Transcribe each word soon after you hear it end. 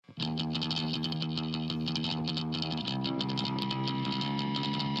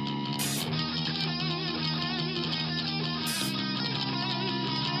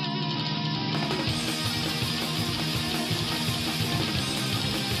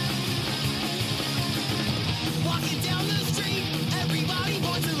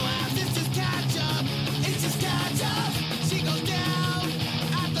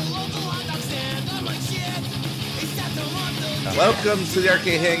Welcome to the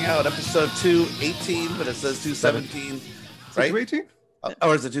Arcade Hangout, episode 218, but it says 217, right? 218?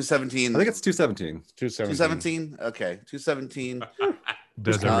 Or is it 217? I think it's 217. 217? Okay, 217.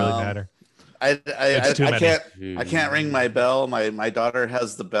 Does it really matter? I many. can't ring my bell. My daughter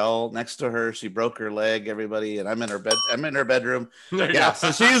has the bell next to her. She broke her leg, everybody, and I'm in her bedroom. Yeah,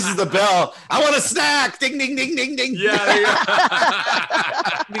 so she uses the bell. I want a snack. Ding ding ding ding ding.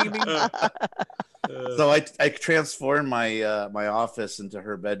 Yeah. Ding, ding. So I transformed my my office into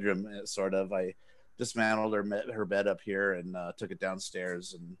her bedroom, sort of. I dismantled her bed up here and took it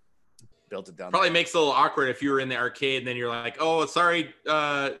downstairs and built it down. Probably there. makes it a little awkward if you were in the arcade and then you're like, oh, sorry,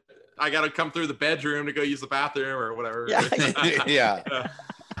 I got to come through the bedroom to go use the bathroom or whatever. Yeah. Yeah.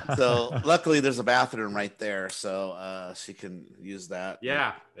 So luckily there's a bathroom right there, so she can use that.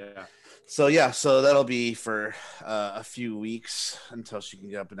 Yeah. So that'll be for a few weeks until she can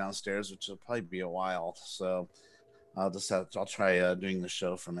get up and downstairs, which will probably be a while. So I'll try doing the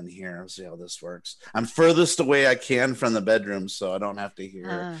show from in here and see how this works. I'm furthest away I can from the bedroom, so I don't have to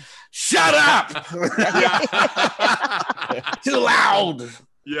hear. Shut up! Too loud.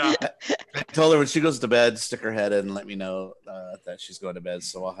 Yeah. I told her when she goes to bed, stick her head in and let me know that she's going to bed.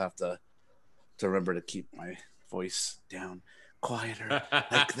 So I'll have to remember to keep my voice down, quieter,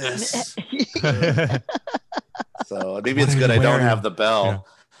 like this. So maybe it's good I don't have the bell.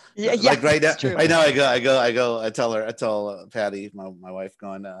 Yeah, like right now, true. I know. I tell Patty, my wife,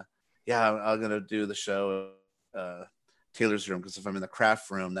 going, yeah, I'm gonna do the show, Taylor's room, because if I'm in the craft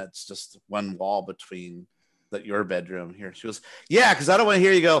room, that's just one wall between your bedroom here. She goes, yeah, because I don't want to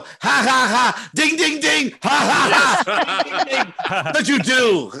hear you go, ha ha ha, ding ding ding, ha ha ha, ding, ding, ding. But you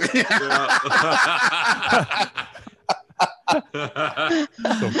do. So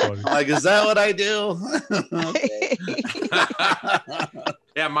funny. I'm like, is that what I do?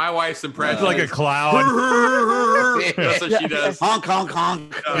 Yeah, my wife's impression. It's like a clown. That's what she does. Honk honk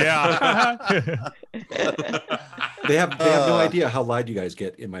honk. Yeah. They have no idea how loud you guys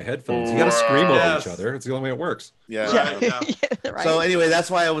get in my headphones. You got to scream over each other. It's the only way it works. Yeah. Right. So anyway, that's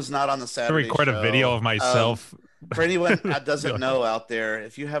why I was not on the I Saturday record show. a video of myself. For anyone that doesn't know out there,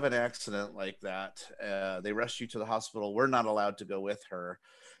 if you have an accident like that, they rush you to the hospital. We're not allowed to go with her.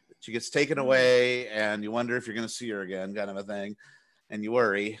 She gets taken away, and you wonder if you're going to see her again, kind of a thing. And you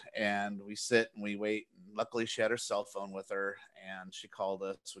worry, and we sit and we wait. And luckily, she had her cell phone with her, and she called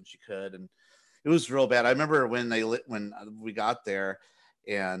us when she could. And it was real bad. I remember when we got there,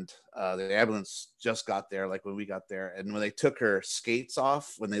 and the ambulance just got there, like when we got there, and when they took her skates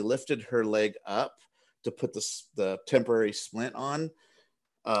off, when they lifted her leg up to put the temporary splint on,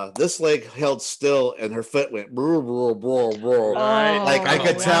 this leg held still and her foot went brr, brr, brr, brr. Like I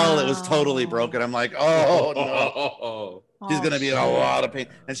could tell it was totally broken. I'm like, oh no, she's gonna be in a lot of pain.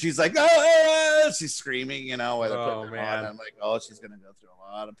 And she's like, oh, she's screaming, while they're putting her on. I'm like, oh, she's gonna go through a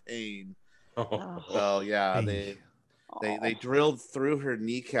lot of pain. So yeah, they drilled through her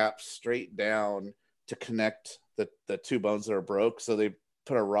kneecap straight down to connect the two bones that are broke. So they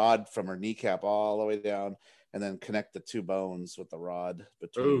put a rod from her kneecap all the way down and then connect the two bones with the rod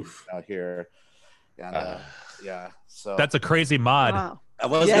between out here. And so That's a crazy mod. Wow. I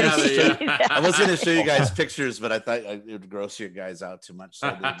was gonna show you guys pictures, but I thought it would gross you guys out too much. So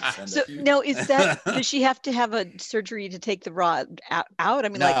I didn't send So it. now, does she have to have a surgery to take the rod out? I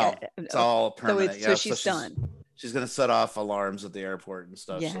mean, No, it's all permanent. So she's done. She's gonna set off alarms at the airport and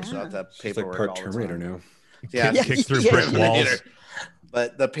stuff. So she'll have to have It's like paperwork part all the Terminator time. now. Yeah, Kick through brick walls.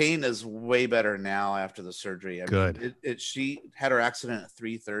 But the pain is way better now after the surgery. I Good. mean, she had her accident at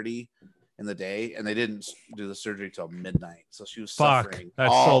 3:30 in the day, and they didn't do the surgery till midnight. So she was suffering That's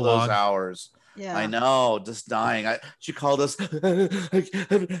all so those long. hours. Yeah. I know, just dying. She called us.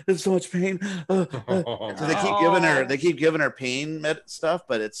 There's so much pain. So they keep giving her pain stuff,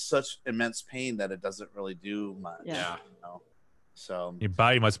 but it's such immense pain that it doesn't really do much. Yeah. So Your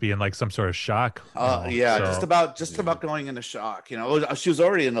body must be in like some sort of shock. yeah, So- just about going into shock. She was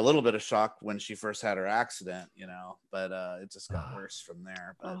already in a little bit of shock when she first had her accident. But it just got worse from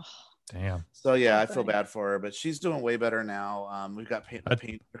there. But Damn. so yeah, I feel bad for her, but she's doing way better now. We've got pain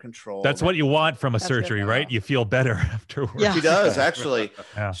under control. That's what you want from a That's good. surgery, right? You feel better afterwards. Yeah. She does actually.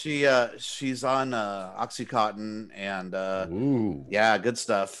 Yeah. She's on OxyContin and Ooh. yeah, good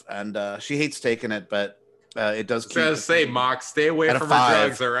stuff. And she hates taking it, but it does. I was gonna say, Mox, stay away At a from 5. her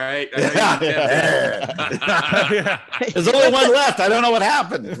drugs, all right? I know you can't- There's only one left. I don't know what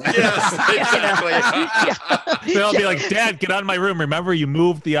happened. Yes, exactly. They'll be like, Dad, get out of my room. Remember, you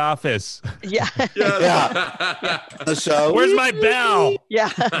moved the office. Yeah. Yeah. The show. Where's my bell? Yeah.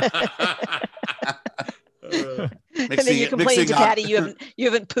 And then you complain to Patty you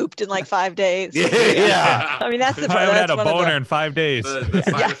haven't pooped in like 5 days. Yeah. I mean, that's the I haven't had that's a one of boner the- in 5 days. The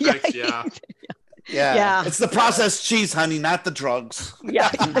side effects, yeah. Yeah. Yeah. It's the processed cheese, honey, not the drugs. Yeah.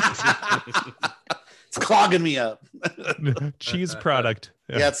 It's clogging me up. Cheese product.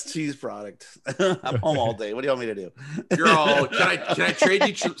 Yeah, it's cheese product. I'm home all day. What do you want me to do? You're all, can I trade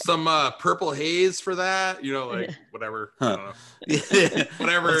you some purple haze for that? You know, like whatever. I don't know.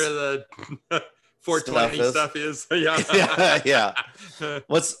 Whatever the 420 stuff is. Yeah.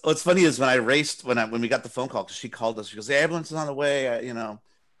 What's funny is when we got the phone call, because she called us, she goes, the ambulance is on the way,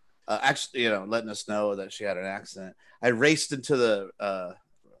 actually, letting us know that she had an accident. I raced into the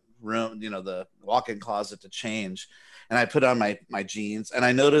room, the walk-in closet to change, and I put on my jeans, and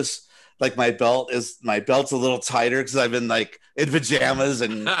I noticed like my belt's a little tighter because I've been like in pajamas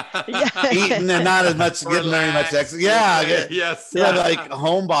and eating and not as much getting very much exercise. Yes. I'm like a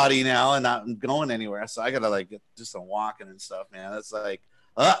homebody now and not going anywhere, so I gotta like do some walking and stuff, man. It's like,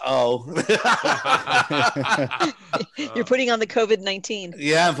 You're putting on the COVID-19.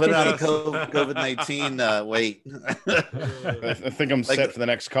 Yeah, I'm putting on a COVID-19 weight. I think I'm set for the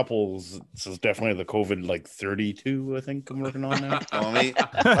next couple. This is definitely the COVID 32. I think I'm working on now.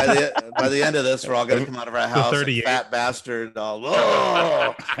 By the end of this, we're all gonna come out of our house, and fat bastard.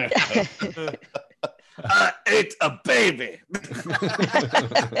 Oh, I ate a baby.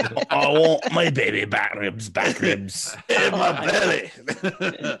 I want my baby back ribs in my belly.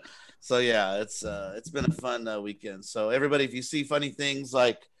 So yeah, it's been a fun weekend. So everybody, if you see funny things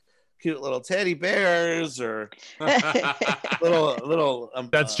like cute little teddy bears or little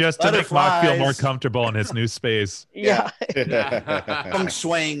that's just to make Mock feel more comfortable in his new space. Yeah. Feng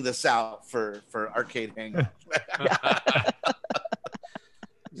shuiing this out for Arcade Hangout.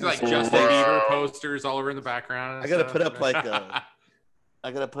 Like Justin Bieber posters all over in the background. I gotta put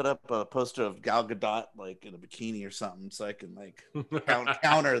up a poster of Gal Gadot like in a bikini or something, so I can like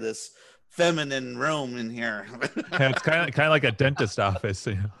counter this feminine room in here. Yeah, it's kind of like a dentist office.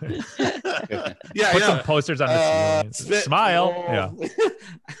 Yeah, put some posters on the ceiling. Smile.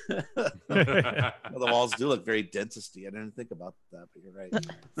 The walls do look very dentisty. I didn't think about that, but you're right. It's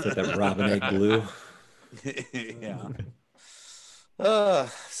like that robin egg blue. Yeah.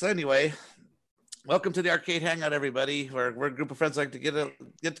 So anyway, welcome to the Arcade Hangout, everybody. We're a group of friends like to get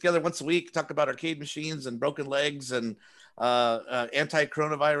together once a week, talk about arcade machines and broken legs and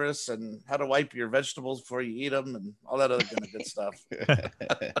anti-coronavirus and how to wipe your vegetables before you eat them and all that other kind of good stuff.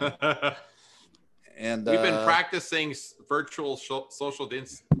 And we've been practicing virtual social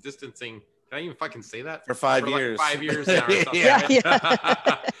distancing. Can I even fucking say that? For 5 years. Like 5 years now.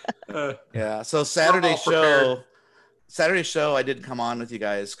 Or Yeah. So Saturday show, I didn't come on with you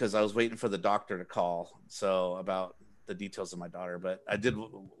guys because I was waiting for the doctor to call. So about the details of my daughter, but I did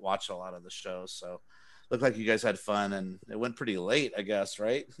watch a lot of the show. So looked like you guys had fun and it went pretty late, I guess,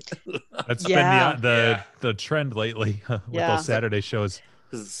 right? That's been the trend lately with those Saturday shows.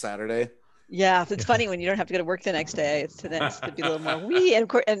 Because it's Saturday. Yeah, it's funny when you don't have to go to work the next day. It's to be a little more wee. And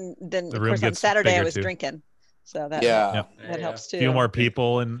then of course on Saturday I was drinking, so that helps too. A few more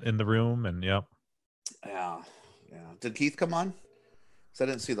people in the room, and Yeah. Did Keith come on? Because I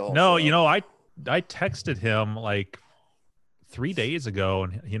didn't see the whole. No, show. I texted him like 3 days ago,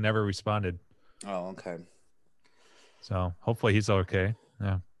 and he never responded. Oh, okay. So hopefully he's okay.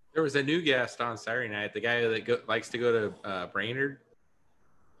 Yeah. There was a new guest on Saturday night. The guy that likes to go to Brainerd.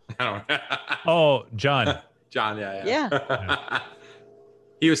 I don't know. Oh, John. John, yeah.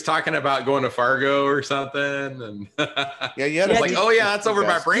 He was talking about going to Fargo or something, and yeah, like, oh yeah, that's over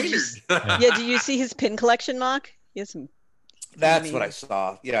by Brainerd. Did you see his pin collection, Mock? He has some. That's what I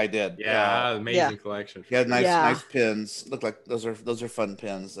saw. Yeah, I did. Yeah, amazing collection. He had nice pins. Look like those are fun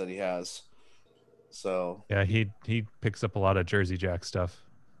pins that he has. So yeah, he picks up a lot of Jersey Jack stuff.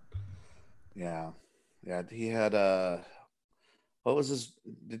 Yeah. He had what was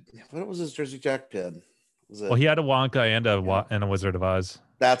his Jersey Jack pin? Well, he had a Wonka and a Wizard of Oz.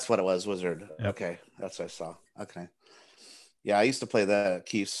 That's what it was, Wizard. Yep. Okay, that's what I saw. Okay. Yeah, I used to play that at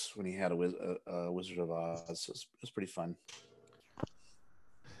Keith's when he had a Wizard of Oz. It was pretty fun.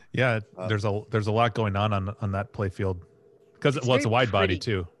 Yeah, there's a lot going on that playfield because it's a wide body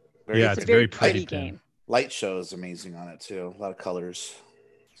too. It's a very pretty game. Light show is amazing on it too. A lot of colors.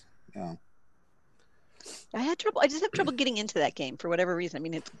 Yeah. I just have trouble getting into that game for whatever reason. I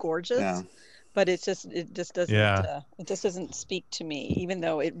mean, it's gorgeous, but it just doesn't speak to me, even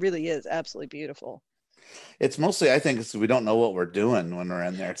though it really is absolutely beautiful. It's mostly, I think, it's we don't know what we're doing when we're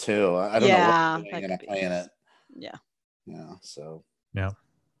in there too. I don't know what we're doing playing it. Yeah. Yeah. So. Yeah.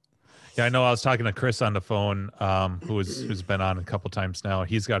 Yeah, I know. I was talking to Chris on the phone, who's been on a couple times now.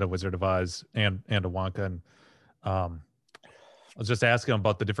 He's got a Wizard of Oz and a Wonka, and I was just asking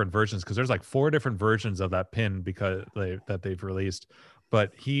about the different versions because there's like 4 different versions of that pin that they've released,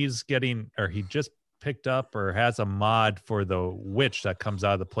 but he just picked up or has a mod for the witch that comes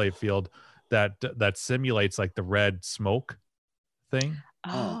out of the play field that simulates like the red smoke thing.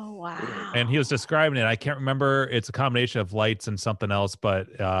 Oh wow. And he was describing it. I can't remember. It's a combination of lights and something else, but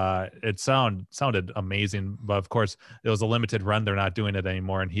it sounded amazing. But of course, it was a limited run. They're not doing it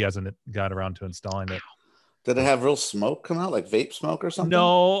anymore, and he hasn't got around to installing it. Did it have real smoke come out, like vape smoke or something?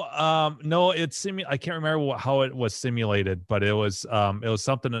 No, I can't remember how it was simulated, but it was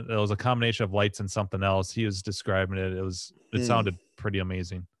something. It was a combination of lights and something else. He was describing it. It sounded pretty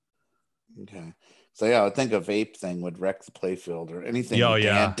amazing. Okay. So yeah, I would think a vape thing would wreck the playfield or anything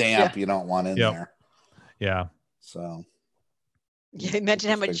damp you don't want in there. Yeah. So. Yeah, imagine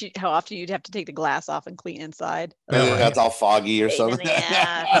how often you'd have to take the glass off and clean inside. That's all foggy or something.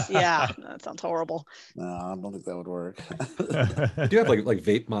 Yeah, that sounds horrible. No, I don't think that would work. I do have like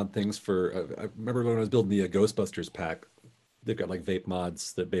vape mod things for. I remember when I was building the Ghostbusters pack, they've got like vape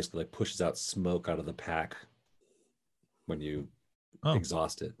mods that basically like pushes out smoke out of the pack when you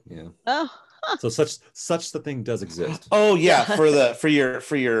exhaust it. Yeah. Oh. So such the thing does exist. Oh yeah, for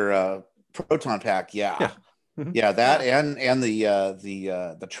your proton pack, yeah. Yeah, that and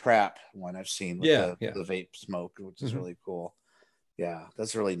the trap one I've seen with the vape smoke, which is really cool. Yeah,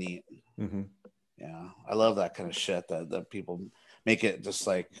 that's really neat. Yeah, I love that kind of shit that people make it just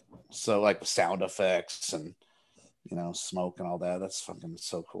like sound effects and smoke and all that. That's fucking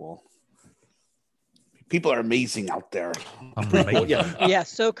so cool. People are amazing out there. Yeah,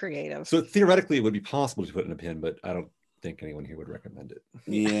 so creative. So theoretically, it would be possible to put in a pin, but I don't think anyone here would recommend it.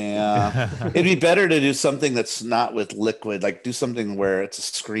 Yeah, it'd be better to do something that's not with liquid, like do something where it's a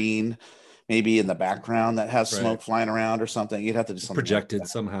screen, maybe in the background that has smoke flying around or something. You'd have to do something projected like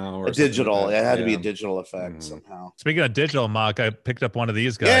somehow, or digital. It had to be a digital effect somehow. Speaking of digital, Mock, I picked up one of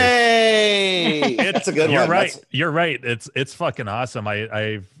these guys. Yay! That's a good one. You're right. You're right. It's fucking awesome.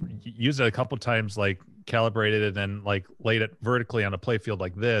 I've used it a couple times, like calibrated it and like laid it vertically on a play field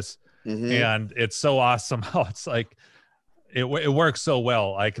like this, and it's so awesome how it's like it works so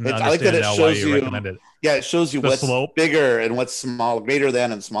well. I can understand now why you recommend it. Yeah, it shows you what's slope, bigger and what's greater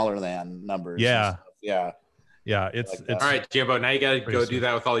than and smaller than numbers. Yeah. It's all right, Jimbo. Now you got to go do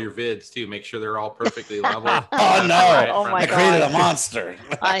that with all your vids too. Make sure they're all perfectly level. Oh no! Right. Oh my God! I created a monster.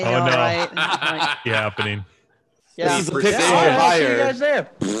 I know, right? happening. Yeah. This is a pixel higher.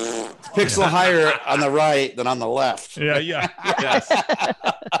 Pixel higher on the right than on the left. Yeah. Yes.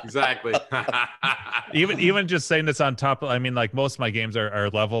 Exactly. even just saying this on top of, I mean, like most of my games are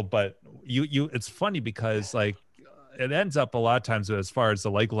level, but you it's funny because like it ends up a lot of times as far as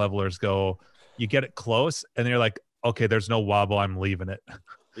the leg levelers go, you get it close and you're like, okay, there's no wobble, I'm leaving it.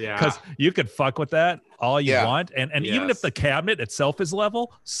 Yeah, because you could fuck with that all you want, and even if the cabinet itself is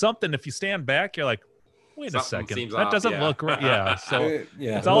level, something, if you stand back, you're like, wait a second, that doesn't look right. Yeah, so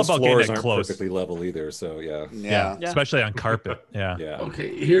it's all about getting it close. Perfectly level either, so yeah, especially on carpet. Yeah.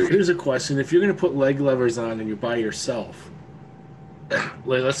 Okay, here's a question: if you're gonna put leg levers on and you're by yourself,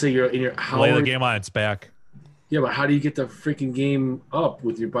 like let's say you're in your house, lay the game on its back. Yeah, but how do you get the freaking game up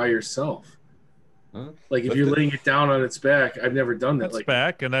with you by yourself? Like if you're laying it down on its back, I've never done that. Like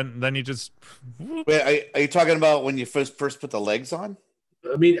back, and then you just. Wait, are you talking about when you first put the legs on?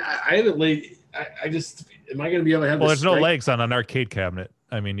 I mean, I haven't laid. I just am I going to be able to have? Well, there's no legs on an arcade cabinet.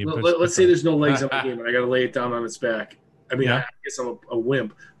 I mean, let's say there's no legs on the game, and I got to lay it down on its back. I mean, I guess I'm a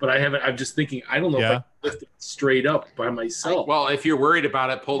wimp, but I haven't. I'm just thinking. I don't know if I can lift it straight up by myself. Well, if you're worried about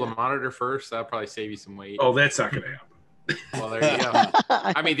it, pull the monitor first. That'll probably save you some weight. Oh, that's not going to happen. Well, there you go.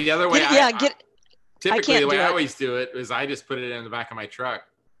 I mean, the other way. Typically, the way I always do it is I just put it in the back of my truck.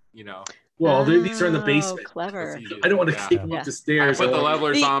 Well, these are in the basement. Clever. I don't want to take them up the stairs. I put the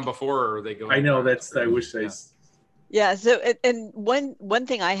levelers on before they go. I know I wish I. Yeah. So, and one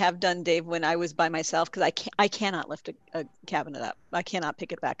thing I have done, Dave, when I was by myself, because I cannot lift a cabinet up, I cannot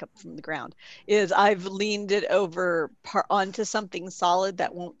pick it back up from the ground, is I've leaned it over onto something solid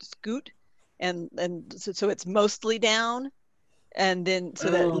that won't scoot, and so it's mostly down, and then so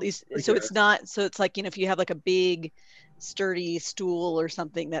that at least so it's not so it's like if you have like a big sturdy stool or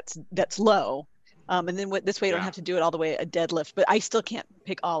something that's low, and then this way you don't have to do it all the way a deadlift, but I still can't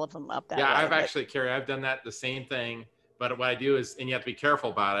pick all of them up that way. I've actually, Carrie, I've done that the same thing, but what I do is, and you have to be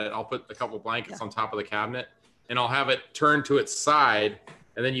careful about it, I'll put a couple blankets on top of the cabinet and I'll have it turned to its side,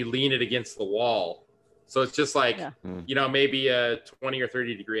 and then you lean it against the wall, so it's just like maybe a 20 or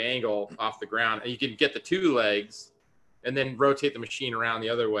 30 degree angle off the ground, and you can get the two legs and then rotate the machine around the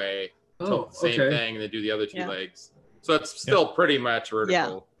other way, the same thing, and then do the other two legs. So it's still pretty much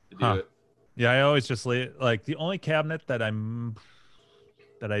vertical to do it. Yeah, I always just like the only cabinet that I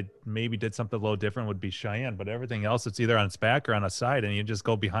maybe did something a little different would be Cheyenne, but everything else it's either on its back or on a side, and you just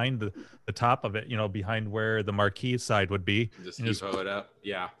go behind the top of it, behind where the marquee side would be. Just depot it up.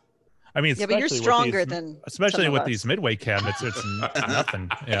 Yeah. I mean, Yeah, but you're stronger especially some with of these us. midway cabinets. It's nothing.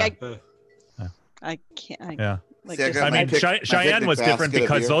 Yeah. I can't. Yeah. Like, See, I just- got I mean, my Cheyenne was picnic different basket of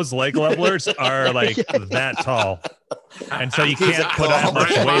because beer. those leg levelers are like that tall, and so you Keeps can't it put that calm. much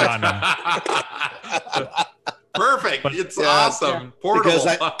weight on them. Perfect. But- It's Yeah. awesome. Portable.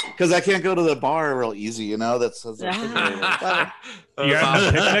 Because I can't go to the bar real easy, that's Yeah. You're having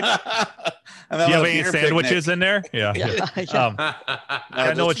a picnic? Do you have any sandwiches in there? Yeah. Yeah, yeah.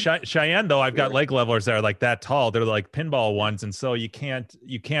 I know with Cheyenne though, I've got leg levelers that are like that tall. They're like pinball ones, and so you can't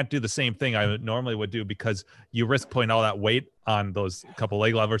do the same thing I normally would do because you risk putting all that weight on those couple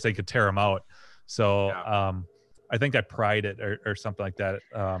leg levelers. They could tear them out. So Yeah. I think I pried it or something like that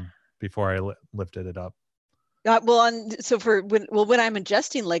before I lifted it up. So when I'm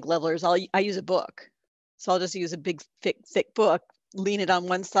adjusting leg levelers, I use a book. So I'll just use a big thick book, lean it on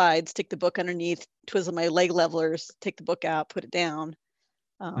one side, stick the book underneath, twizzle my leg levelers, take the book out, put it down,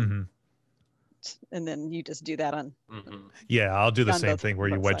 and then you just do that on. Yeah, I'll do the On same both- thing where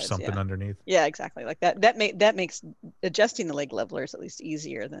you both wedge sides, something yeah. underneath. Yeah, exactly like that. That makes adjusting the leg levelers at least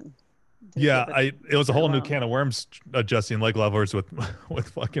easier than. Yeah, it was a whole new alone. can of worms adjusting leg levelers with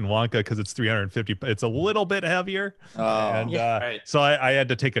fucking Wonka because it's 350. It's a little bit heavier, and Right. so I had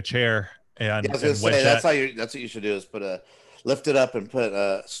to take a chair and, I was gonna and wedge say that. that's what you should do is lift it up and put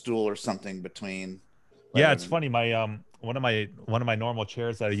a stool or something between. Yeah, it's funny. My one of my normal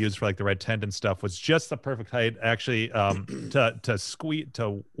chairs that I use for like the red tent and stuff was just the perfect height actually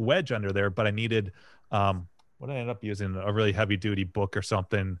to wedge under there, but I needed what I ended up using a really heavy duty book or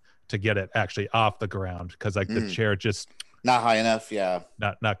something to get it actually off the ground because like the chair just Not high enough. Yeah,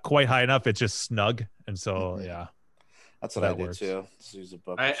 not quite high enough. It's just snug, and so yeah. that's what That I did works. too. Just use a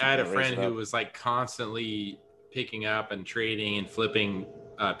book. I had a Raise friend it who up. was like constantly picking up and trading and flipping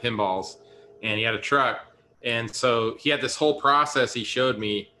pinballs, and he had a truck. And so he had this whole process he showed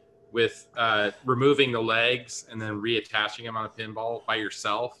me with removing the legs and then reattaching them on a pinball by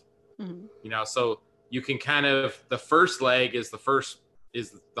yourself. Mhm. So you can kind of, the first leg is the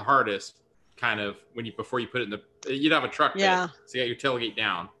hardest kind of before you put it in you'd have a truck bed, Yeah. so you got your tailgate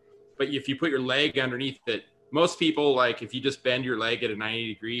down. But if you put your leg underneath it, most people, like if you just bend your leg at a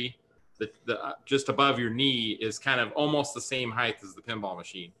 90 degree, the just above your knee is kind of almost the same height as the pinball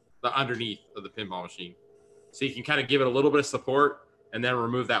machine, the underneath of the pinball machine. So you can kind of give it a little bit of support and then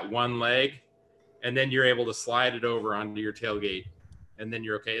remove that one leg, and then you're able to slide it over onto your tailgate, and then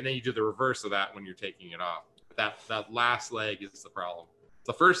you're okay. And then you do the reverse of that when you're taking it off. That last leg is the problem. It's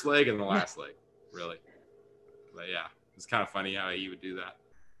the first leg and the last leg, really. But yeah, it's kind of funny how he would do that.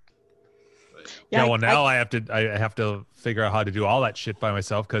 But, Yeah, well, now I have to figure out how to do all that shit by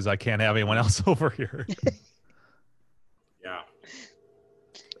myself because I can't have anyone else over here. yeah.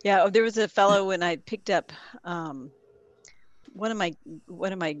 Yeah, there was a fellow when I picked up one of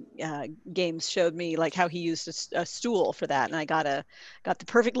my games showed me like how he used a stool for that, and I got the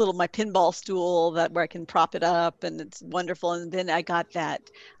perfect little my pinball stool where I can prop it up, and it's wonderful. And then I got that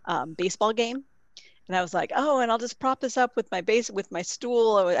baseball game, and I was like, oh, and I'll just prop this up with my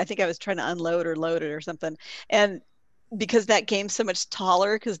stool. I think I was trying to unload or load it or something, and because that game's so much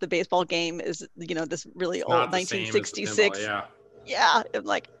taller, because the baseball game is this really It's old not the same as the 1966. pinball, yeah. Yeah, I'm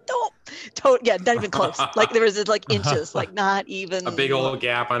like, yeah, not even close. Like there was like inches, like not even A big old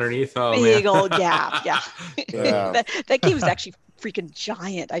gap underneath. Oh, big man. old gap. Yeah, Yeah. that game is actually freaking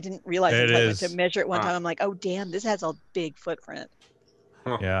giant. I didn't realize It until I went is. to measure it one Huh. time. I'm like, oh damn, this has a big footprint.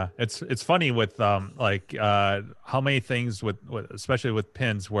 Yeah, it's funny with how many things with especially with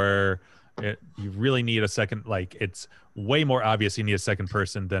pins where you really need a second, like it's way more obvious you need a second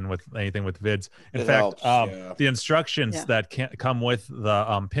person than with anything with vids. In It fact, helps, yeah. the instructions Yeah. that can come with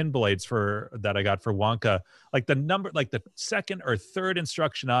the pin blades that I got for Wonka, like the second or third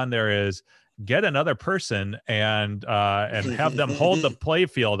instruction on there is get another person and have them hold the play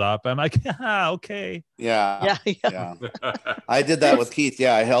field up. I'm like, okay. Yeah. Yeah. I did that with Keith.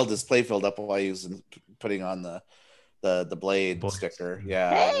 Yeah, I held his playfield up while he was putting on the blade Blades. sticker. Yeah,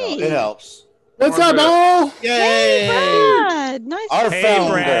 Hey! it helps. What's up, all? Yay! Brad, nice. Our Hey,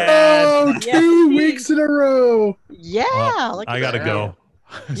 founder. Brad. Oh, Yeah. 2 weeks in a row. Yeah, Well, look I at gotta that. go.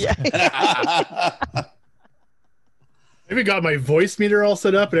 Yeah. I even got my voice meter all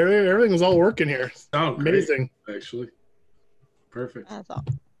set up and everything was all working here. Oh, Amazing. actually. Perfect. That's all.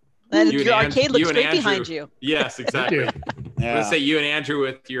 And You and your An- arcade you looks and great Andrew. behind you. Yes, exactly. you. I'm Yeah. gonna say you and Andrew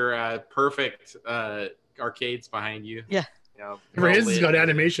with your perfect arcades behind you. Yeah. Yeah. For his has got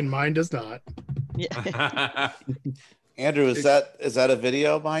animation, mine does not. Yeah. Andrew, is that a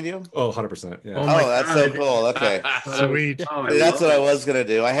video behind you? Oh, 100%. Yeah. Oh my that's so God. cool. Okay. Sweet. Oh, That's what I was gonna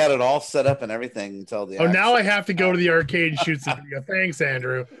do. I had it all set up and everything until the. Oh, now action. I have to go to the arcade and shoot some video. Thanks,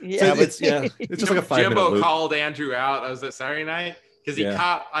 Andrew. Yeah. It's just like a 5-minute Jimbo loop. called Andrew out. Was it Saturday night? Because he Yeah.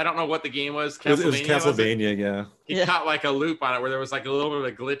 caught, I don't know what the game was. It was Was it? Castlevania, yeah. He Yeah. caught like a loop on it where there was like a little bit of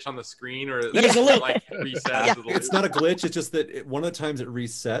a glitch on the screen, or There's a loop. like resets. Yeah. of the It's loop. not a glitch. It's just that one of the times it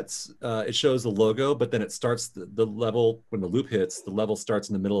resets, it shows the logo, but then it starts the level when the loop hits. The level starts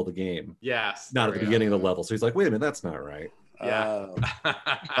in the middle of the game, Yes. not at there the we beginning of the level. So he's like, "Wait a minute, that's not right." Yeah. Oh, go.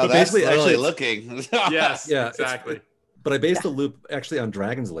 oh that's basically, really actually, looking. Yes. Yeah, it's- Exactly. But I based the loop actually on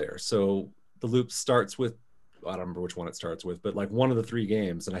Dragon's Lair. So the loop starts with, I don't remember which one it starts with, but like one of the 3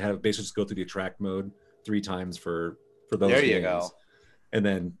 games, and I had to basically just go through the attract mode 3 times for those There games. you go. And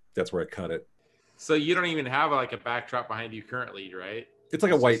then that's where I cut it. So you don't even have like a backdrop behind you currently, right? It's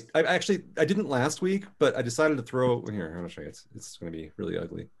like a white. I didn't last week, but I decided to throw here. I'm gonna show you. It's going to be really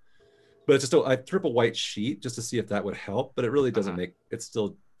ugly, but it's just I threw up a white sheet just to see if that would help. But it really doesn't make. It's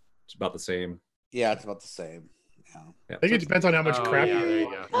still about the same. Yeah, it's about the same. Yeah. I think it depends on how much Oh, crap yeah, you there eat. you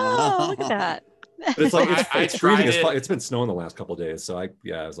go. Oh, look at that. But it's like I it's freezing. tried it. It's been snowing the last couple of days, so I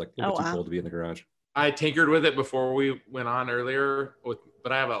was like a little Oh, bit too wow. cold to be in the garage. I tinkered with it before we went on earlier,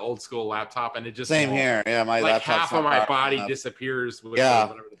 but I have an old school laptop, and it just Same here. Yeah, my Like laptop's half not of my powerful body enough. disappears with Yeah.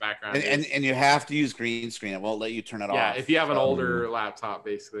 whatever the background and, is. and you have to use green screen. It won't let you turn it Yeah, off. if you have an So- older laptop,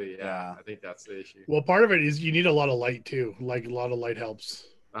 basically, Yeah. I think that's the issue. Well, part of it is you need a lot of light too. Like a lot of light helps.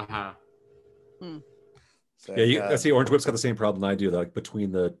 Uh huh. so, Yeah, I see Orange Whip's got the same problem I do, like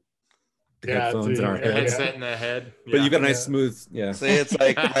between the Yeah, headphones and our yeah, The head. headset in the head. But you got a nice Yeah. smooth, yeah. See, it's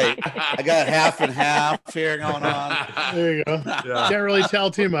like right. I got half and half here going on. There you go. Yeah. Can't really tell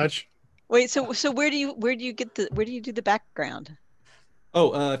too much. Wait, so where do you do the background?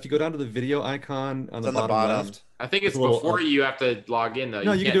 Oh, if you go down to the video icon on It's the, on the bottom bottom. left. I think it's It's a little before up. you have to log in though.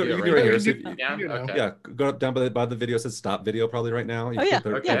 No, you can can't do it right right here. there. So You Yeah? do know. Okay. Yeah, go up down by the video. It says stop video probably right now. You Oh, yeah.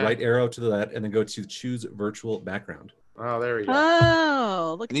 click the Okay. right arrow to that and then go to choose virtual background. Oh, there we go.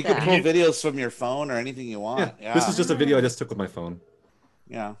 Oh, look And you at can that. pull videos from your phone or anything you want. Yeah. This is just a video I just took with my phone.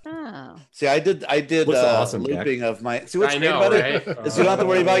 yeah. Oh. See, I did Looks awesome, Jack. looping of my. See what's I great know, about right? it is you don't have to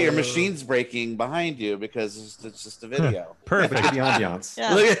worry about your machines breaking behind you because it's just a video. Perfect for the ambiance.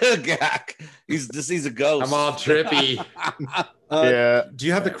 Yeah. Look at Gak. He's a ghost. I'm all trippy. Yeah. Do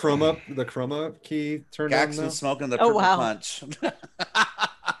you have the chroma key turned Gak's on been now? smoking the Oh, purple wow. punch.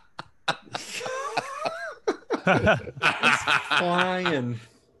 Flying.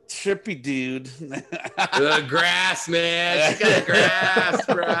 Trippy dude. The grass, man. She got the grass,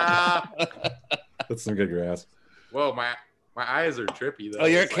 bro. That's some good grass. Whoa, my eyes are trippy though. Oh,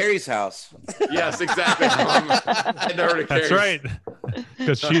 you're at It's like- Carrie's house. Yes, exactly. I know where to That's carry. right.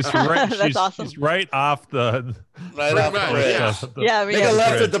 Because she's right. That's she's, awesome. she's right off the. Right Pretty off the much, bridge. yeah. Yeah, Make yeah. a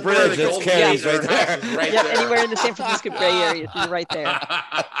left bridge. at the Where bridge. the It's gold Carrie's gate right is, there. right Yeah, there. anywhere in the San Francisco Bay Area, she's right there.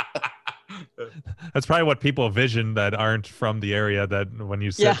 That's probably what people vision that aren't from the area. That when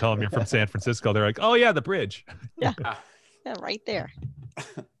you Yeah. tell them you're from San Francisco, they're like, "Oh yeah, the bridge." Yeah, right there.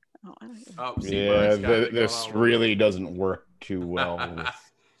 Oh, I don't even- Oh, see, Yeah, Mike's got it this going on. really doesn't work too well.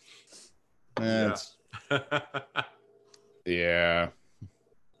 With, yeah.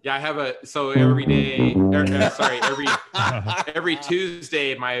 Yeah, I have every day. Every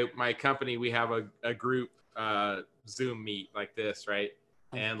Tuesday, my company we have a group Zoom meet like this, right?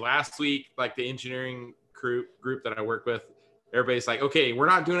 And last week, like the engineering group that I work with, everybody's like, "Okay, we're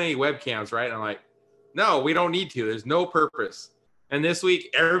not doing any webcams, right?" And I'm like, "No, we don't need to. There's no purpose." And this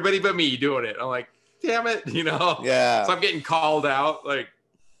week, everybody but me doing it. I'm like, "Damn it," you know? Yeah. So I'm getting called out, like,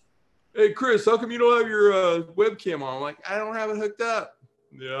 "Hey, Chris, how come you don't have your webcam on?" I'm like, "I don't have it hooked up."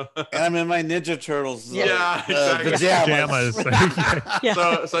 Yeah. And I'm in my Ninja Turtles Yeah, exactly. pajamas.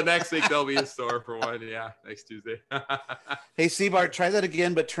 Yeah. So next week there'll be a store for one. Yeah, next Tuesday. Hey, Seabart, try that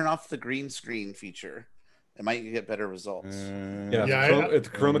again, but turn off the green screen feature. It might get better results. Yeah, Yeah, if the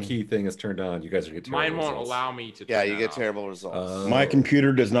chroma key thing is turned on, you guys are getting Mine won't allow me to. Yeah, turn you that get off. terrible results. My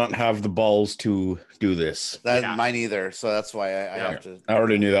computer does not have the balls to do this. That yeah. mine either, so that's why I Yeah. have to. I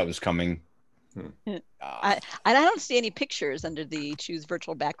already knew that was coming. I don't see any pictures under the choose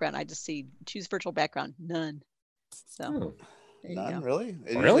virtual background. I just see choose virtual background, none. So Oh. there you None, go. really?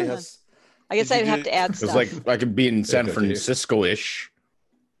 It Really? usually has- I guess Did you I'd have do- to add It's stuff. like I could be in San good to you. Francisco-ish,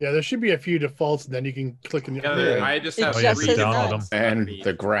 Yeah, there should be a few defaults, and then you can click in the. Yeah, I just It have Oh, yeah, just says re-download none. them. and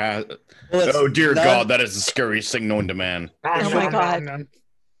the grass. Well, it's Oh dear none- God, that is the scariest thing known to man. Oh my God.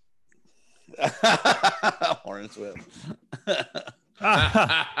 Orange whip.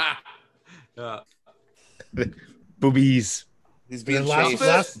 Yeah. Boobies. He's being And last-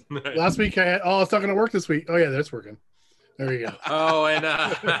 chased. Last week I had. Oh, it's not going to work this week. Oh yeah, that's working. There you go. Oh, and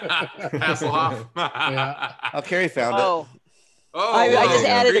Hasselhoff. Oh, Carrie found it. Oh, Oh, I just whoa,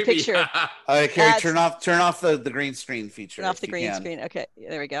 added a creepy. picture. All right, Carrie, That's- turn off the green screen feature. turn off if the you green can. screen. Okay,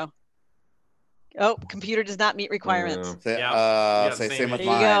 there we go. Oh, computer does not meet requirements. Say, Yeah, you got say the same same with There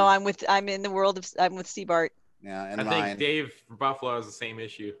you mine. go. I'm in the world of I'm with Seabart. Yeah, and I mine. think Dave from Buffalo has the same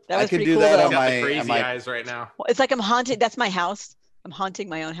issue. That I was could pretty do cool that though. on He's got my- the crazy my- eyes right now. Well, it's like I'm haunting. That's my house. I'm haunting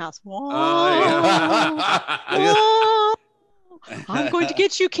my own house. Whoa. Oh, Whoa. I'm going to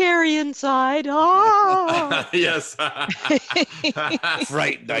get you, Carrie, inside. Ah. yes.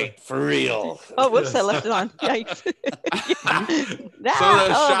 Fright night for real. Oh, whoops! I left it on. Yikes. Some of those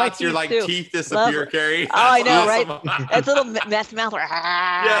Oh, my shots, your teeth, like too. teeth disappear, Lovely. Carrie. Oh, I know, right? Awesome. That's a little mess mouth.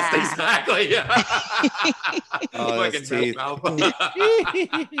 Yes, exactly. Yeah. Oh, Like that's a teeth. mouth. Look at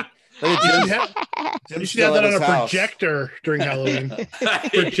You Jim's- should have, Jim's you should have still that at on a his house. projector during Halloween.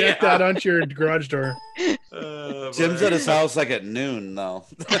 Project Yeah. that onto your garage door. Jim's boy. at his house like at noon though.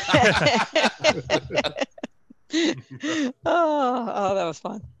 Oh, that was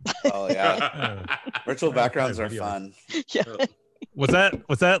fun. Oh yeah, virtual backgrounds are Video. fun. Yeah. Was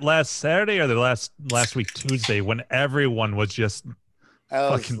that last Saturday or the last week Tuesday when everyone was just That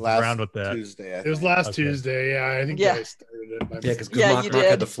was fucking last around with that? Tuesday. I It was think. last Okay. Tuesday. Yeah, I think Yeah. I started it. Yeah, because Yeah, Mark you had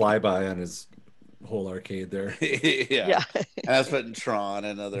did. the flyby on his whole arcade there. yeah. Yeah. And I was putting Tron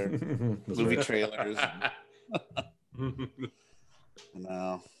and other That's movie right. trailers.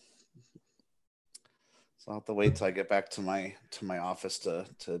 No. So I'll have to wait till I get back to my office to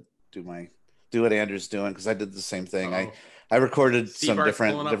do what Andrew's doing because I did the same thing. Uh-oh. I recorded Steve some Bart's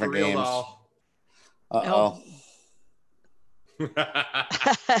different pulling up a real games. doll. Uh-oh.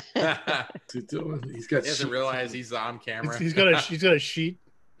 He's got. He doesn't realize he's on camera. He's got a sheet.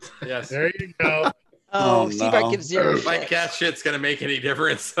 Yes. There you go. Oh, Oh, Seabart no. gives zero Like shit. that shit's gonna make any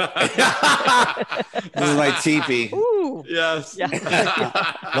difference. This is my teepee. Ooh. Yes. Yeah.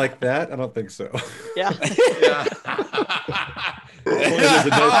 Like that? I don't think so. Yeah. Yeah.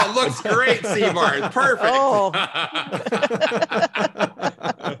 Oh, it looks great, Seabart. It's perfect. Oh.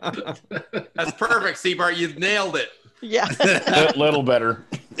 That's perfect, Seabart. You've nailed it. Yeah. Little better.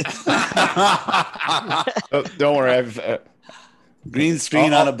 Don't worry, I've Green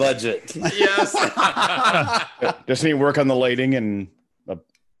screen on a budget. Yes. just need to work on the lighting and I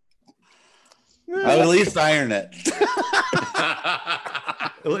would at least iron it.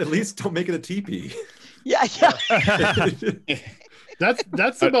 Well, at least don't make it a teepee. Yeah. Yeah.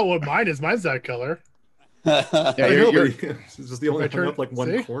 That's about what mine is. Mine's that color. yeah, I know, you're, but it's just the only I one up like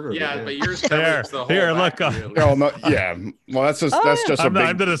one see? corner. of it, Yeah, but yours There. covers the whole Here, back look, of your- oh, no, yeah. Well, that's just Oh, that's yeah. just a I'm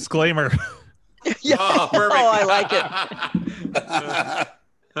big. the disclaimer. Yeah. Oh, perfect. Oh, I like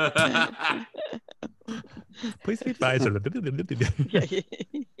it. Please be advised. Yeah.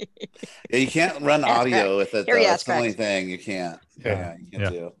 Yeah, you can't run Ass audio with it. Though. Harry That's the ass only cracks. thing you can't. Yeah, you can't Yeah.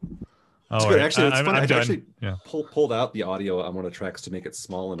 do. Oh, It's good. right. Actually, it's I'm- funny. I'm I done. actually Yeah. pulled out the audio on one of the tracks to make it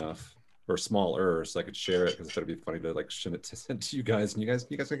small enough or smaller so I could share it because I thought it'd be funny to like send it to you guys and you guys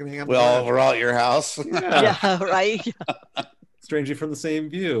can hang out. We're all at your house. Yeah. Right. Strangely from the same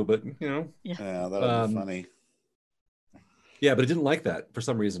view, but you know. Yeah, that'd be funny. Yeah, but it didn't like that for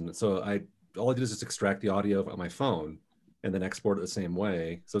some reason. So all I did is just extract the audio on my phone and then export it the same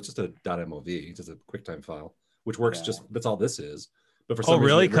way. So it's just a .mov, just a QuickTime file, which works Yeah. just that's all this is. But for Oh, some reason,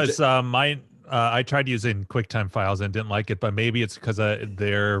 really? it reject- Because mine, I tried using QuickTime files and didn't like it, but maybe it's because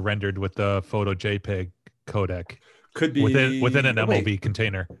they're rendered with the photo JPEG codec could be within an oh, MOV wait,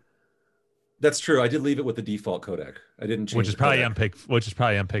 container, That's true. I did leave it with the default codec. I didn't change which is the probably codec.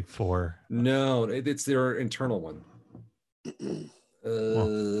 MPEG 4. No, it's their internal one.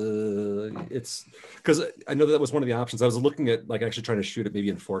 It's because I know that was one of the options. I was looking at like actually trying to shoot it maybe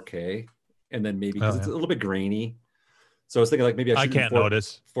in 4K, and then maybe because Oh, it's yeah. a little bit grainy. So I was thinking like maybe I I shoot it in can't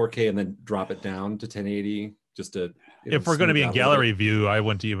notice. 4K and then drop it down to 1080 just to. If we're going to be in smooth out a little gallery bit. view, I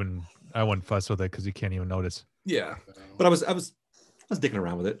wouldn't fuss with it because you can't even notice. Yeah, but I was dicking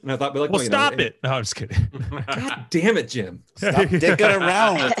around with it, and I thought, but like, Well, you know, stop and- it! No, I'm just kidding. God damn it, Jim! Stop dicking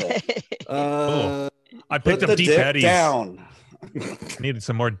around with it. I Put picked the up Deep dick Eddies. down. I needed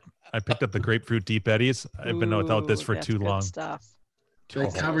some more. I picked up the grapefruit Deep Eddies. I've been without this Ooh, for that's too good long. Stuff.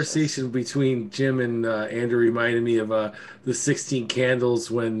 That conversation between Jim and Andrew reminded me of the 16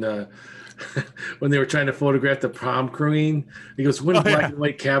 Candles when when they were trying to photograph the prom queen. He goes, "Wouldn't black and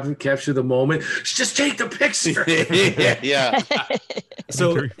white capture the moment? Just take the picture." yeah.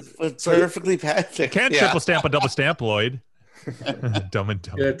 So It's perfectly perfect. Can't yeah. triple stamp a double stamp, Lloyd. Dumb and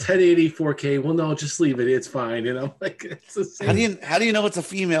Dumber. Yeah, 1080 4K. Well, no, just leave it. It's fine. And I'm like, it's the same. How do you know it's a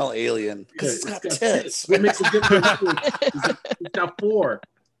female alien? Because it's got tits. What makes it different? It's got 4.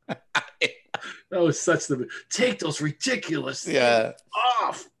 That was such the take those ridiculous things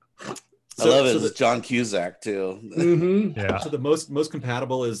off. I love it. It's John Cusack too. Mm-hmm. Yeah. So the most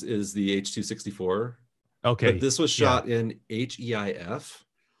compatible is the H.264. Okay. But this was shot in HEIF.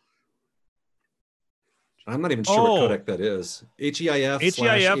 I'm not even sure what codec that is. HEIF.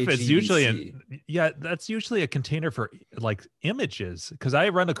 HEIF is usually HEVC. that's usually a container for like images, because I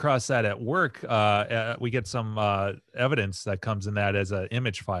run across that at work. We get some evidence that comes in that as an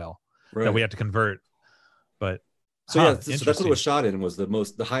image file that we have to convert. But so that's what it was shot in, was the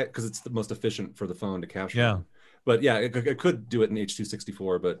high, because it's the most efficient for the phone to capture. Yeah. But yeah, it could do it in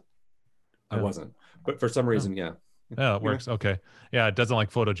H.264, but I wasn't. But for some reason, yeah, it works. Okay. Yeah, it doesn't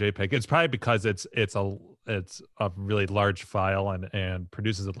like photo JPEG. It's probably because it's a really large file and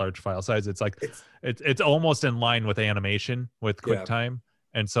produces a large file size. It's like it's almost in line with animation with QuickTime,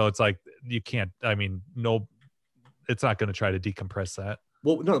 and so it's like you can't. I mean, no, it's not going to try to decompress that.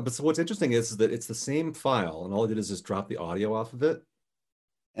 Well, no, but so what's interesting is that it's the same file, and all it did is just drop the audio off of it.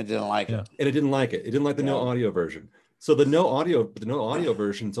 And didn't like it. And it didn't like it. It didn't like the no audio version. So the no audio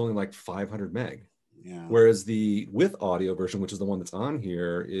version is only like 500 meg. Yeah. Whereas the with audio version, which is the one that's on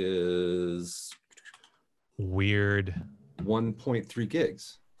here, is weird 1.3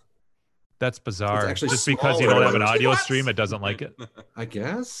 gigs. That's bizarre. It's actually just because you don't have an audio stream, it doesn't like it. I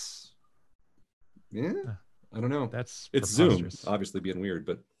guess. Yeah. I don't know. It's Zoom, obviously being weird,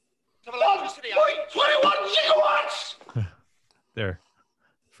 but 21 gigawatts. There,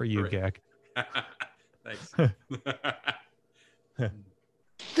 for you, Gak. Thanks.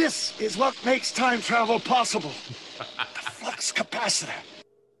 This is what makes time travel possible. The flux capacitor.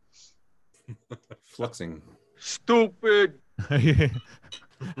 Fluxing. Stupid.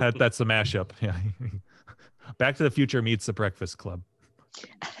 That's the mashup. Yeah. Back to the Future meets the Breakfast Club.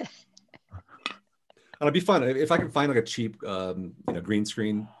 It'd be fun if I can find like a cheap, green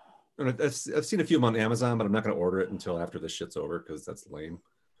screen. I've seen a few of them on Amazon, but I'm not going to order it until after this shit's over because that's lame.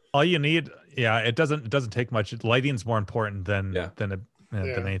 All you need, it doesn't take much. Lighting's more important than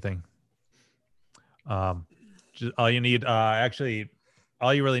anything. All you need,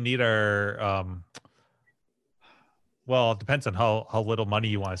 all you really need are, well, it depends on how little money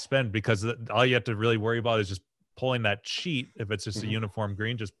you want to spend, because all you have to really worry about is just pulling that sheet. If it's just a uniform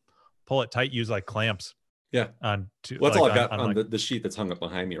green, just pull it tight. Use like clamps. Yeah. That's all I've got on the sheet that's hung up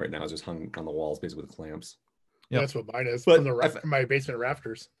behind me right now, is just hung on the walls basically with clamps. Yeah, that's what mine is. But from my basement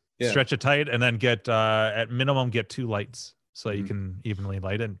rafters. Yeah. Stretch it tight, and then get at minimum get 2 lights so you can evenly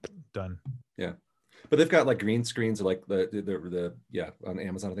light it. Done. Yeah, but they've got like green screens, like the on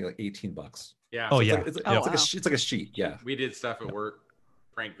Amazon. I think like $18. Yeah. Oh, so yeah. It's like a sheet. Yeah. We did stuff at work,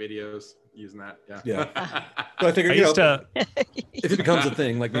 prank videos using that. Yeah. Yeah. But I figured, if it becomes a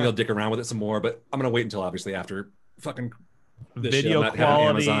thing, like maybe I'll dick around with it some more. But I'm gonna wait until obviously after fucking this video shit. I'm not having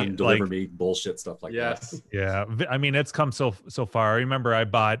quality, Amazon deliver me bullshit stuff like that. Yeah. I mean, it's come so far. I remember I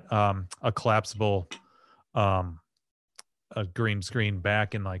bought a collapsible a green screen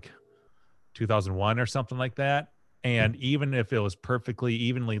back in like 2001 or something like that. And even if it was perfectly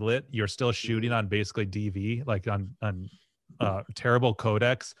evenly lit, you're still shooting on basically DV, like on terrible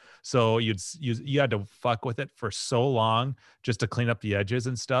codecs. So you had to fuck with it for so long just to clean up the edges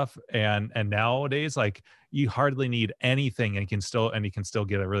and stuff. And nowadays, like, you hardly need anything, and you can still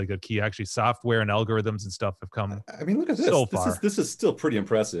get a really good key. Actually, software and algorithms and stuff have come. I mean, look at this. So far. This is still pretty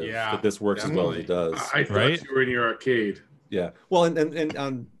impressive. Yeah, that this works as well as it does. I thought you were in your arcade. Yeah. Well, and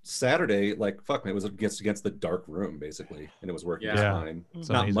on Saturday, like, fuck man, it was against the dark room basically, and it was working just fine.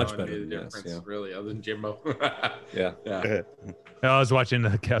 Not much better than this. Yeah. Really, other than Jimbo. Yeah. I was watching the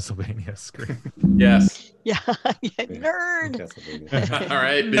Castlevania screen. Yes. Yeah. Nerd. All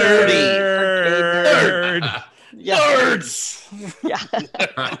right. Nerd. Yeah. Nerds. Yeah.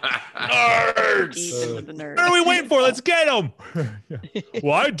 Nerds. Even with the nerd. What are we waiting for? Let's get them.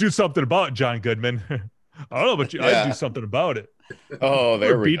 Well, I'd do something about it, John Goodman. I don't know about you. I'd do something about it. Oh,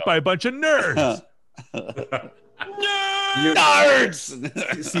 there we beat go. by a bunch of nerds.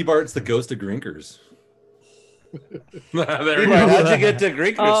 Nerds. See, Bart, it's the ghost of Grinkers. There you How'd go. you get to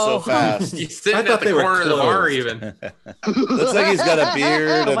Grinkers so fast? He's sitting I at thought the they were corner of the bar, closed. even. Looks like he's got a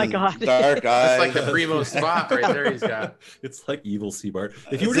beard Oh my and God. dark eyes. It's like the primo spot right there. He's got. It's like evil Seabart.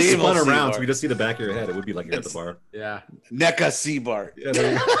 If you were It's just evil spun around Seabart. so we just see the back of your head, it would be like you're at the bar. Yeah. NECA Seabart. Yeah,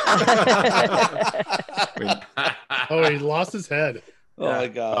 there you go. Oh, he lost his head. Oh my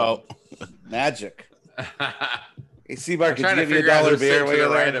God. Oh, magic. Hey, Seabart, I'm could trying you to give me figure out $1 who's beer sitting while to you're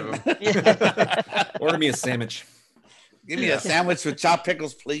the right there? of him. Order me a sandwich. Give me a sandwich with chopped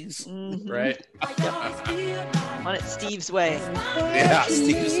pickles, please. Mhm. Right. On it Steve's way. Yeah,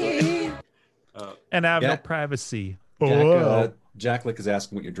 Steve's way. And I have no Yeah. privacy. Jack Lick is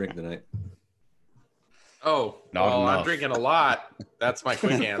asking what you're drinking tonight. Oh, Not well, I'm enough. drinking a lot. That's my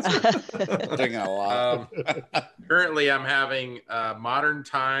quick answer. Drinking a lot. Currently, I'm having Modern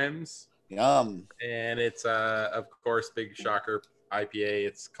Times, Yum. and it's of course, big shocker IPA.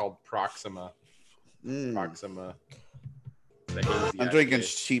 It's called Proxima. Mm. Proxima. The hazy I'm drinking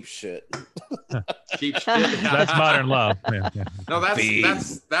IPA. cheap shit. Cheap shit. That's modern love. Yeah, yeah. No, Bean.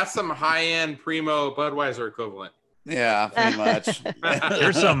 that's some high end primo Budweiser equivalent. Yeah, pretty much.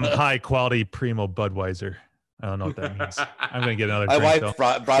 Here's some high quality Primo Budweiser. I don't know what that means. I'm gonna get another My drink wife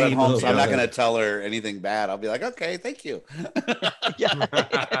though. brought it home, so I'm not Yeah. going to tell her anything bad. I'll be like, okay, thank you.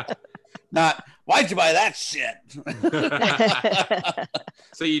 Yeah. Not, why'd you buy that shit?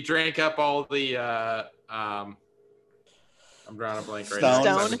 So you drank up all the I'm drawing a blank right Stone.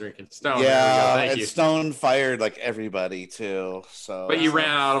 now. I'm drinking Stone. Yeah, There we go. Thank and you. Stone fired like everybody too. So, But you ran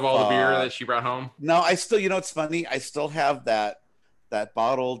out of all the beer Uh, that she brought home. No, I still. You know, it's funny. I still have that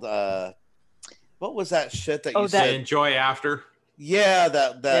bottled. What was that shit that you Oh, that- said? Enjoy After Yeah,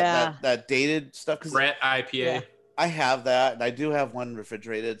 that Yeah. that dated stuff. Because Brett IPA. Yeah. I have that, and I do have one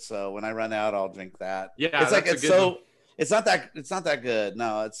refrigerated. So when I run out, I'll drink that. Yeah, it's like that's a it's good so. one. It's not that good.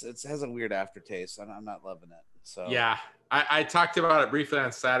 No, it has a weird aftertaste. I'm not loving it. So Yeah, I talked about it briefly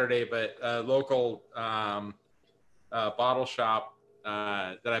on Saturday, but local bottle shop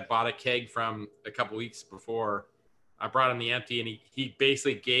that I bought a keg from a couple weeks before, I brought him the empty, and he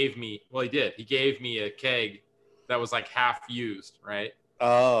basically gave me, well, he did. He gave me a keg that was like half used, right?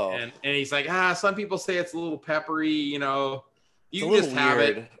 Oh, And he's like, some people say it's a little peppery, you know. it's You a can little just have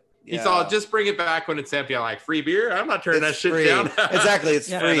it. weird. He's Yeah. all, just bring it back when it's empty. I'm like, free beer? I'm not turning It's that shit free. down. Exactly, it's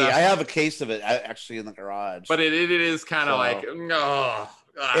Yeah. free. And, I have a case of it actually in the garage. But it is kind of So- like, no.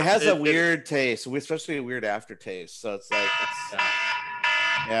 it has a weird taste, especially a weird aftertaste. So it's like,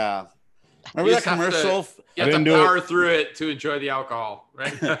 yeah. Remember You that just have to- commercial? You I have to didn't do power through it to enjoy the alcohol,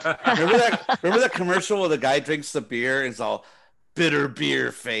 right? Remember that commercial where the guy drinks the beer and it's all bitter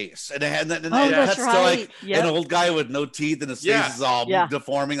beer face, and it had that. Oh, it that's cuts to like right. Yep. an old guy with no teeth, and his Yeah. face is all Yeah.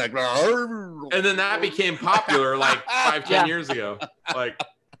 deforming, like. And then that became popular like 5-10 Yeah. years ago. Like,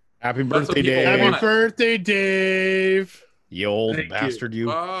 Happy That's what birthday, people Dave. want. Happy birthday, Dave. You old Thank you. bastard, you.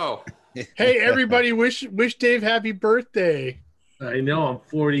 oh, Hey, everybody, wish Dave happy birthday. I know I'm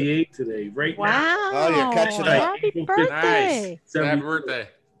 48 today. Right Wow. now. Oh, you're catching up. Happy Nice. birthday. happy birthday.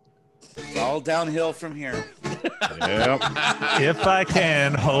 It's all downhill from here. Yep. If I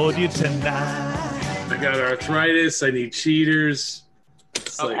can hold you tonight. I got arthritis. I need cheaters.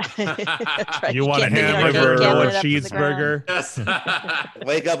 It's like, Right, You want a can't be like hamburger getting or a it up to the ground. cheeseburger? Yes.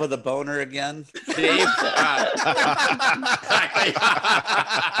 Wake up with a boner again. Dave.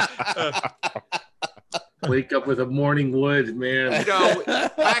 wake up with a morning wood, man. You know,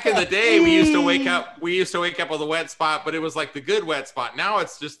 back in the day, we used to wake up with a wet spot, but it was like the good wet spot. Now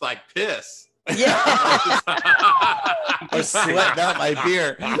it's just like piss. Yeah. Or sweating out my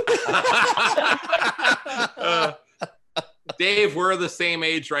beer. Dave, we're the same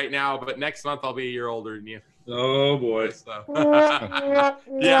age right now, but next month I'll be a year older than you. Oh boy. So. Yeah.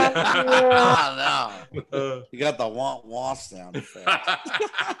 Oh, no. You got the wah sound effect.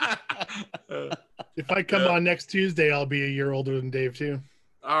 If I come on next Tuesday, I'll be a year older than Dave too.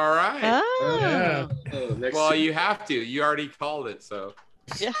 All right. Oh. Yeah. Next Well, you have to. You already called it, so.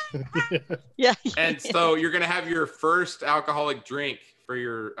 Yeah. And so you're gonna have your first alcoholic drink for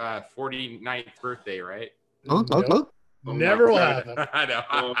your 49th birthday, right? Nope. Oh, Never will my happen. I know.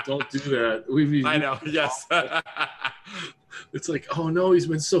 Oh, don't do that. I know. Yes. It's like, oh no, he's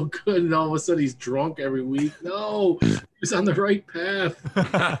been so good, and all of a sudden he's drunk every week. No, he's on the right path.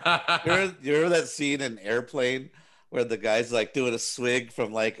 You remember that scene in Airplane where the guy's like doing a swig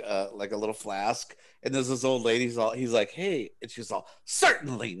from like a little flask, and there's this old lady. He's like, "Hey," and she's all,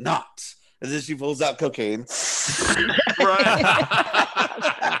 "Certainly not." And then she pulls out cocaine.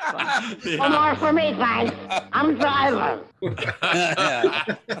 Yeah. No more for me, thanks. I'm driving. Yeah.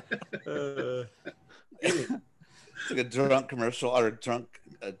 It's like a drunk commercial or a drunk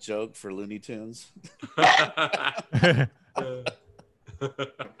joke for Looney Tunes.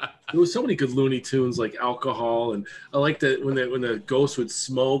 There was so many good Looney Tunes like alcohol, and I like that when the ghost would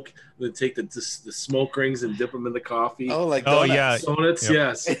smoke, they'd take the smoke rings and dip them in the coffee. Oh, like Oh, donuts. Donuts, Yep.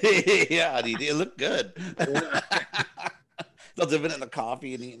 yes. Yeah, and it looked good. They'll dip it in the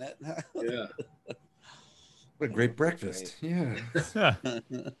coffee and eating it. Yeah. What a great breakfast. Yeah.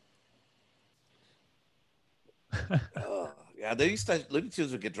 Oh, yeah, they used to Looney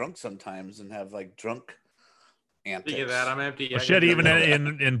Tunes would get drunk sometimes and have like drunk antics. Speaking of that, I'm empty. Well, shit, even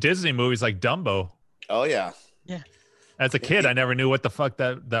in Disney movies like Dumbo. Oh yeah. As a kid, I never knew what the fuck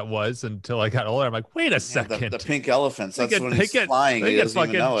that was until I got older. I'm like, wait a second. The pink elephants. That's when he's flying. They He get doesn't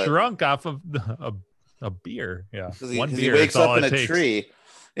even know fucking it. drunk off of a beer. Yeah, He wakes up in a tree.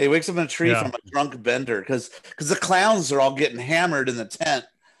 He wakes up in a tree from a drunk bender because the clowns are all getting hammered in the tent,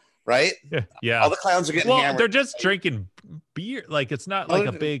 right? Yeah. All the clowns are getting hammered. They're just drinking beer. Like it's not like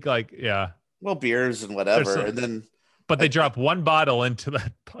a big well, beers and whatever, and then. But they drop one bottle into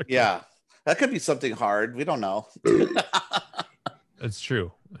that bucket. Yeah, that could be something hard. We don't know. It's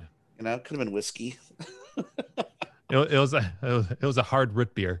true. You know, it could have been whiskey. It was a hard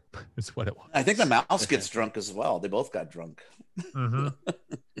root beer. Is what it was. I think the mouse gets drunk as well. They both got drunk. Mm-hmm.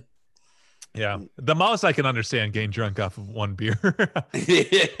 Yeah, the mouse I can understand getting drunk off of one beer.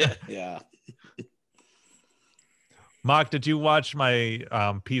 Yeah. Mock, did you watch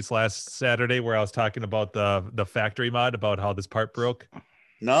my piece last Saturday where I was talking about the factory mod about how this part broke?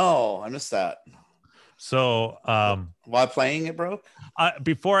 No, I missed that. So while playing it broke?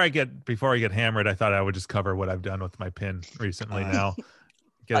 Before I get hammered, I thought I would just cover what I've done with my pin recently now.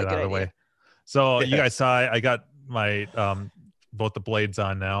 Get it out of the way. So you guys saw I got my both the blades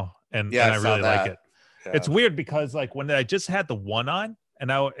on now and I really like it. Yeah. It's weird because like when I just had the one on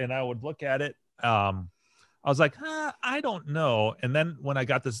and I would look at it, I was like, I don't know. And then when I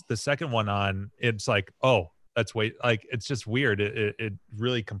got the second one on, it's like, oh, that's like it's just weird. It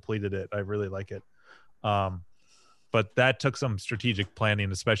really completed it. I really like it. But that took some strategic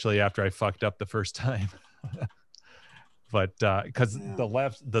planning, especially after I fucked up the first time. But because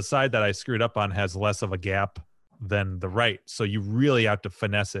the side that I screwed up on has less of a gap than the right, so you really have to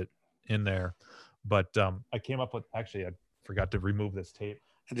finesse it in there. But I came up with I forgot to remove this tape.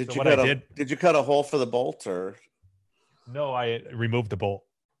 Did you cut a hole for the bolt or? No, I removed the bolt.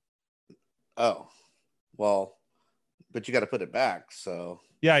 Oh, well, but you got to put it back. So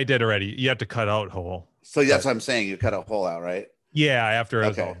yeah, I did already. You have to cut out hole. So that's what I'm saying. You cut a hole out, right? Yeah, after it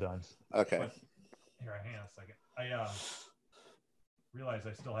was all done. Okay. But, here, hang on a second. I realized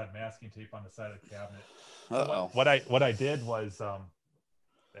I still had masking tape on the side of the cabinet. Uh-oh. What I did was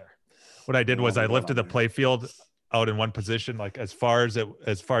there. What I did was I lifted the play field out in one position, like as far as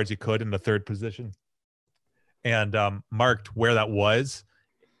you could in the third position, and marked where that was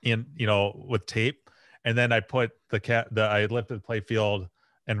in with tape, and then I put I lifted the play field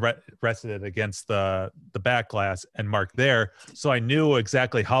and rested it against the back glass and marked there, so I knew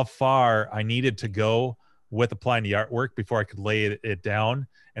exactly how far I needed to go with applying the artwork before I could lay it down,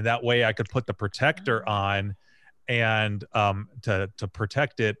 and that way I could put the protector on and to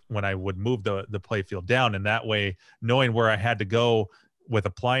protect it when I would move the play field down. And that way, knowing where I had to go with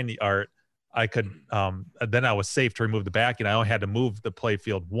applying the art, I could then I was safe to remove the back, and I only had to move the play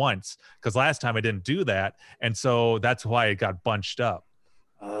field once because last time I didn't do that, and so that's why it got bunched up.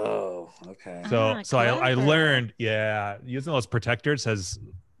 Oh, okay. So I learned, using those protectors it was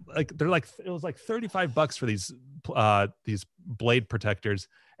like $35 for these blade protectors,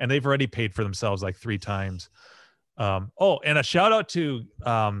 and they've already paid for themselves like 3 times. And a shout out to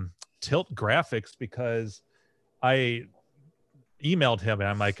Tilt Graphics, because I emailed him and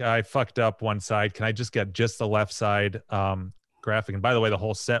I'm like, I fucked up one side. Can I just get just the left side graphic? And by the way, the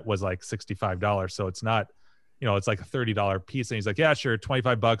whole set was like $65. So it's not, it's like a $30 piece. And he's like, yeah, sure.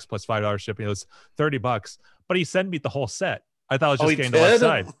 $25 plus $5 shipping. It was $30, but he sent me the whole set. I thought I was just getting the left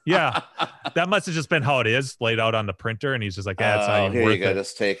side. Yeah. That must have just been how it is laid out on the printer. And he's just like, it's not even worth it.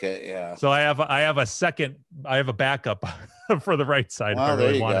 Just take it. Yeah. So I have a backup for the right side. Well,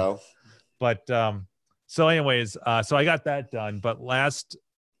 there you go. But so anyways, so I got that done. But last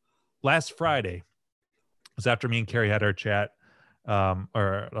Friday was after me and Carrie had our chat,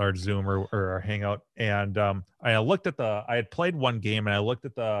 or our Zoom or our Hangout. And I looked at I had played one game and I looked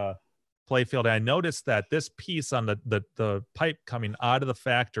at the playfield, and I noticed that this piece on the pipe coming out of the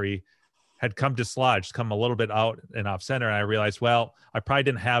factory had come dislodged, come a little bit out and off center. And I realized, well, I probably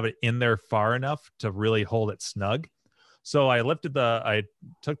didn't have it in there far enough to really hold it snug. So I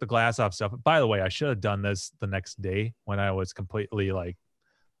took the glass off stuff. By the way, I should have done this the next day when I was completely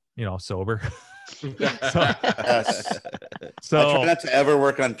sober. So I try not to ever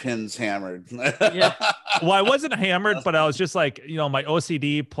work on pins hammered. Yeah. Well, I wasn't hammered, but I was just like, my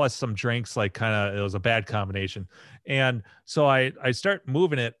OCD plus some drinks, like it was a bad combination. And so I start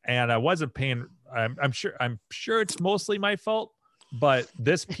moving it, and I wasn't paying. I'm sure it's mostly my fault, but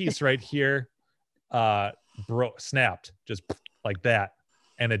this piece right here snapped just like that,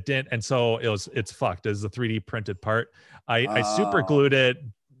 and it didn't. And so it's fucked. It's a 3D printed part. I super glued it,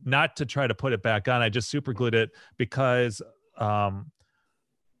 not to try to put it back on. I just super glued it because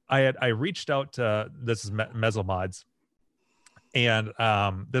I reached out to this is Mesomods, and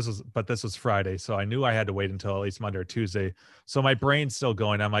this was Friday, so I knew I had to wait until at least Monday or Tuesday. So my brain's still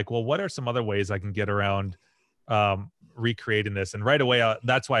going. I'm like, well, what are some other ways I can get around recreating this? And right away,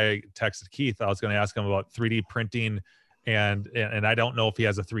 that's why I texted Keith. I was going to ask him about 3D printing, and I don't know if he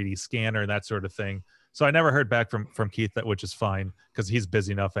has a 3D scanner and that sort of thing. So I never heard back from Keith, which is fine because he's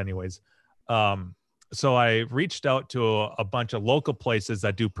busy enough anyways. So I reached out to a bunch of local places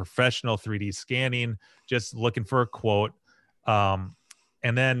that do professional 3D scanning, just looking for a quote. And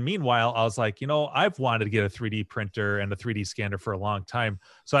then meanwhile, I was like, I've wanted to get a 3D printer and a 3D scanner for a long time.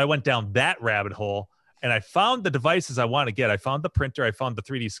 So I went down that rabbit hole and I found the devices I want to get. I found the printer, I found the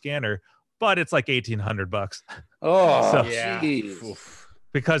 3D scanner, but it's like $1,800. Oh, So, yeah.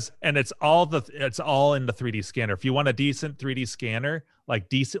 Because it's all in the 3D scanner. If you want a decent 3D scanner, like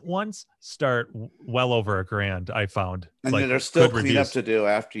decent ones, start well over $1,000. I found, and like, there's still good cleanup reviews. to do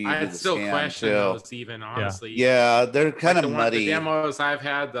after you do I'd the still scan question too. those even, honestly. Yeah, they're kind of the muddy. The demos I've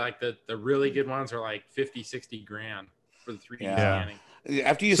had, like the really good ones, are like 50-60 grand for the 3D scanning.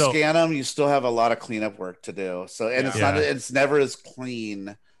 After you scan them, you still have a lot of cleanup work to do. So, and it's never as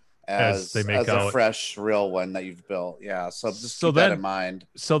clean as they make a out. fresh, real one that you've built. Yeah, so just keep that in mind.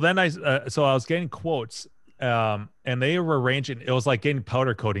 So then I was getting quotes, and they were ranging. It was like getting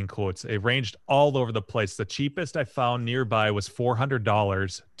powder coating quotes. It ranged all over the place. The cheapest I found nearby was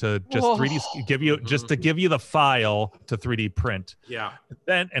 $400 to just 3D give you the file to 3D print. Yeah.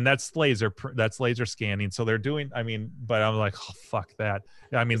 And that's laser scanning. So they're doing. But I'm like, oh, fuck that.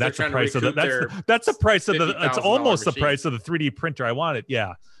 I mean, that's the price of that's the price of the. It's almost the price of the 3D printer I wanted.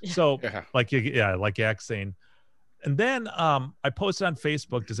 Yeah. So like Yak's saying. And then I posted on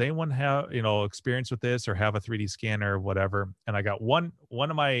Facebook, does anyone have, experience with this or have a 3D scanner or whatever? And I got one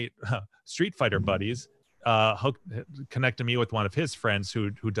of my Street Fighter buddies connected me with one of his friends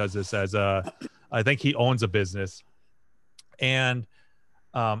who does this as I think he owns a business. And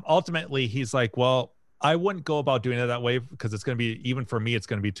ultimately he's like, well, I wouldn't go about doing it that way because it's going to be, even for me, it's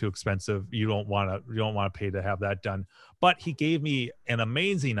going to be too expensive. You don't want to pay to have that done. But he gave me an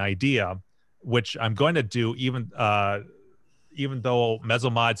amazing idea, which I'm going to do even though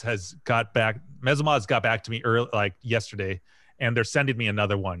Mesomods got back to me early, like yesterday, and they're sending me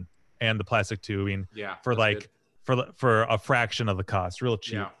another one and the plastic tubing for a fraction of the cost, real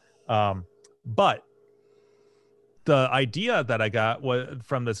cheap. But the idea that I got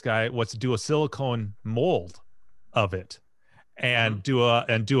from this guy was to do a silicone mold of it and do a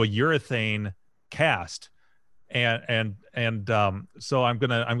urethane cast. And so I'm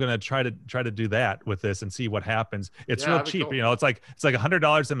gonna try to do that with this and see what happens. It's real cheap, cool. It's like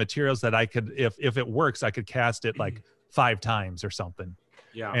 $100 in materials that I could, if it works, I could cast it like 5 times or something.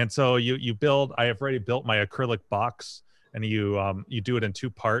 Yeah. And so I have already built my acrylic box, and you do it in 2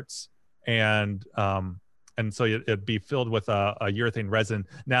 parts, and so it'd be filled with a urethane resin.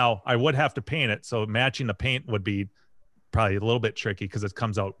 Now I would have to paint it, so matching the paint would be probably a little bit tricky because it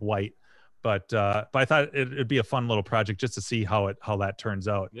comes out white. But I thought it'd be a fun little project just to see how that turns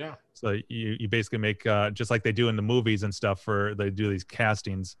out. Yeah. So you basically make just like they do in the movies and stuff, they do these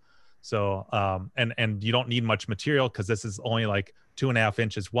castings. So and you don't need much material because this is only like 2.5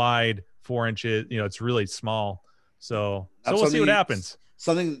 inches wide, 4 inches. It's really small. So we'll see what happens.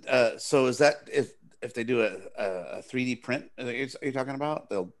 So is that if they do a 3D print? Are you talking about?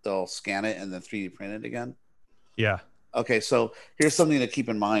 They'll scan it and then 3D print it again. Yeah. Okay, so here's something to keep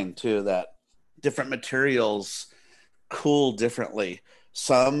in mind too, that different materials cool differently.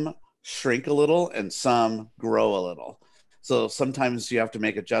 Some shrink a little and some grow a little. So sometimes you have to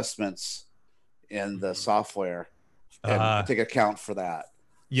make adjustments in the software and take account for that.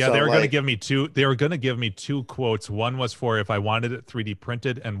 Yeah, so they were going to give me two. They were going to give me 2 quotes. One was for if I wanted it 3D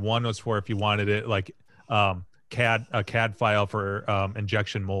printed, and one was for if you wanted it like a CAD file for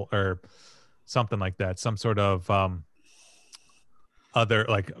injection mold or something like that. Some sort of other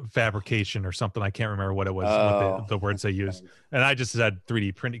like fabrication or something. I can't remember what it was, what the words they used. And I just said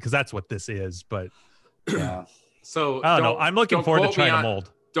 3D printing because that's what this is. But yeah. So I don't know. I'm looking forward to trying to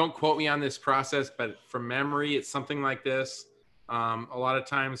mold. Don't quote me on this process, but from memory, it's something like this. A lot of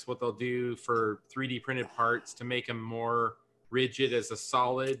times what they'll do for 3D printed parts to make them more rigid as a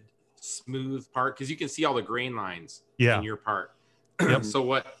solid, smooth part, because you can see all the grain lines in your part. Yep. So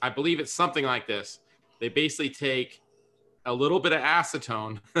what I believe it's something like this. They basically take a little bit of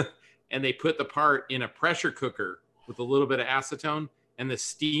acetone and they put the part in a pressure cooker with a little bit of acetone, and the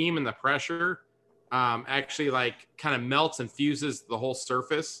steam and the pressure actually like kind of melts and fuses the whole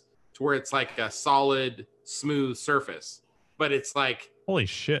surface to where it's like a solid, smooth surface. But it's like Holy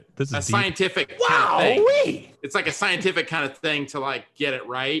shit! This is a deep. scientific kind of thing. It's like a scientific kind of thing to like get it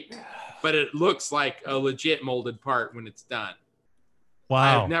right, but it looks like a legit molded part when it's done.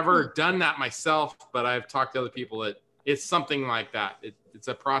 Wow. I've never done that myself, but I've talked to other people that it's something like that. It's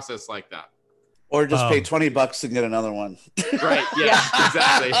a process like that. Or just pay $20 and get another one. Right. Yeah.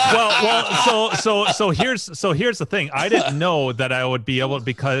 Exactly. Well. So here's the thing. I didn't know that I would be able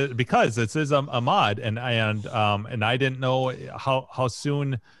because this is a mod, and I didn't know how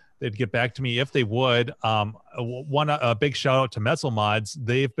soon they'd get back to me if they would. A big shout out to Metzel Mods.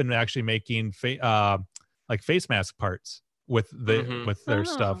 They've been actually making like face mask parts with their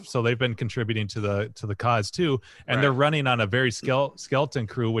stuff, so they've been contributing to the cause too, and they're running on a very skeleton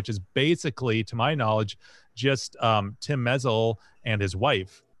crew, which is basically, to my knowledge, just Tim Metzel and his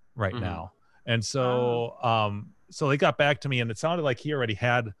wife right now. And so so they got back to me, and it sounded like he already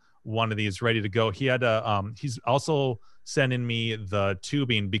had one of these ready to go. He had he's also sending me the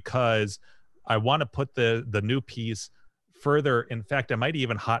tubing because I want to put the new piece further. In fact, I might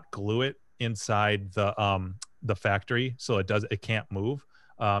even hot glue it inside the factory so it can't move,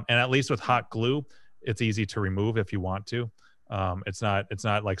 and at least with hot glue it's easy to remove if you want to. It's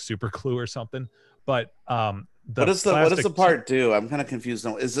not like super glue or something, but what does the part do? I'm kind of confused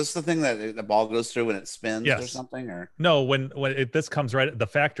now. Is this the thing that the ball goes through when it spins or something? Or no, when this comes right, the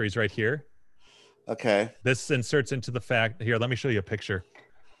factory's right here. Okay, this inserts into the here, let me show you a picture.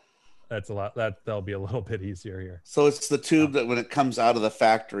 That's a lot. That'll be a little bit easier here. So it's the tube that when it comes out of the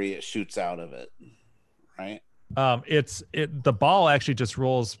factory, it shoots out of it, right? The ball actually just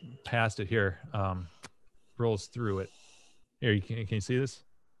rolls past it here, rolls through it. Here, can you see this?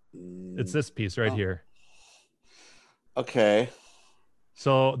 It's this piece right here. Okay.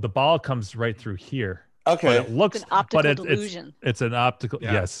 So the ball comes right through here. Okay. But it looks, it's an optical delusion. It's an optical.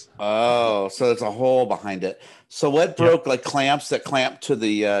 Yeah. Yes. Oh, so there's a hole behind it. So what broke? Like clamps that clamp to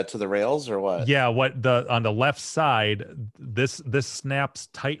the rails, or what? Yeah. On the left side, this snaps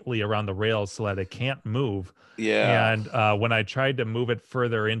tightly around the rails so that it can't move. Yeah. And when I tried to move it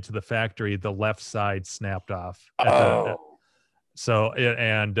further into the factory, the left side snapped off. So it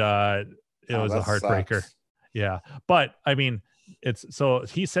was a heartbreaker. Sucks. Yeah. But I mean, so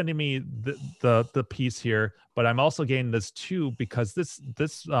he's sending me the piece here, but I'm also getting this too, because this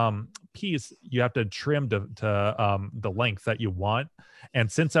piece you have to trim to the length that you want.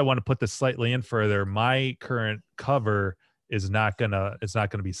 And since I want to put this slightly in further, my current cover is not gonna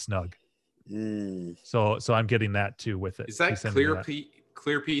be snug. So I'm getting that too with it. Is that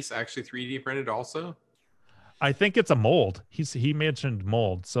clear piece actually 3D printed also? I think it's a mold. He mentioned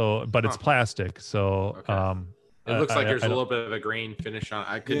mold, so but it's plastic. So okay. It looks like there's a little bit of a grain finish on it.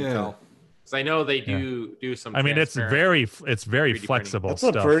 I couldn't tell. Because I know they do some. I mean, it's very flexible. That's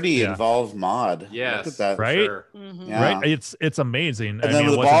stuff. a pretty involved mod. Yes, look at that. Right? Sure. Yeah. Right. It's amazing. And then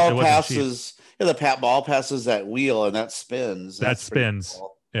the ball passes. Yeah, the ball passes that wheel, and that spins. That spins.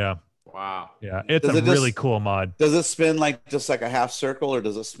 Cool. Yeah. Wow. Yeah, it's really cool mod. Does it spin just like a half circle, or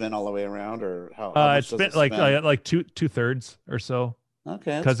does it spin all the way around, or how? It spins like two thirds or so.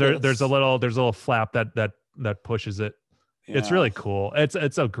 Okay. Because there's a little flap that pushes it. Yeah. It's really cool.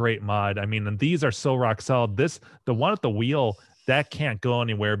 It's a great mod. I mean, and these are so rock solid. The one at the wheel that can't go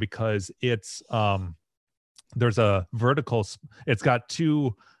anywhere because it's there's a vertical. It's got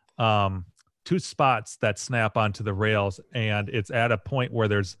two spots that snap onto the rails, and it's at a point where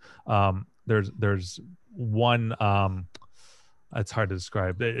there's one it's hard to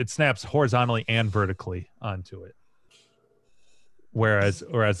describe. It snaps horizontally and vertically onto it. Whereas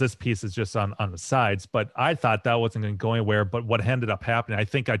this piece is just on the sides, but I thought that wasn't going to go anywhere. But what ended up happening, I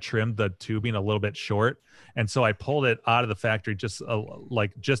think I trimmed the tubing a little bit short, and so I pulled it out of the factory just on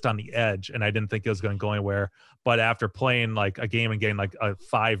the edge, and I didn't think it was going to go anywhere. But after playing like a game and getting like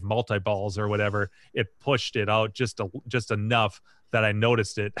 5 multi-balls or whatever, it pushed it out just enough that I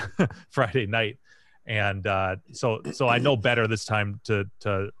noticed it Friday night, and so I know better this time to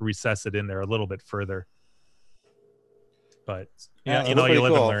recess it in there a little bit further. But yeah, you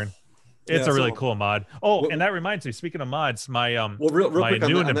live and learn. It's a really cool mod. Oh, and that reminds me. Speaking of mods, my real my quick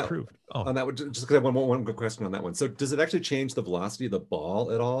new on and that, improved. On that one, just because I have one good question on that one. So, does it actually change the velocity of the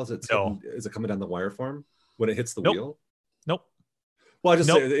ball at all? Is it coming down the wire form when it hits the wheel? Nope. Well, I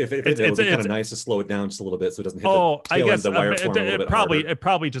just say if it would be kind of nice to slow it down just a little bit so it doesn't hit the tail end of the wire form a little bit harder. It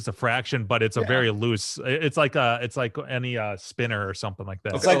probably just a fraction, but it's a very loose. It's like any spinner or something like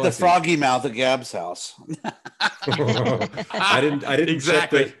that. It's like the froggy mouth at Gab's house. I didn't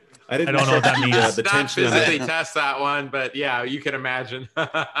exactly. I don't know what that means. The not tension physically test that one, but yeah, you can imagine.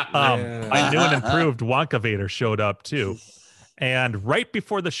 My new and improved Wonkavator showed up too, and right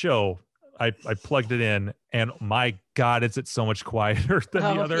before the show, I plugged it in, and my God, is it so much quieter than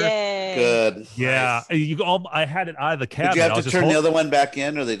the other? Yay. Good. Yeah, I had it out of the cabinet. Did you I have was to just turn the other one back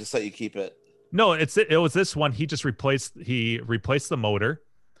in, or they just let you keep it? No, it was this one. He just replaced the motor.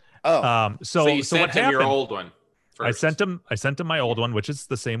 Oh, So you what sent him happened? your old one. I First. sent him my old one, which is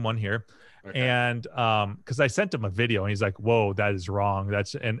the same one here. Okay. And because I sent him a video, and he's like, "Whoa, that is wrong."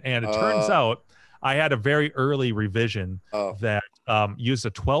 And it turns out I had a very early revision that used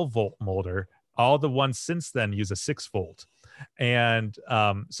a 12-volt motor. All the ones since then use a 6-volt, and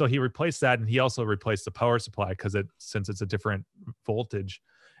so he replaced that, and he also replaced the power supply since it's a different voltage.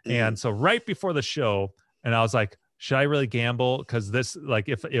 And so right before the show, and I was like, should I really gamble? Because this, like,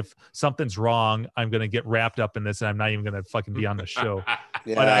 if something's wrong, I'm gonna get wrapped up in this, and I'm not even gonna fucking be on the show.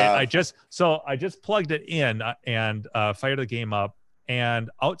 yeah. But I just plugged it in and fired the game up,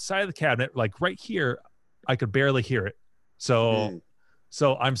 and outside of the cabinet, like right here, I could barely hear it. So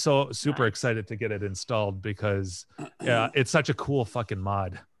I'm so super excited to get it installed because it's such a cool fucking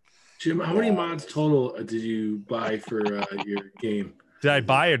mod. Jim, how many mods total did you buy for your game? Did I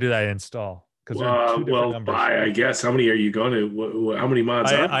buy or did I install? Because there are two different numbers. Buy, I guess. How many are you going to? How many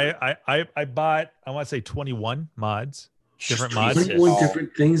mods? I bought, I want to say 21 mods, different mods. 21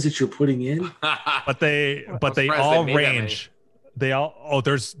 different things that you're putting in. But they all range. They all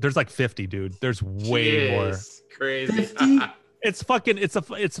there's like 50, dude. There's way more. Crazy. 50? It's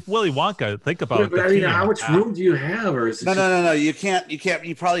Willy Wonka. Think about it. But I mean, how much room do you have? Or is it No. You can't.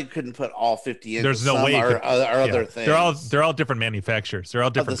 You probably couldn't put all 50 in. There's no way. Or other things. They're all different manufacturers. They're all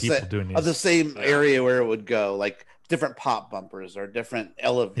different people doing these. Of the same area where it would go, like different pop bumpers or different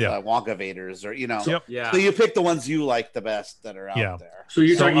Wonkavators, or So you pick the ones you like the best that are out there. So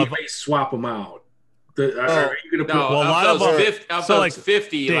you're talking you may swap them out. Are you gonna put, a lot of those 50, like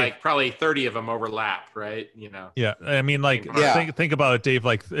 50 Dave, like probably 30 of them overlap, right? Yeah, I mean, like think about it, Dave.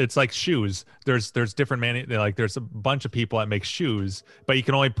 Like it's like shoes. There's different like there's a bunch of people that make shoes, but you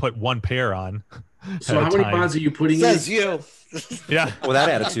can only put one pair on. So how many mods are you putting Says in? you. Yeah, with that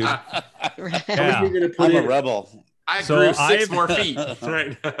attitude. How many are you gonna put I'm in? a rebel. I grew 6 more feet.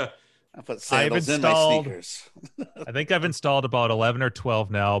 Right. I put sandals in my sneakers. I think I've installed about 11 or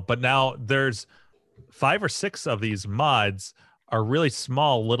 12 now, but now there's 5 or 6 of these mods are really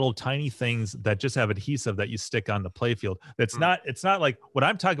small, little tiny things that just have adhesive that you stick on the playfield. It's not like what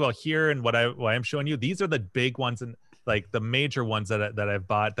I'm talking about here and what I'm showing you. These are the big ones and like the major ones that I've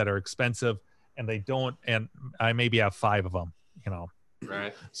bought that are expensive, and they don't. And I maybe have 5 of them,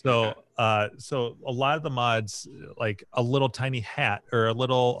 Right. So so a lot of the mods, like a little tiny hat or a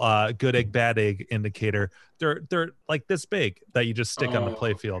little good egg bad egg indicator, they're like this big that you just stick on the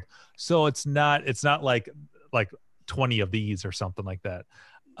playfield. So it's not like 20 of these or something like that.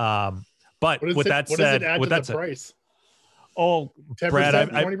 But with that said, price? Oh, 10%, Brad,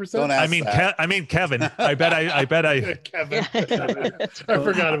 20%? I mean, Kevin. I bet I Kevin. I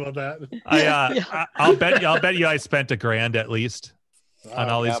forgot about that. I'll bet you I spent $1,000 at least on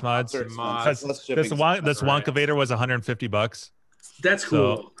all these mods. This Wonkavator was $150. That's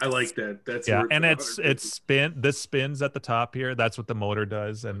cool. So, I like that. That's and this spins at the top here. That's what the motor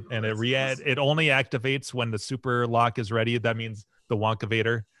does, and it only activates when the super lock is ready. That means the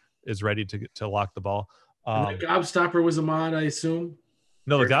Wonkavator is ready to lock the ball. The Gobstopper was a mod, I assume.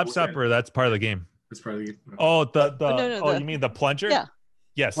 No, the Gobstopper, that's part of the game. That's part of the game. Oh, you mean the plunger? Yeah.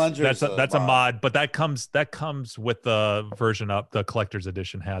 Yes, Plunger's that's a mod, but that comes with the version up. The collector's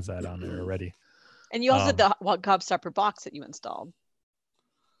edition has that on there already. And you also had the Gobstopper box that you installed.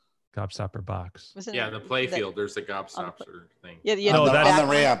 Gobstopper box. Wasn't the playfield. There's a Gobstopper thing. Yeah, on the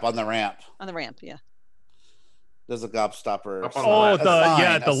ramp. On the ramp, yeah. There's a Gobstopper.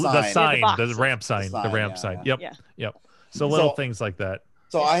 The sign, the ramp sign, the ramp sign. Yep. So little things like that.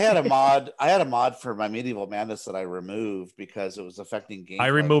 So I had a mod for my Medieval Madness that I removed because it was affecting gameplay. I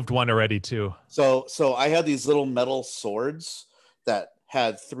removed one already too. So I had these little metal swords that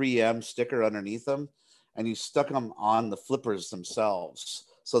had 3M sticker underneath them, and you stuck them on the flippers themselves.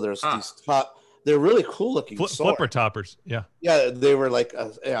 So there's these they're really cool looking swords. Flipper toppers. Yeah, they were like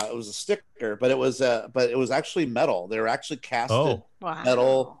it was a sticker, but it was actually metal. They were actually casted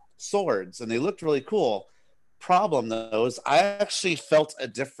metal swords, and they looked really cool. Problem though is I actually felt a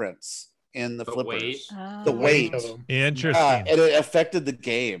difference in the flippers. The weight. Interesting. And it affected the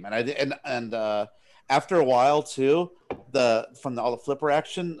game, and after a while too, all the flipper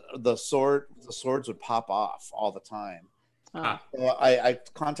action, the swords would pop off all the time. So I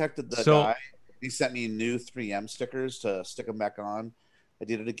contacted the guy. He sent me new 3M stickers to stick them back on. I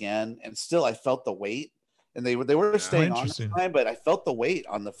did it again, and still I felt the weight, and they were staying on this interesting. time, but I felt the weight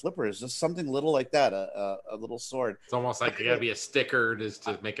on the flippers, just something little like that, a little sword. It's almost like there got to be a sticker just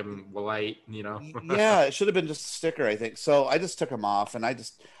to make them light, you know. Yeah, it should have been just a sticker, I think. So I just took them off, and I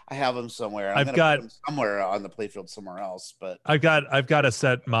have them somewhere. I'm I've gonna got- put them somewhere on the playfield somewhere else. But I've got a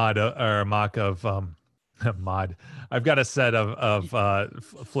set mod or a mock of mod. I've got a set of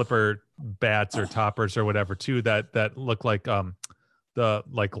flipper bats or toppers or whatever too that look like the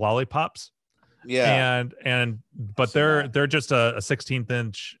like lollipops. yeah, But See that. they're just a 16th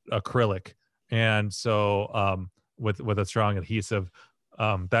inch acrylic, and so with a strong adhesive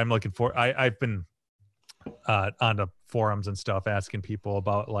that I'm looking for. I've been on the forums and stuff asking people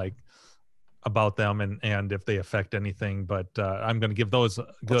about them and if they affect anything, but I'm going to give those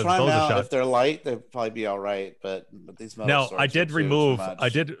we'll try them those a out. shot. If they're light, they'll probably be all right. But these metal Now swords I are did too remove. much. I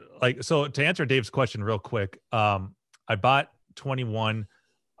did like so to answer Dave's question real quick. I bought 21.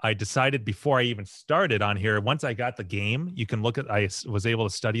 I decided before I even started on here. Once I got the game, you can look at. I was able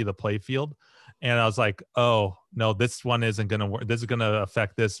to study the play field, and I was like, oh no, this one isn't going to work. This is going to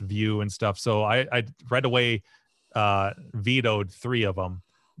affect this view and stuff. So I right away vetoed 3 of them.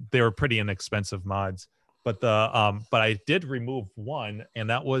 They were pretty inexpensive mods. But but I did remove one, and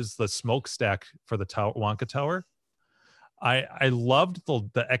that was the smokestack for the Wonka Tower. I loved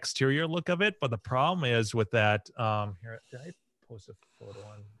the exterior look of it, but the problem is with that. Here, did I post a photo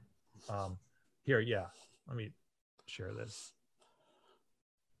on? Here, yeah. Let me share this.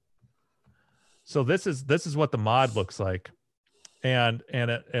 So this is what the mod looks like, and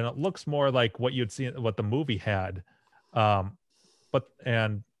it looks more like what you'd see what the movie had, but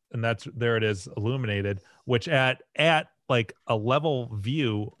and that's there it is illuminated, which at like a level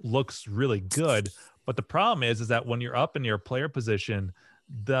view looks really good. But the problem is that when you're up in your player position,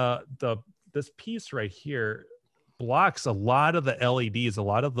 this piece right here blocks a lot of the LEDs, a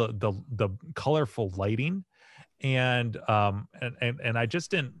lot of the colorful lighting, and I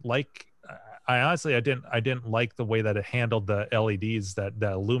just didn't like. I honestly I didn't like the way that it handled the LEDs that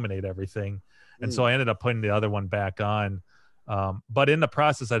illuminate everything, and so I ended up putting the other one back on. But in the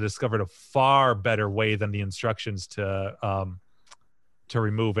process, I discovered a far better way than the instructions to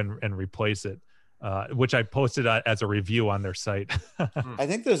remove and replace it, which I posted as a review on their site. I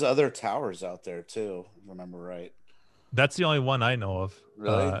think there's other towers out there too. If I remember right. That's the only one I know of.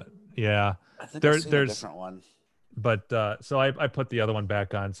 Really? Yeah. I think There's a different one. But so I put the other one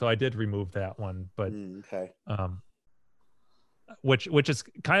back on. So I did remove that one, but Okay. Which is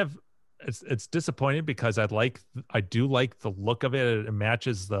kind of it's disappointing because I do like the look of it. It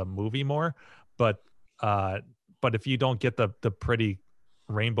matches the movie more, but if you don't get the pretty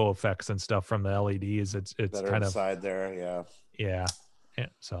rainbow effects and stuff from the LEDs, it's Better kind of inside there. yeah.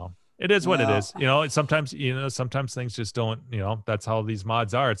 So it is what it is. Sometimes things just don't. That's how these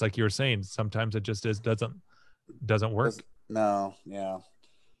mods are. It's like you were saying. Sometimes it just doesn't work. No. Yeah.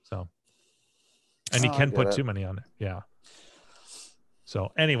 So, and you can put too many on it. Yeah.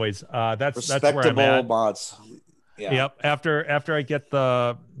 So, anyways, that's where I'm at. Mods. Yeah. Yep. After I get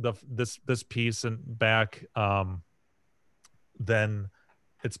this piece and back, then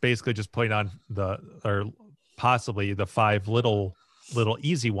it's basically just putting on possibly the 5 little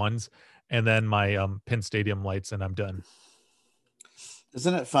easy ones, and then my pin stadium lights, and I'm done.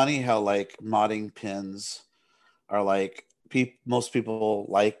 Isn't it funny how like modding pins are like most people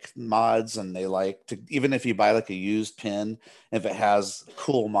like mods, and they like to, even if you buy like a used pin, if it has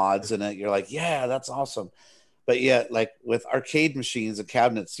cool mods in it, you're like, yeah, that's awesome. But yet, like with arcade machines and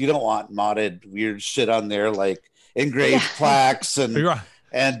cabinets, you don't want modded weird shit on there, like engraved plaques and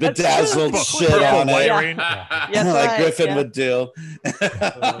bedazzled shit on it, like Griffin would do.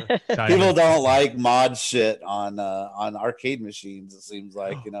 People don't like mod shit on arcade machines. It seems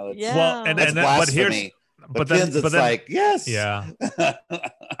like it's well, that's blasphemy. But then like yes, yeah.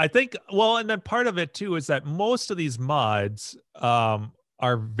 I think and then part of it too is that most of these mods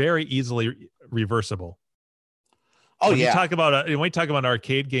are very easily reversible. Oh, when you talk about when you talk about an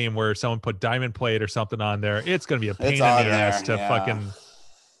arcade game where someone put diamond plate or something on there, it's going to be a pain in the ass to fucking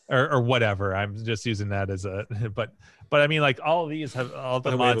or whatever. I'm just using that as a but I mean, like all of these have all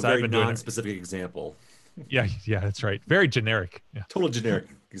the mods I've been doing. Non-specific example. Yeah, that's right. Very generic. Yeah. Total generic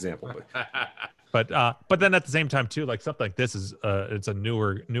example. But then at the same time too, like something like this is it's a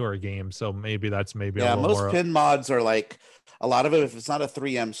newer game, so maybe that's a little most more. Pin mods are like a lot of it. If it's not a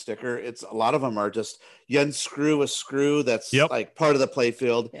 3M sticker, it's a lot of them are just you unscrew a screw that's like part of the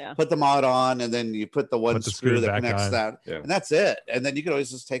playfield, put the mod on, and then you put the one screw that connects that, and that's it. And then you can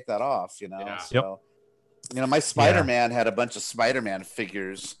always just take that off, So, my Spider-Man had a bunch of Spider-Man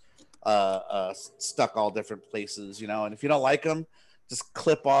figures stuck all different places, and if you don't like them, just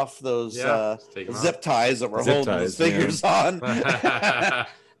clip off those take 'em zip out. ties that we're Zip holding ties, those figures on.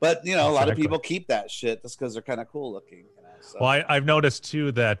 But you know, a lot of Exactly. people keep that shit just because they're kind of cool looking. You know, so. Well, I've noticed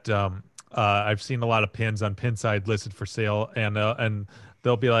too that I've seen a lot of pins on Pinside listed for sale, and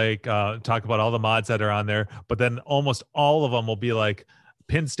they'll be like talk about all the mods that are on there, but then almost all of them will be like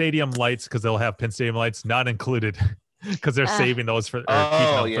Pin Stadium lights because they'll have Pin Stadium lights not included because they're saving those for or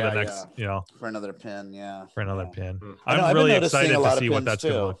keeping them for the next, you know, for another pin, for another pin. I know, I'm I've been really noticing excited a lot to of see what pins, that's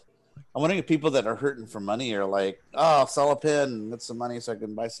going to too. look. I'm wondering if people that are hurting for money are like, oh, I'll sell a pin, get some money so I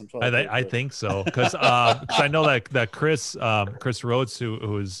can buy some toilet paper. I think so because I know that Chris Rhodes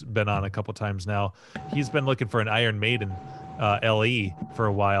who's been on a couple times now, he's been looking for an Iron Maiden LE for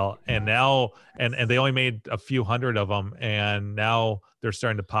a while, and now and they only made a few hundred of them, and now they're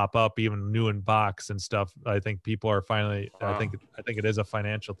starting to pop up even new in box and stuff. I think people are finally. I think it is a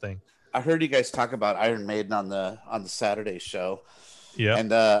financial thing. I heard you guys talk about Iron Maiden on the Saturday show. Yeah,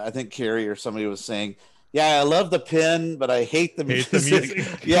 and I think Carrie or somebody was saying, "Yeah, I love the pin, but I hate the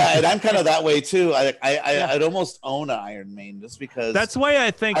music." Yeah, and I'm kind of that way too. I'd almost own an Iron Maiden just because. That's why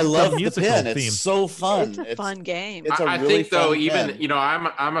I think I love the musical pin. theme. It's so fun. It's a fun game. It's a I really think though, fun even pin. you know,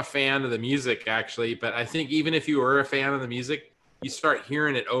 I'm a fan of the music actually, but I think even if you were a fan of the music, you start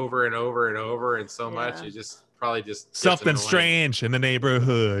hearing it over and over and over, and so much it just probably just gets Something annoying. strange in the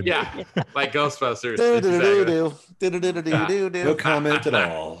neighborhood. Yeah, like Ghostbusters. No comment at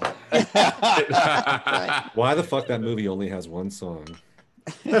all. Why the fuck that movie only has one song?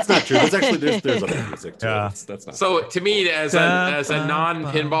 That's not true. There's actually there's other music too. Yeah. That's not. So to me, as a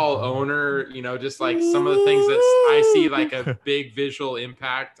non-pinball owner, you know, just like some of the things that I see like a big visual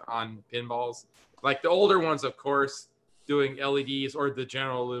impact on pinballs, like the older ones, of course, doing LEDs or the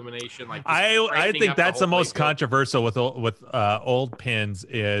general illumination. Like I think that's the most controversial with old pins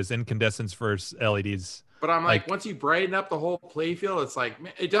is incandescents versus LEDs. But I'm like, once you brighten up the whole playfield, it's like,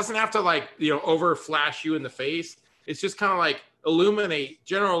 man, it doesn't have to like, you know, over flash you in the face. It's just kind of like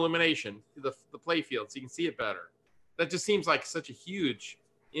general illumination, the playfield, so you can see it better. That just seems like such a huge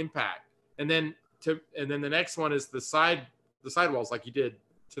impact. And then the next one is the side walls, like you did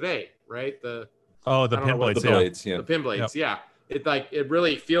today, right? The pin blades, yeah. The pin blades, yeah. It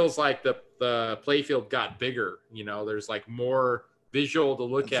really feels like the playfield got bigger. You know, there's like more visual to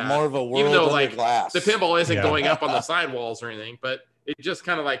look at. More of a world even though under like glass. the pinball isn't going up on the sidewalls or anything, but it just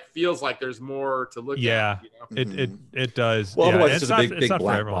kind of like feels like there's more to look at. You know? It does. Well, yeah. otherwise it's just not, a big not for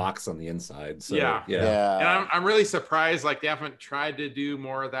black everyone. box on the inside. So, Yeah. yeah. And I'm really surprised like they haven't tried to do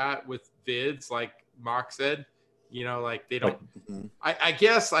more of that with vids, like Mock said. You know, like they don't. I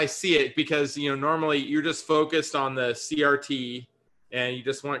guess I see it because you know normally you're just focused on the CRT and you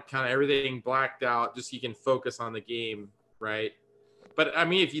just want kind of everything blacked out just so you can focus on the game, right? But I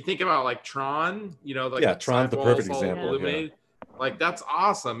mean, if you think about like Tron, you know, like Tron's the perfect example. Illuminated, like that's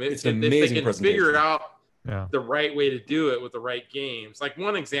awesome. It's If an they amazing can figure presentation. out the right way to do it with the right games. Like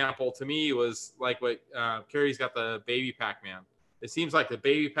one example to me was like what Carrie's got the Baby Pac-Man. It seems like the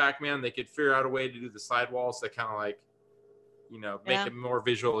Baby Pac-Man, they could figure out a way to do the sidewalls that kind of like, you know, make a more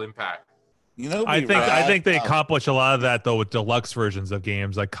visual impact. You know, I think they accomplish a lot of that though with deluxe versions of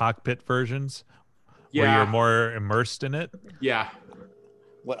games, like cockpit versions, where you're more immersed in it. Yeah.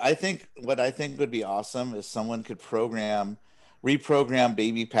 What I think would be awesome is someone could reprogram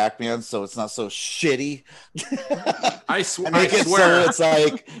Baby Pac-Man so it's not so shitty. I swear. So it's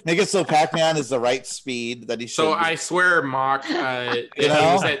like make it so Pac-Man is the right speed that he should. So be. I swear, Mock, it You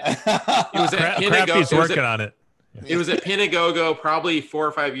know? was at Pinagogo. Crafty's working on it. It was at Pinagogo probably 4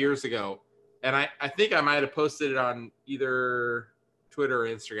 or 5 years ago, and I think I might have posted it on either Twitter or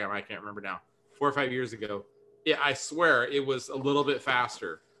Instagram. I can't remember now. 4 or 5 years ago. Yeah, I swear it was a little bit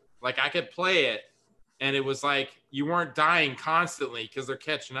faster. Like I could play it, and it was like you weren't dying constantly because they're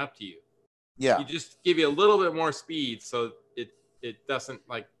catching up to you. Yeah, you just give you a little bit more speed, so it doesn't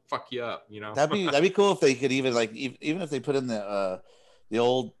like fuck you up. You know, that'd be cool if they could even like even if they put in the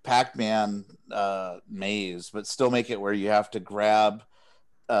old Pac-Man maze, but still make it where you have to grab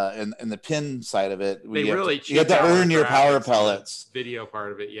in the pin side of it. They really you have to earn your power pellets. Video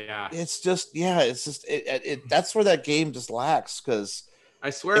part of it, yeah. It's just that's where that game just lacks because I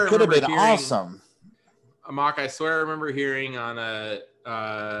swear it could have been awesome. Mock, I swear I remember hearing on a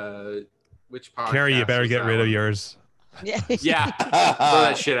which podcast. Carrie, you better get rid of yours. Yeah. Yeah. Throw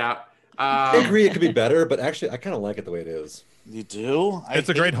that shit out. I agree it could be better, but actually I kind of like it the way it is. You do? It's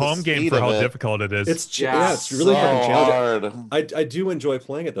a great home game for how difficult it is. It's really fucking challenging. Hard. I do enjoy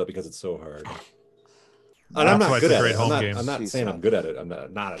playing it though because it's so hard. And That's I'm why not it's good a at great it. home I'm game. not saying I'm good at it. I'm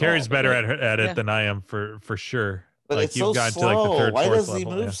not at Carrie's all, better but at it than I am for sure. But Like, it's you've so gotten to, slow. like, the third, Why fourth does he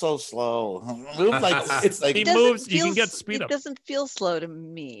level, move yeah. so slow? Move like It's like He It doesn't moves, you feel can get s- speed it up. doesn't feel slow to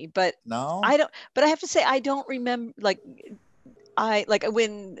me, but no. I don't. But I have to say, I don't remember I like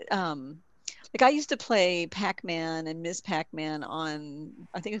when like I used to play Pac-Man and Ms. Pac-Man on,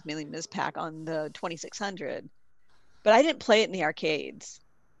 I think it was mainly Ms. Pac on the 2600, but I didn't play it in the arcades.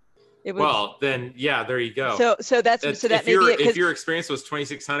 It was Well, then yeah, there you go. so that if may be it. if 'Cause- your experience was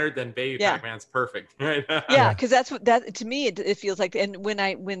 2600, then Baby Yeah. Pac-Man's perfect. Right? yeah, because that's what that to me it feels like. And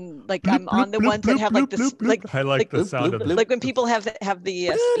when like I'm on the ones that have like this like I like the sound of the like when people have the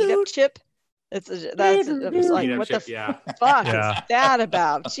speed up chip. It's like Speed up what chip, the yeah. fuck Yeah. is that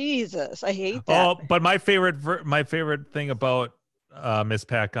about? Jesus, I hate that. Oh, but my favorite thing about Miss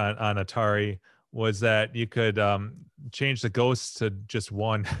Pac on Atari was that you could change the ghosts to just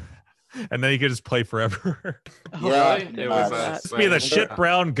one, and then you could just play forever. Yeah, Really? It was Just be the shit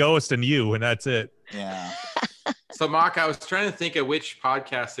brown ghost and you, and that's it. Yeah. So Mock, I was trying to think of which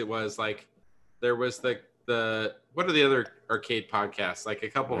podcast it was. Like, there was the what are the other arcade podcasts? Like, a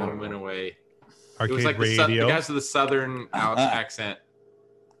couple of them went away. It was Arcade like the Radio. guys with the southern accent.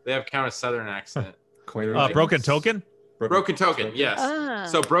 They have kind of southern accent. Broken Token. Broken Token, yes. Ah.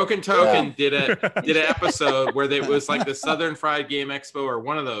 So Broken Token did an episode where it was like the Southern Fried Game Expo or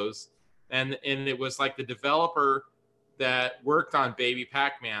one of those, and it was like the developer that worked on Baby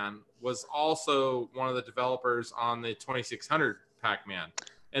Pac-Man was also one of the developers on the 2600 Pac-Man,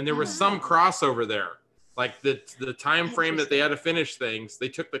 and there was some crossover there. Like the time frame that they had to finish things, they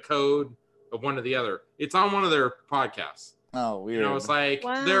took the code of one to the other. It's on one of their podcasts. Oh, weird. You know, it's like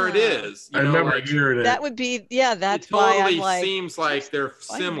Wow. there it is. You I know, remember like, hearing it. That would be that's it why totally I'm like seems like they're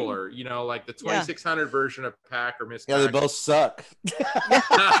funny. similar. You know, like the Yeah. 2600 version of Pac or Miss Yeah, they Pac. both suck.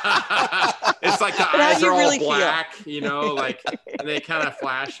 It's like the But how eyes do you are all really feel? black, you know, like, and they kind of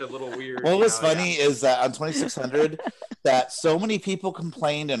flash a little weird. What you was know, funny is that on 2600, that so many people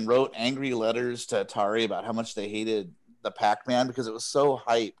complained and wrote angry letters to Atari about how much they hated the Pac-Man because it was so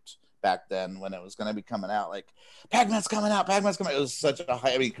hyped back then when it was going to be coming out. Like, Pac-Man's coming out, Pac-Man's coming out. It was such a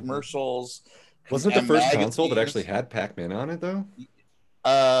hype. I mean, commercials. Wasn't it the and first console that magazines. actually had Pac-Man on it though?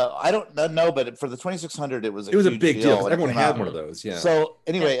 I don't know, but for the 2600, it was a a huge big deal. 'Cause when it everyone came had out. one of those. Yeah. So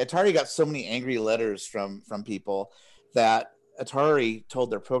anyway, Atari got so many angry letters from people that Atari told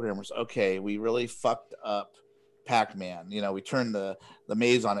their programmers, okay, we really fucked up Pac-Man. You know, we turned the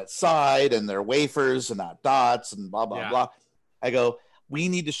maze on its side and their wafers and not dots and blah, blah, blah. I go, we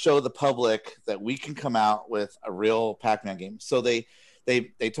need to show the public that we can come out with a real Pac-Man game. So they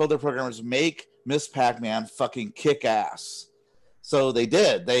told their programmers, make Miss Pac-Man fucking kick ass. So they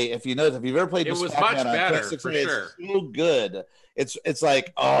did. If you've ever played It Miss was Pac-Man much on better, 2600, for sure. it's so good. It's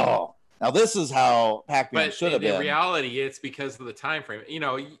like, oh, now this is how Pac-Man But should have in been. reality, it's because of the time frame. You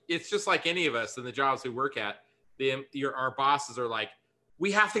know, it's just like any of us in the jobs we work at. Our bosses are like,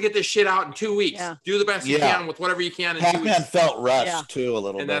 we have to get this shit out in 2 weeks. Yeah. Do the best you Yeah. can with whatever you can in 2 Pac-Man weeks. felt rushed Yeah. too a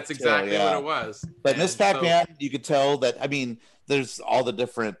little bit. And that's too, exactly yeah. what it was. But And Miss Pac-Man, you could tell that. I mean, there's all the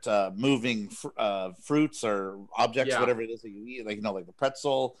different moving fruits or objects, Yeah. whatever it is that you eat. Like like the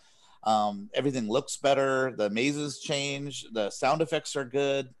pretzel. Everything looks better. The mazes change. The sound effects are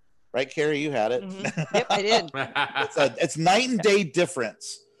good. Right, Carrie? You had it. Mhm. Yep, I did. It's night and day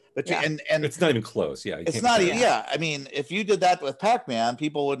difference between Yeah. and It's not even close. Yeah. You it's can't not compare. even, yeah. I mean, if you did that with Pac-Man,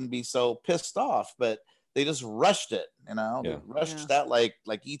 people wouldn't be so pissed off, but they just rushed it, you know. Yeah. They rushed Yeah. that like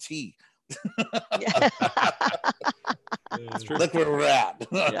E.T. Yeah. It's true. Look where we're at.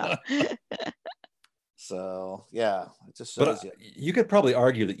 Yeah. So yeah, it just But shows you. you could probably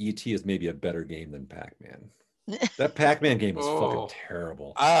argue that ET is maybe a better game than Pac-Man. That Pac-Man game was Oh. fucking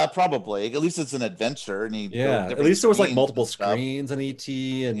terrible. Probably. At least it's an adventure, and Yeah, at least there was like multiple screens on ET,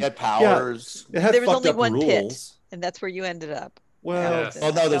 and You had powers. it had There was fucked only up one rules. pit, and that's where you ended up. Well, Yes.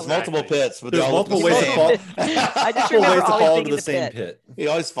 Oh no, there's That multiple Exactly. pits, but they there's all look the multiple ways to same. fall. I just multiple ways remember to always fall being into in the same pit. He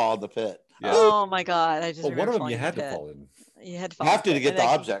always followed the pit. Yeah. Oh my god! I just Well, one remember of them you falling had in the to pit. fall in. You had to You fall have to in the get pit, the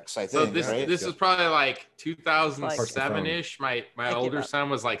and I- objects, I So think. this right? was probably like 2007-ish. My I give older up. son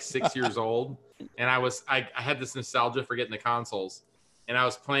was like 6 years old, and I had this nostalgia for getting the consoles, and I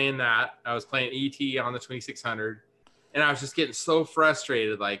was playing that. I was playing ET on the 2600, and I was just getting so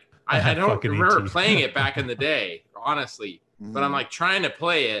frustrated. Like I don't Fucking remember ET. playing it back in the day, honestly. Mm-hmm. But I'm like trying to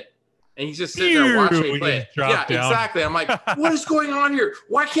play it, and he's just sitting there watching me You play just it. Yeah, drop down. exactly. I'm like, what is going on here?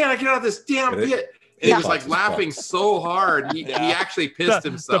 Why can't I get out of this damn Get it? pit? And Yeah. he was like laughing so hard. He actually pissed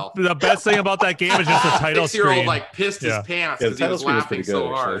himself. The best thing about that game is just the title 6-year-old screen. like pissed Yeah. his pants Yeah, the because he title was screen is laughing pretty so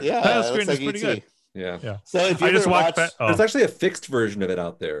good, hard. actually. Yeah, Title it looks screen like is pretty E.T. good. Yeah. Yeah. So if you I just ever watched watch, that. Oh. There's actually a fixed version of it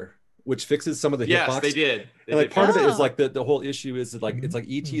out there. which fixes some of the Yes, hitbox. they did. They And like did part of fix it is Oh. like the whole issue is that, like it's like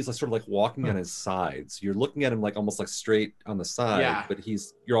ET is like sort of like walking on his sides. You're looking at him like almost like straight on the side, Yeah. but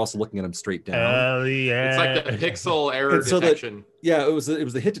you're also looking at him straight down. Hell yeah. It's like the pixel error And so detection. Yeah, it was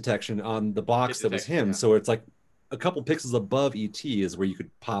the hit detection on the box Hit that was detection, him. yeah. So it's like a couple pixels above ET is where you could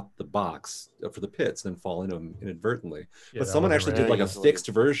pop the box for the pits and then fall into them inadvertently. Yeah, But that someone wasn't actually did very like a easily. fixed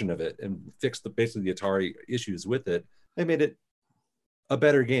version of it and fixed basically the Atari issues with it. They made it a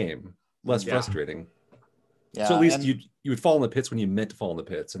better game, less Yeah. frustrating. Yeah, So at least and, you would fall in the pits when you meant to fall in the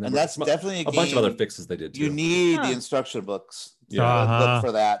pits, and, and there were that's definitely a bunch of other game fixes they did too. You need Huh. the instruction books to Yeah. look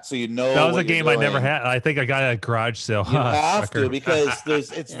for that, so you know. That was a what you're game I never doing. had. I think I got it at a garage sale. You have Sucker. to,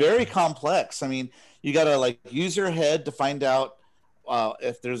 because it's Yeah. very complex. I mean, you got to like use your head to find out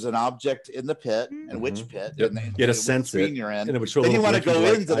if there's an object in the pit and which pit. Yep. And You gotta which sense screen it, you're in. and it would show Then you little want to go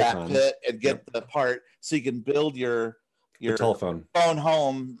blinky into that icons. pit and get the part so you can build your The telephone. phone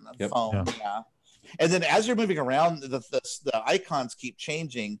home Yep. phone. Yeah. And then as you're moving around, the icons keep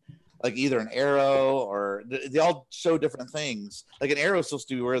changing, like either an arrow or they all show different things. Like an arrow is supposed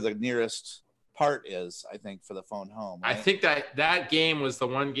to be where the nearest part is, I think, for the phone home. I right? think that game was the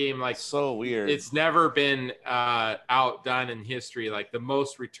one game like so weird. it's never been outdone in history. Like the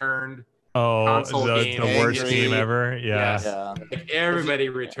most returned. Oh, console the game. worst Angry. game ever. Yeah. Yes. yeah. Like everybody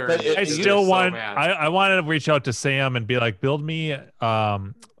returned. But it- I You're still so want. mad. I want to reach out to Sam and be like, build me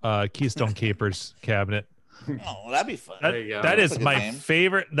Keystone Capers cabinet. Oh, that'd be fun. That, There you go. that That's is a good my game.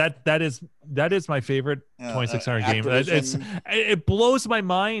 favorite. That is my favorite Yeah, 2600 game. It's Activision. it blows my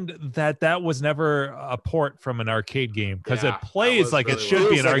mind that was never a port from an arcade game because Yeah, it plays that was like it really should Feels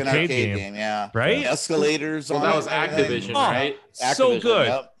be an like arcade game. yeah. right? Escalators. Well, on that it was and everything. Activision, Oh, right? So Activision, good.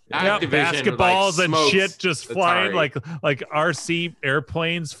 yep. Yeah, Activision, basketballs like, and smokes shit just flying Atari. like RC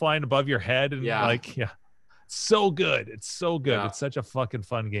airplanes flying above your head and Yeah. so good. It's so good. Yeah. It's such a fucking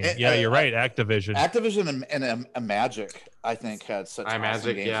fun game. And- Yeah, you're right. Activision. Activision and Magic, I think, had such awesome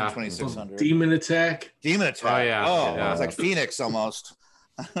iMagic, games yeah. in 2600. Demon Attack. Demon Attack. Oh, yeah. Oh, Yeah. it's like Phoenix almost.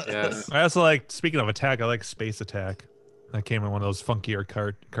 Yes. I also like, speaking of Attack, I like Space Attack. That came in one of those funkier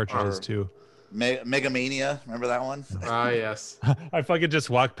cartridges Or- too. Mega Mania. Remember that one? Ah, yes. I fucking just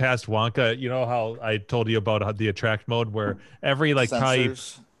walked past Wonka. You know how I told you about how the attract mode where every like probably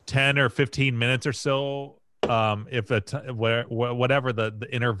Sensors. 10 or 15 minutes or so, if whatever the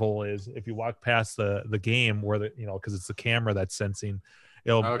interval is, if you walk past the game where because it's the camera that's sensing,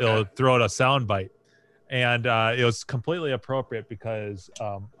 it'll throw out a sound bite. And it was completely appropriate because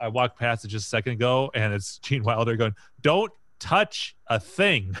I walked past it just a second ago and it's Gene Wilder going, "Don't touch a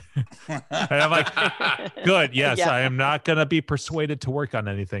thing." And I'm like, good. Yes, Yeah. I am not going to be persuaded to work on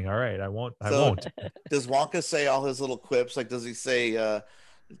anything. All right. I won't. Does Wonka say all his little quips? Like, does he say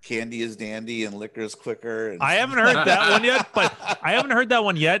candy is dandy and liquor is quicker? And... I haven't heard that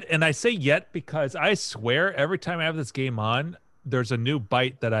one yet. And I say yet because I swear every time I have this game on, there's a new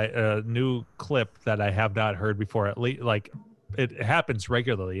new clip that I have not heard before. At least, like, it happens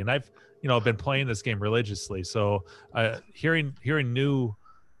regularly, and I've been playing this game religiously. So hearing new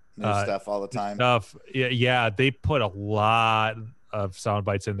stuff all the time. stuff, yeah, they put a lot of sound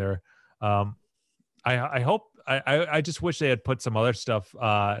bites in there. I hope. I just wish they had put some other stuff.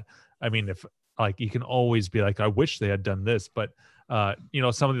 I mean, if like you can always be like, I wish they had done this, but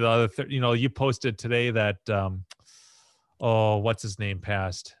some of the other you posted today that what's his name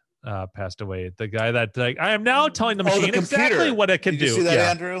passed away. The guy that like, I am now telling the machine exactly what it can Did you do. see that, Yeah.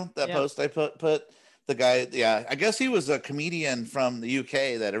 Andrew? That post I put the guy. Yeah, I guess he was a comedian from the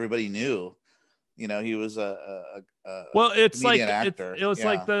UK that everybody knew. He was a Well, it's like comedian actor. it was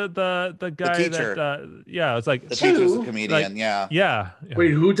like the guy teacher. that yeah, it's like the teacher's a comedian. Yeah.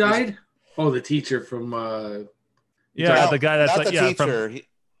 Wait, who died? Oh, the teacher from. Yeah, the guy that's not like the teacher.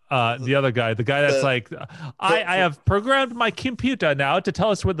 the other guy, the guy that's like, I have programmed my computer now to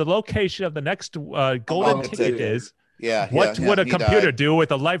tell us where the location of the next golden ticket is. Yeah. What would a he computer died. do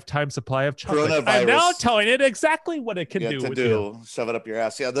with a lifetime supply of chocolate? I'm Coronavirus. now telling it exactly what it can Yeah, do. to with do you. shove it up your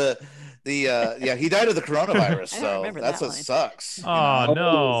ass. Yeah, he died of the coronavirus. I don't So remember that's that what line. sucks. Oh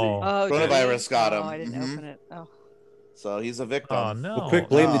no! Oh, Coronavirus got him. Oh, I didn't Mhm. open it. Oh, So he's a victim. Oh no! Well, quick,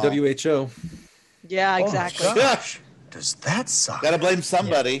 blame the WHO. yeah, exactly. Gosh, Does that suck? gotta blame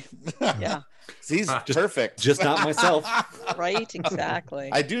somebody. Yeah, He's perfect. Just not myself. right.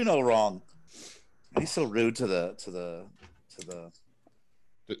 Exactly. I do know wrong. He's so rude to the.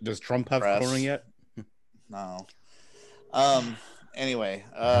 Does Trump have Press. cloning yet? No. Anyway,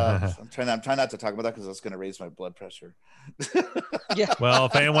 I'm trying not to talk about that because that's going to raise my blood pressure. Yeah. Well,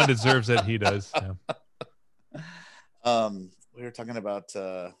 if anyone deserves it, he does. Yeah. We were talking about Is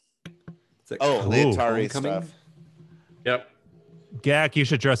that the Cool Atari Homecoming? stuff. Yep. Gak, you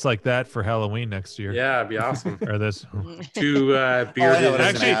should dress like that for Halloween next year. Yeah, it'd be awesome. Or this. Two bearded. what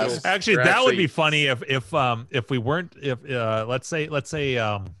it's individuals. Actually, Or that would be funny if we weren't let's say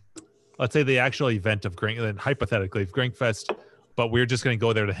the actual event of Grink, hypothetically, if Grinkfest, but we're just going to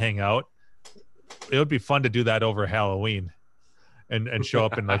go there to hang out. It would be fun to do that over Halloween, and show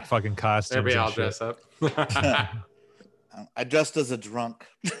up in like fucking costumes. Everybody and all shit. dress up. I dressed as a drunk.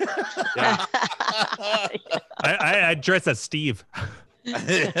 Yeah. I dress as Steve.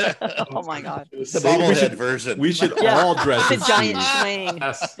 Oh my god. The bobblehead version. We should all dress The as giant Steve. swing.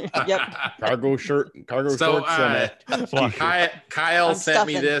 Yes. Yep. Cargo shirt, cargo So shorts, and Kyle I'm sent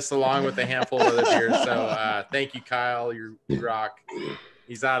me stuffing. this along with a handful of other beers. So thank you, Kyle. You rock.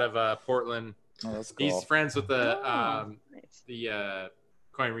 He's out of Portland. Oh, that's cool. He's friends with the Nice.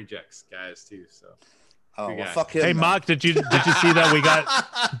 Coin Rejects guys too. So Oh, Good well, guy. fuck him. Hey, then. Mock, did you see that we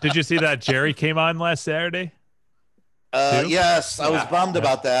got? Did you see that Jerry came on last Saturday? Too? Yes, I was Yeah. bummed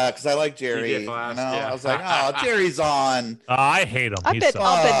about that because I like Jerry. DJ You know, Flask, yeah. I was like, oh, Jerry's on. I hate him. I He bet sucks.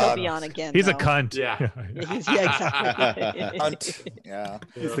 I'll bet he'll be on again. He's a though. cunt. Yeah. Exactly. Hunt. Yeah,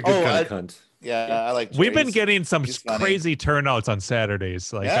 He's the good Oh, kind of cunt. yeah, I like. We've been Jerry's. getting some He's funny. crazy turnouts on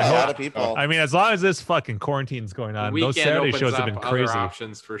Saturdays. Like, Yeah, I, a lot hope, of people. I mean, as long as this fucking quarantine's going on, those weekend Saturday opens shows have up been other crazy.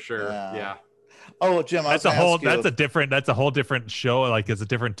 options for sure. Yeah. Yeah. Oh, Jim, I was That's a gonna whole. ask you- That's a whole different show. Like, it's a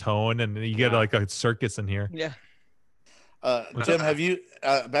different tone, and you get Yeah. like a circus in here. Yeah. Jim, have you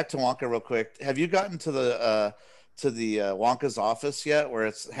back to Wonka real quick? Have you gotten to the Wonka's office yet, where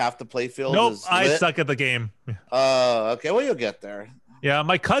it's half the playfield Nope, is I lit? suck at the game. Oh, okay. Well, you'll get there. Yeah,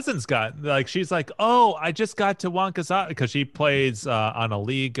 my cousin's got like she's like, oh, I just got to Wonka's because she plays on a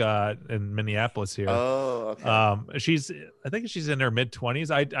league in Minneapolis here. Oh, okay. I think she's in her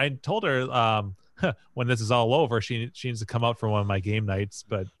mid-20s. I told her when this is all over, she needs to come out for one of my game nights,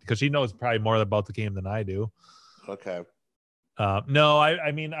 but because she knows probably more about the game than I do. Okay. No,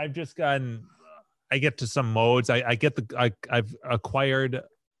 I mean I've just gotten. I get to some modes. I've acquired.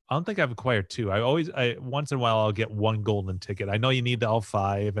 I don't think I've acquired two. I once in a while I'll get one golden ticket. I know you need all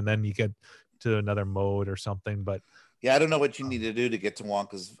 5, and then you get to another mode or something. But Yeah, I don't know what you need to do to get to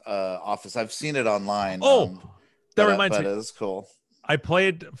Wonka's office. I've seen it online. that but reminds me. it's cool. I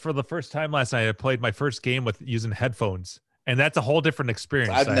played for the first time last night. I played my first game with using headphones, and that's a whole different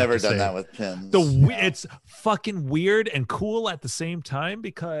experience. I've I have never to done say. that with pins. It's fucking weird and cool at the same time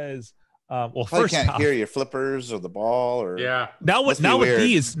because, well, Probably first can't off, hear your flippers or the ball or Yeah. now with Must be weird.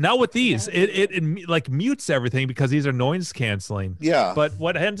 these, it like mutes everything because these are noise canceling. Yeah. But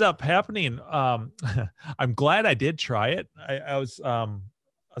what ends up happening, I'm glad I did try it. I was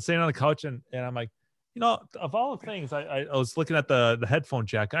sitting on the couch and I'm like, of all the things, I was looking at the headphone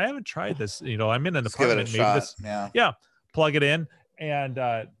jack. I haven't tried this. I'm in an Let's give it a apartment. shot. Yeah, plug it in, and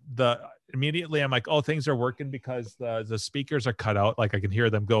immediately I'm like, oh, things are working because the speakers are cut out. Like I can hear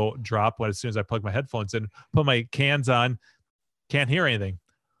them go drop as soon as I plug my headphones in, put my cans on, can't hear anything.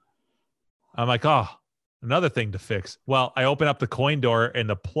 I'm like, oh, another thing to fix. Well, I open up the coin door and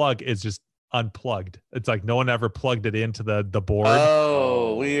the plug is just unplugged. It's like no one ever plugged it into the board.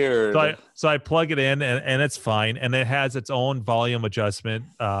 Oh, weird. So I plug it in and it's fine. And it has its own volume adjustment.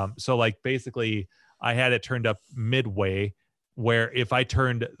 So like basically I had it turned up midway, where if I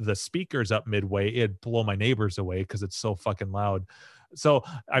turned the speakers up midway, it'd blow my neighbors away because it's so fucking loud. So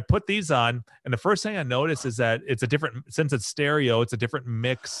I put these on, and the first thing I noticed is that it's a different, since it's stereo, it's a different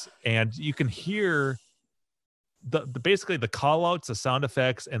mix, and you can hear the basically the call outs, the sound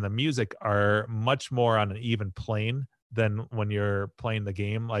effects, and the music are much more on an even plane than when you're playing the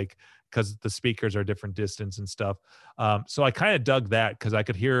game, like because the speakers are different distance and stuff. So I kind of dug that because I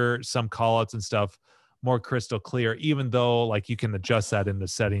could hear some call outs and stuff more crystal clear, even though like you can adjust that in the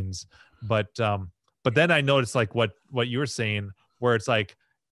settings. But then I noticed like what you were saying, where it's like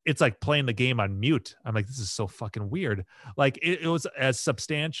playing the game on mute. I'm like, this is so fucking weird. Like it was as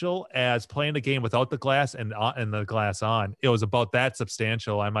substantial as playing the game without the glass and the glass on. It was about that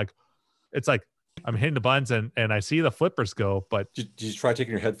substantial. I'm like, it's like I'm hitting the buttons and I see the flippers go, but Did you try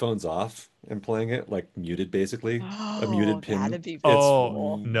taking your headphones off and playing it like muted, basically a muted pin? That'd be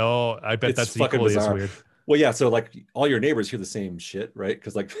no, I bet it's that's fucking equally as bizarre. weird. Well, yeah, so like all your neighbors hear the same shit, right?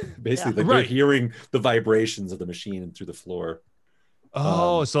 Because like basically Yeah. they're Right. hearing the vibrations of the machine and through the floor.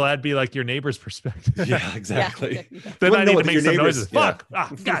 Oh, so that'd be like your neighbor's perspective. Yeah, exactly. Then You I wouldn't know need to what make your some neighbors- noises. yeah. Fuck.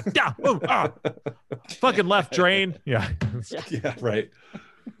 Ah, God. Yeah. Ooh, ah. Fucking left drain. Yeah. Yeah, right.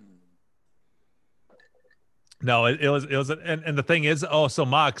 No, it was, and the thing is,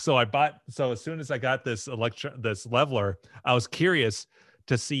 so as soon as I got this leveler, I was curious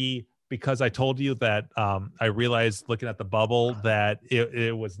to see, because I told you that I realized looking at the bubble that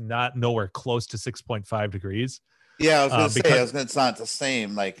it was not nowhere close to 6.5 degrees. Yeah, I was gonna say, because it's not the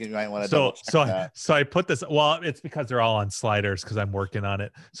same. Like you might want to double check that. so I put this. Well, it's because they're all on sliders because I'm working on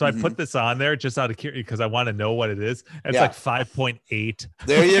it. So I put this on there just out of curiosity because I want to know what it is. And it's like 5.8.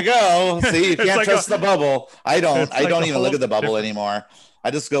 There you go. See, you can't like trust the bubble. I don't even look at the bubble different... anymore. I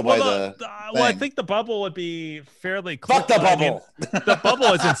just go by well, I think the bubble would be fairly close. Fuck the bubble. The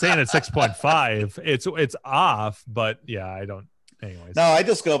bubble isn't saying it's 6.5. It's off, but yeah, I don't. Anyways, no, I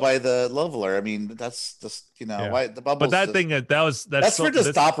just go by the leveler. I mean, that's just why the bubble. But that's for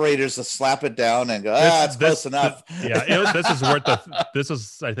just operators to slap it down and go, it's close enough. This is worth this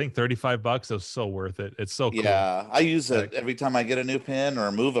is I think $35. It was so worth it. It's so cool. Yeah, I use it every time I get a new pin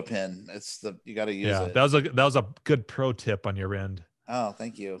or move a pin. You got to use it. That was a good pro tip on your end. Oh,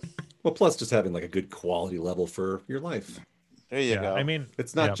 thank you. Well, plus just having like a good quality level for your life. There you go. I mean,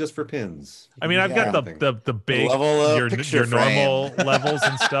 it's not just for pins. I mean, I've got the big your normal levels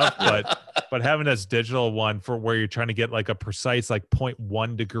and stuff, but having this digital one for where you're trying to get like a precise like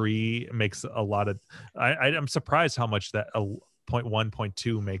 0.1 degree makes a lot of. I'm surprised how much that 0.1,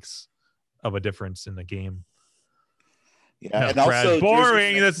 0.2 makes of a difference in the game. Yeah, no, and Brad, also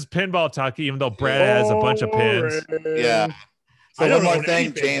boring. This is pinball talk, even though Brad has a bunch of pins. Yeah. So one more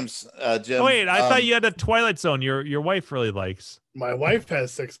thing, James. Jim. Oh, wait, I thought you had a Twilight Zone. Your wife really likes. My wife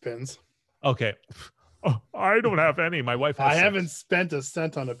has 6 pins. Okay. Oh, I don't have any. My wife has. I haven't spent a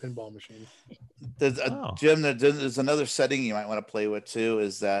cent on a pinball machine. Jim, there's another setting you might want to play with too.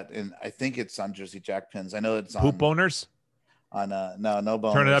 Is that, and I think it's on Jersey Jack pins. I know it's on poop boners. On no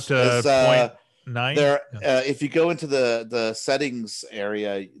boners. Turn it up to 0.9. There, if you go into the settings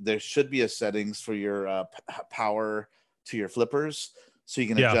area, there should be a settings for your power to your flippers, so you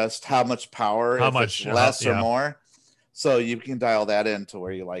can adjust how much power, less or more. So you can dial that in to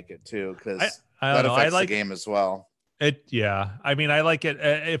where you like it too, because that affects the game as well. I mean, I like it.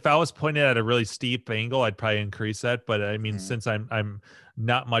 If I was pointing at a really steep angle, I'd probably increase that. But I mean, since I'm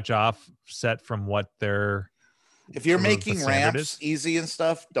not much offset from what they're. If you're making ramps easy and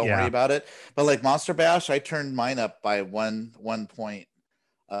stuff, don't worry about it. But like Monster Bash, I turned mine up by one point.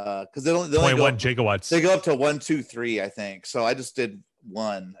 Because they only 0.1 gigawatts. They go up to 1, 2, 3, I think. So I just did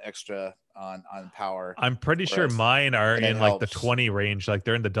 1 extra on power. I'm pretty sure mine are in like the 20 range. Like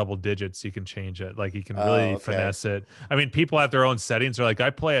they're in the double digits. You can change it. Like you can really finesse it. I mean, people have their own settings. They're like, I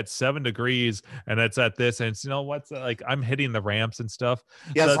play at 7 degrees and it's at this, and it's like I'm hitting the ramps and stuff.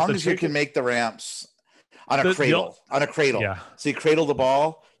 Yeah, as long as you can make the ramps on a cradle. Yeah. So you cradle the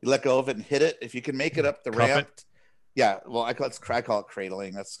ball, you let go of it and hit it. If you can make it up the ramp. Yeah, well, I call it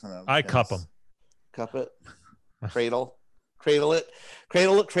cradling. That's kind of. I cup them. Cup it, cradle it,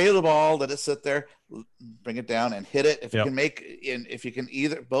 cradle the ball. Let it sit there. Bring it down and hit it. If you can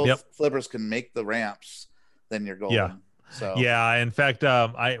both flippers can make the ramps, then you're golden. Yeah. So in fact,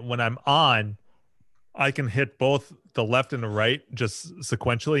 when I'm on, I can hit both the left and the right just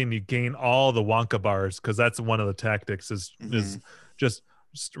sequentially, and you gain all the Wonka bars because that's one of the tactics. Is just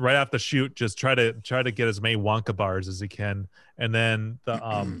right off the shoot, just try to get as many Wonka bars as you can, and then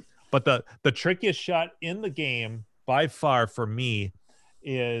but the trickiest shot in the game by far for me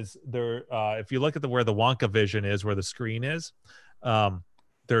is there. If you look at where the Wonka vision is, where the screen is,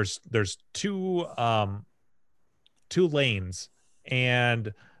 there's two lanes,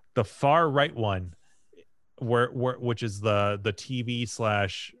 and the far right one, which is the TV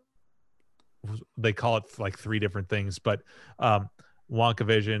 / they call it like 3 different things, but Wonka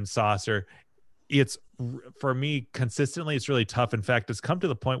vision, saucer, it's for me consistently it's really tough. In fact, it's come to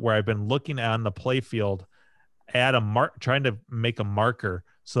the point where I've been looking on the play field at trying to make a marker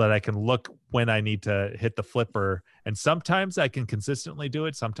so that I can look when I need to hit the flipper, and sometimes I can consistently do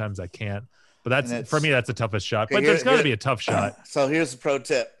it, sometimes I can't, but for me that's the toughest shot. But there's got to be a tough shot. So here's the pro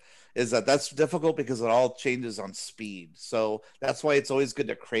tip, is that's difficult because it all changes on speed. So that's why it's always good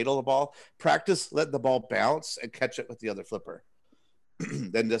to cradle the ball. Practice let the ball bounce and catch it with the other flipper.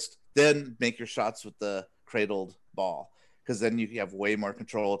 then make your shots with the cradled ball, because then you have way more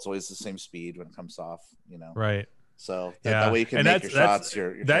control. It's always the same speed when it comes off, right? So that way you can make your shots.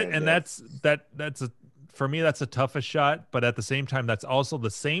 For me, that's the toughest shot, but at the same time, that's also the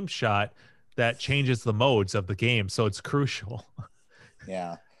same shot that changes the modes of the game, so it's crucial.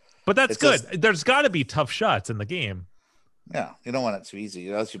 Yeah, but that's good. There's got to be tough shots in the game. Yeah, you don't want it too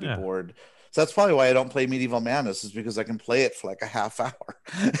easy, else you'd be bored. So that's probably why I don't play Medieval Madness, is because I can play it for like a half hour.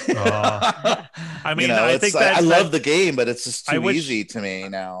 I mean, I think that I love the game, but it's just too easy to me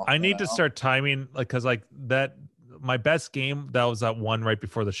now. I need to start timing, because like that. My best game, that was that one right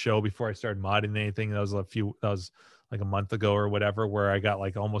before the show, before I started modding anything. That was like a month ago or whatever, where I got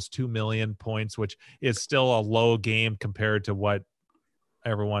like almost 2 million points, which is still a low game compared to what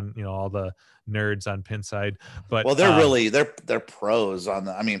everyone, all the nerds on Pinside. But well, they're really they're pros on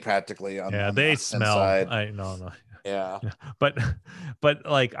the. I mean, practically on. Yeah, on they the smell. Pinside. No. Yeah. But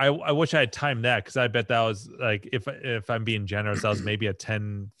like I wish I had timed that, because I bet that was like, if I'm being generous, that was maybe a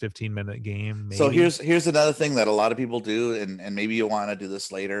 10-15 minute game. Maybe. So here's another thing that a lot of people do, and maybe you want to do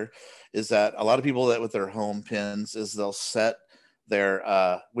this later, is that a lot of people that with their home pins is they'll set their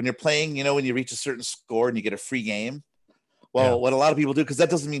when you're playing, when you reach a certain score and you get a free game. Well, what a lot of people do, because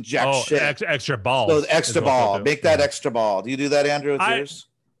that doesn't mean jack shit. Extra ball. So extra ball. Make that extra ball. Do you do that, Andrew? With yours?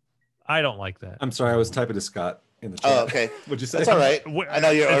 I don't like that. I'm sorry, I was typing to Scott in the chat. Oh, okay. What'd you say? That's all right. I know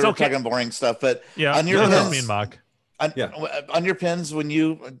you're okay. talking boring stuff, but yeah, on your pins, mean mock. On your pins, when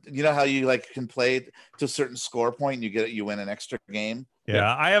you know how you like can play to a certain score point, you win an extra game.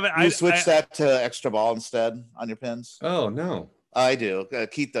 Yeah, I haven't. You switch that to extra ball instead on your pins. Oh no, I do.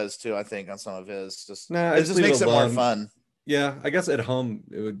 Keith does too. I think on some of his. It just makes it more fun. Yeah, I guess at home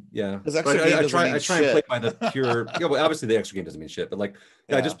it would. Yeah, I try and play by the pure. Yeah, well, obviously the extra game doesn't mean shit, but like,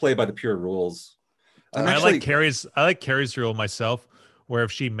 I just play by the pure rules. I like Carrie's rule myself, where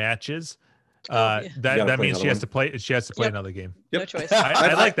if she matches, that means she has to play. She has to play another game. No choice.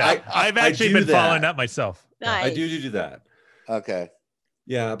 I like that. I've actually been following that myself. Nice. I do that. Okay.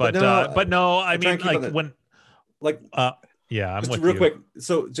 Yeah, but no. I mean, like when, like, yeah, I'm just with real you. quick.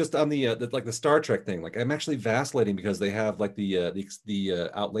 So just on the like the Star Trek thing, like I'm actually vacillating because they have like the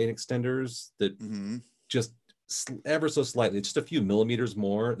outlane extenders that just ever so slightly, just a few millimeters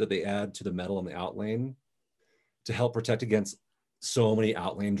more that they add to the metal on the outlane to help protect against so many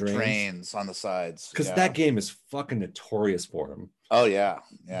outlane drains on the sides. Because that game is fucking notorious for them. Oh yeah,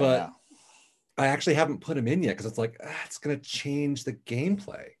 but I actually haven't put them in yet because it's like it's gonna change the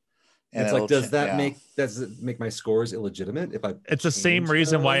gameplay. And it's like, does it make my scores illegitimate if I? It's the same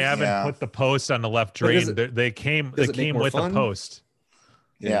reason why I haven't put the post on the left drain. They came with a post.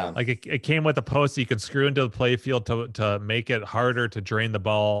 Yeah, like it came with a post that you can screw into the play field to make it harder to drain the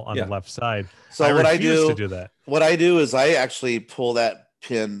ball on the left side. So I refuse to do that. What I do is I actually pull that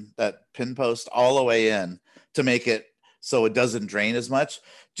pin post all the way in to make it so it doesn't drain as much,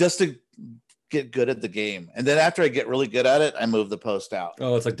 just to get good at the game. And then after I get really good at it, I move the post out.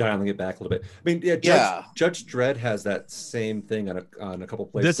 Oh, it's like dialing it back a little bit. I mean, Judge Dredd has that same thing on a couple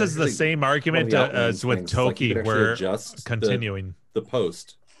places. This is the same argument as with Toki, like where continuing the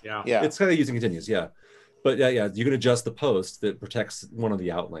post. Yeah. It's kind of using continues. Yeah. But you can adjust the post that protects one of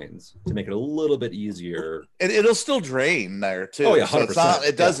the outlanes to make it a little bit easier. And it'll still drain there too. Oh yeah, 100%.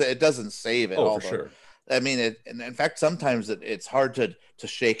 So it doesn't save it. Oh, for sure. I mean, and in fact, sometimes it's hard to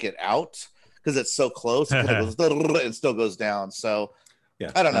shake it out because it's so close. It still goes down. So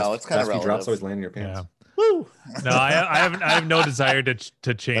I don't know. It's kind of relative. Drops always land in your pants. Yeah. Woo. No, I have no desire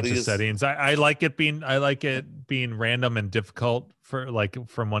to change the settings. I like it being random and difficult for like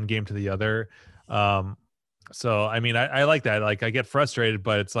from one game to the other. So I mean, I like that. Like I get frustrated,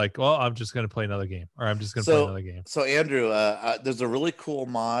 but it's like, well, I'm just gonna play another game, or I'm just gonna play another game. So Andrew, there's a really cool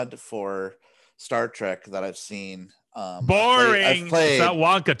mod for Star Trek that I've seen. Boring. I've played. It's not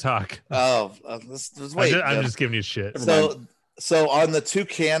Wonka talk. Oh, wait. I'm just giving you shit. So on the two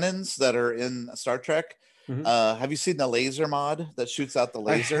cannons that are in Star Trek, have you seen the laser mod that shoots out the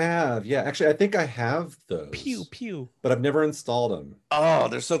laser? I have. Yeah, actually, I think I have those. Pew pew. But I've never installed them. Oh,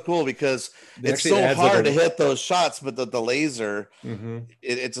 they're so cool because it's so hard to hit those shots, but the laser,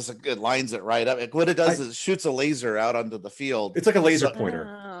 it lines it right up. What it does is it shoots a laser out onto the field. It's like a laser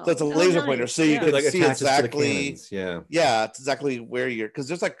pointer. So it's a laser pointer, so you can see exactly. It's exactly where you're, because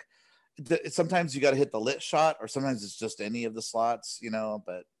there's like sometimes you got to hit the lit shot, or sometimes it's just any of the slots,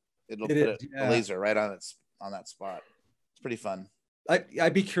 but it'll put a laser right on that spot. It's pretty fun.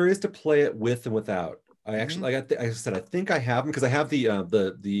 I'd be curious to play it with and without. I actually, like I said, I think I have them because I have the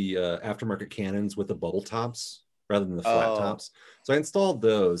aftermarket cannons with the bubble tops rather than the flat tops. So I installed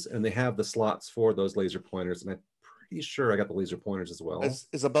those, and they have the slots for those laser pointers, and I'm pretty sure I got the laser pointers as well.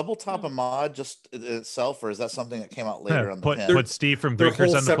 Is a bubble top a mod just itself, or is that something that came out later on the pin? Put Steve from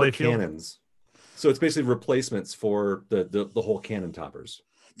Greekers on the play field. Cannons. So it's basically replacements for the whole cannon toppers.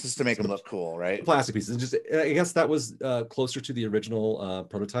 Just to make them look cool, right? Plastic pieces. Just I guess that was closer to the original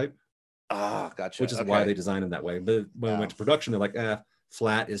prototype. Ah, gotcha. Which is why they designed them that way. But when we went to production, they're like,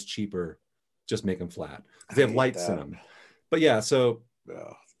 flat is cheaper. Just make them flat. Because they have lights in them. But so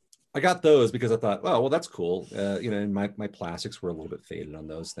I got those because I thought, oh, well, that's cool. And my plastics were a little bit faded on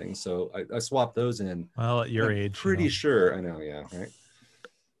those things. So I swapped those in. Well, at your age. Pretty sure. I know, yeah, right?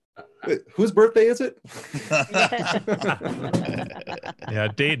 Wait, whose birthday is it? Yeah,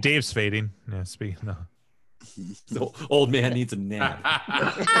 Dave's fading. Yeah, The old man needs a nap.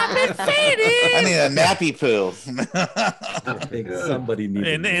 I need a nappy poo. I think somebody needs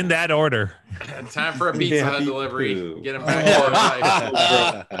in that order. Time for a Pizza Hut Nappy delivery. poo. Get him back to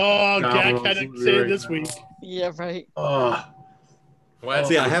life. Oh, Jack had to say it this week. Yeah, right. Oh, What?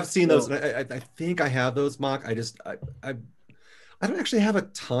 See, I have seen those. And I think I have those, Mock. I don't actually have a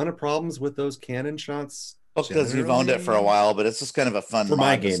ton of problems with those cannon shots. Well, because you've owned it for a while, but it's just kind of a fun For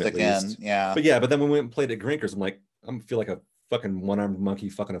my mod to game, stick at least. in. Yeah. But then when we went and played at Grinkers, I'm like, I feel like a fucking one-armed monkey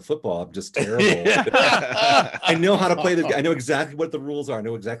fucking a football. I'm just terrible. I know how to play this. I know exactly what the rules are. I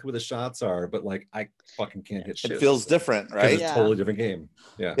know exactly what the shots are, but like I fucking can't hit shit. It feels different, 'Cause right? It's a totally different game.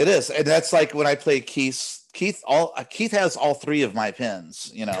 Yeah. It is. And that's like when I play Keith has all 3 of my pins,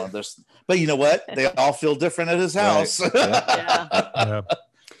 you know. But you know what? They all feel different at his house. Right. Yeah.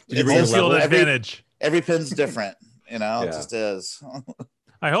 Did you bring your Home field level? advantage. Every pin's different, you know. It Yeah. just is.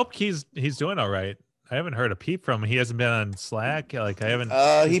 I hope he's doing all right. I haven't heard a peep from him. He hasn't been on Slack. Like I haven't.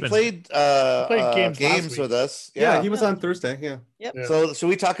 He been- played games last with week. us. Yeah, he was on Thursday. Yeah. Yep. Yeah. So should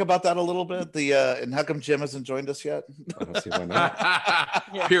we talk about that a little bit? And how come Jim hasn't joined us yet? I don't see why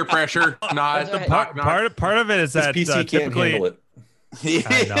not. Peer pressure. Not That's right. Part of it is His that PC can't typically handle it.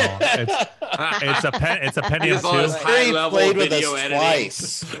 I know it's a He Pentium has all this 2. high level played with video us editing.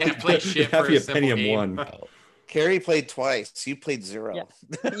 twice. Can't play shit for Happy a a simple Pentium game. 1. Carrie played twice. You played 0. Yeah.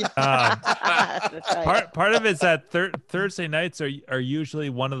 Um, That's right. part of it's that Thursday nights are usually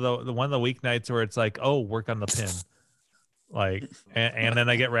one of the weeknights where it's like, oh, work on the pin, like, and then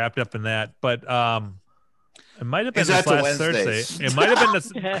I get wrapped up in that. But it might have been He's this out to last Thursday. Wednesdays. It might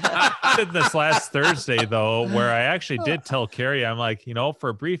have been this last Thursday though, where I actually did tell Carrie, I'm like, you know, for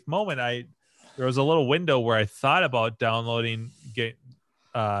a brief moment, there was a little window where I thought about downloading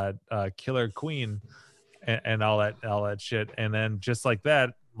Killer Queen. And all that shit, and then just like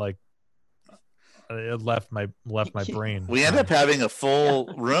that, like it left my brain. We end up having a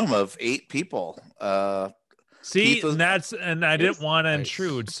full room of 8 people. See, Keith was- and I didn't want to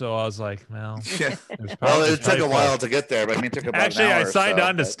intrude, so I was like, well, Yeah. there's Well, probably- it took a while to get there, but I mean, it took about Actually, an hour I or signed so,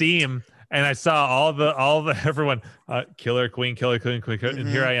 on to but- Steam, and I saw all the everyone, Killer Queen, and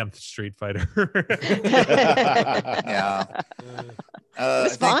here I am, Street Fighter. Yeah. It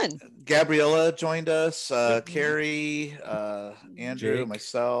was I think fun. Gabriella joined us. Carrie, Andrew, Jake.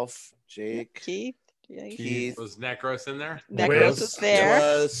 myself, Jake, Keith. Yeah, Keith. Was Necros in there? Necros was there.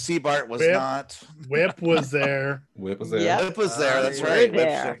 Seabart was Whip. not. Whip was there. Whip was there. Yep. Whip was there. That's you right. were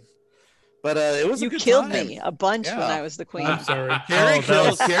Whip's there. But it was a You good killed time. me a bunch when Yeah. I was the queen. I'm sorry. Carrie Oh, that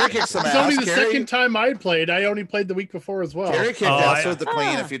was- Carrie kicked some It's ass. only the Carrie, second time I played. I only played the week before as well. Carrie kicked Oh, ass I- with the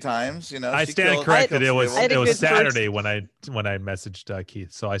queen Ah. a few times. You know, I she stand killed- corrected. It killed was Civil. I had a it was good first- Saturday when I messaged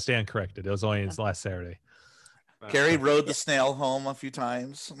Keith, so I stand corrected. It was only last Saturday. Carrie rode the snail home a few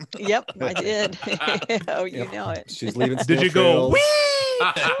times. Yep, I did. Oh, you Yep. know it. She's leaving. Did snail you go? trails. Wee!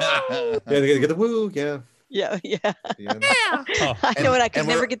 Yeah, they gotta get the woo. Yeah. Yeah, yeah. Yeah. Oh. I know it. I could and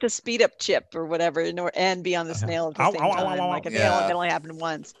never we're- get the speed up chip or whatever, and be on the snail at the Ow, same ow, ow, time. ow, Like ow. it only happened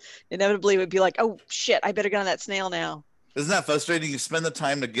once. Inevitably, it would be like, oh shit, I better get on that snail now. Isn't that frustrating? You spend the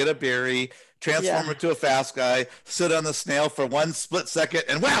time to get a berry, transform Yeah. it to a fast guy, sit on the snail for 1 split second,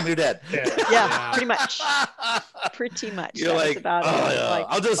 and wham, you're dead. Yeah. Yeah, pretty much. Pretty much. You're That was like, about oh, it. yeah, Like,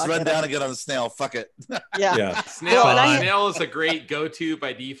 I'll just fuck run it. down and get on the snail. Fuck it. Yeah. Yeah. Snail, Well, and I- Snail is a great go-to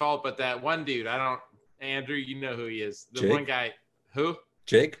by default, but that one dude, Andrew, you know who he is. The Jake? one guy, who?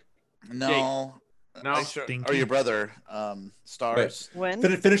 Jake. No. No. Or Stinky. your brother, Stars. When?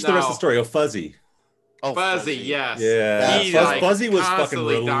 Finish the rest of No. the story. Oh, Fuzzy. Oh, Fuzzy, yes. Yeah. He, Fuzzy was fucking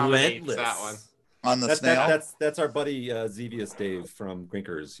constantly dominates relentless. that one. On the snail. That's our buddy Xevious Dave from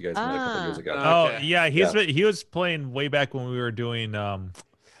Grinkers. You guys met a couple years ago. Oh Okay. yeah, Yeah. he was playing way back when we were doing not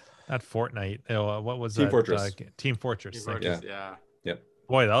Fortnite. What was Team that? Fortress. Team Fortress. Thank you. Yeah.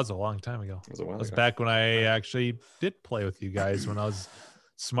 Boy, that was a long time ago. That was a while That was ago. back when I actually did play with you guys when I was Well,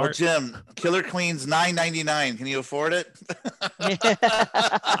 smart. Jim, Killer Queen's $9.99. Can you afford it?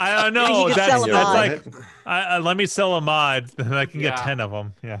 I don't Maybe know. he could That's sell a mod. like let me sell a mod, then I can get Yeah. 10 of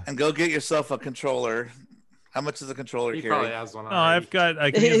them. Yeah. And go get yourself a controller. How much is a controller, He Carrie? probably has one. No, already.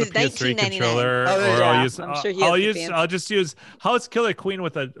 I can use a It's PS3 $19.99. controller, Oh, there you or go. I'll Yeah, use. I'm sure he has the I'll just use. How's Killer Queen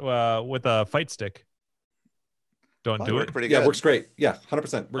with a fight stick? Don't Probably do worked it. pretty Yeah, good. works great. Yeah,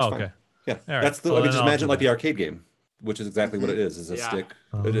 100%. Works Oh, fine. okay. Yeah, All right. that's the. So I mean, then just I'll imagine do like the that. arcade game, which is exactly what it is a Yeah. stick,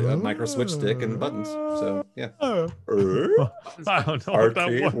 a micro switch stick, and buttons. So yeah. I don't know what that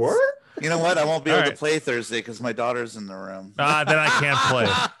Arcade was. work? You know what? I won't be able All to right. play Thursday because my daughter's in the room. Then I can't play.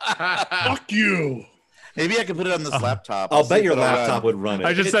 Fuck you. Maybe I can put it on this laptop. I'll see bet if your it'll run. laptop would run it.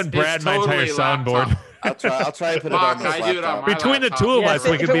 I just It's- sent Brad it's my entire totally soundboard. laptop. I'll try and put Mark, it on this I do it on laptop. my Between the laptop. two of Yeah, us, if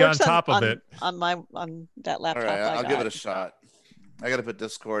we it- could if it be on works top of it. on that All laptop. right, I'll give it a got. shot. I got to put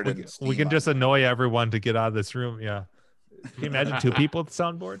Discord We, and we Steam can on just there. annoy everyone to get out of this room. Yeah. Can you imagine 2 people at the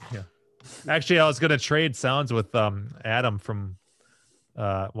soundboard? Yeah. Actually, I was gonna trade sounds with Adam from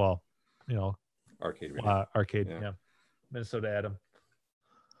well, you know, Arcade Radio. Arcade. Yeah. Yeah. Minnesota Adam.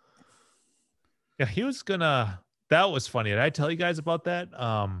 Yeah, he was gonna. That was funny. Did I tell you guys about that?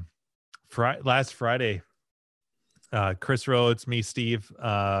 Last Friday, Chris Rhodes, me, Steve.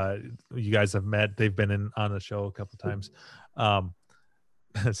 You guys have met. They've been on the show a couple times.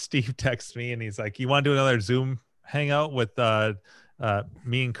 Steve texts me and he's like, "You want to do another Zoom hangout with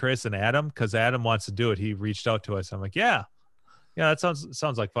me and Chris and Adam? Because Adam wants to do it. He reached out to us." I'm like, "Yeah, that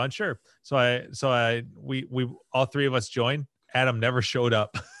sounds like fun. Sure." So we all 3 of us joined. Adam never showed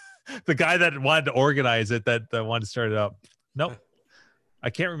up. The guy that wanted to organize it, that wanted to start it up. Nope. I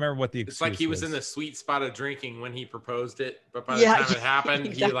can't remember what the excuse It's like he was in the sweet spot of drinking when he proposed it, but by the Yeah, time it happened,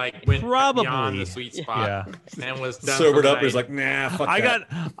 exactly. he like went Probably. beyond the sweet spot and was done. Sobered for the up. He's night. like, nah, fuck I that.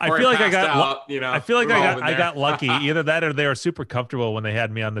 feel like I passed got out, you know, I feel like I involved in got there. lucky. Either that or they were super comfortable when they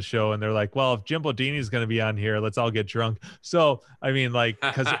had me on the show and they're like, well, if Jim Bodini's going to be on here, let's all get drunk. So, I mean, like,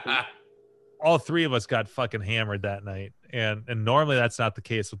 because all 3 of us got fucking hammered that night. And normally that's not the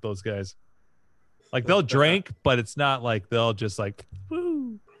case with those guys. Like, they'll drink, but it's not like they'll just like,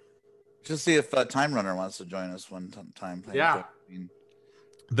 woo. Just see if Time Runner wants to join us one time. Yeah.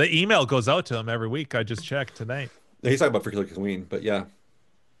 The email goes out to him every week. I just checked tonight. He's talking about for Killer Queen, but yeah.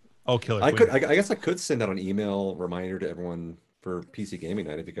 Oh, Killer I Queen. could. I guess I could send out an email reminder to everyone for PC Gaming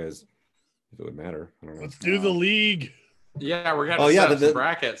Night if you guys, if it would matter. I don't know. Let's do the league. Yeah, we're gonna Oh, yeah, set up the- some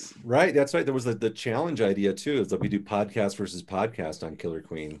brackets. Right, that's right. There was the challenge idea too. Is that we do podcast versus podcast on Killer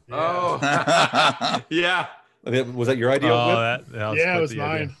Queen. Oh, yeah. I mean, was that your idea? Oh, Whip? that was Yeah, it quite was the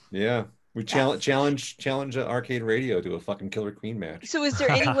idea. mine. Yeah, we challenge Arcade Radio to a fucking Killer Queen match. So is there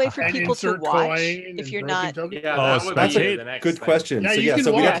any way for And people to insert watch coin if and you're broken not? token. Yeah, Oh, that would That's be a the next good thing. question. Yeah, so you yeah, can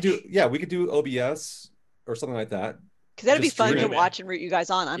so we have to watch. do. Yeah, we could do OBS or something like that. Because that'd be Just fun to stream it. watch and root you guys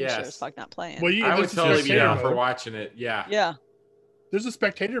on. I'm sure Yes. as fuck not playing. Well, you, I would this is totally just be down saying, for watching it. Yeah. Yeah. There's a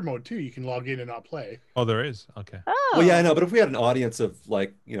spectator mode too. You can log in and not play. Oh, there is. Okay. Oh. Well, yeah, I know, but if we had an audience of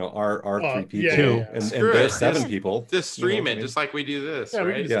like our Oh, 3 people yeah, yeah, yeah. and Screw their it. 7 Just- people, Just you know stream what I it, mean? just like we do this, Yeah, we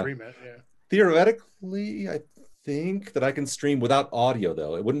right? can just Yeah. stream it. Yeah. Theoretically, I think that I can stream without audio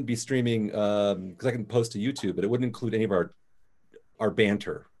though. It wouldn't be streaming because I can post to YouTube, but it wouldn't include any of our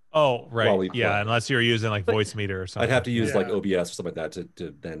banter. Oh, right. While we Yeah, play. unless you're using like Voice Meter or something. I'd have to use Yeah. like OBS or something like that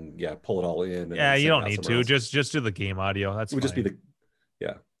to then pull it all in. And Yeah, then you send it don't out need somewhere to. else. Just do the game audio. That's It would just be fine.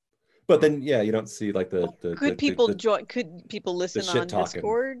 but then you don't see like the Could people the- join? Could people listen shit on talking.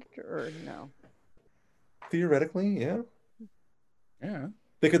 Discord or no? theoretically, yeah, Yeah.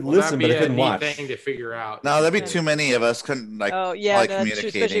 they could Well, listen, that'd but be they a couldn't neat watch. thing to figure out. No, that'd be too many of us. Couldn't like. Oh yeah, like no, that's true.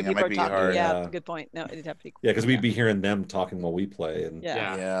 Especially communicating, if it people might are be talking. hard. Yeah, Yeah. good point. No, it'd have to be. Yeah, because we'd be hearing them talking while we play, and Yeah.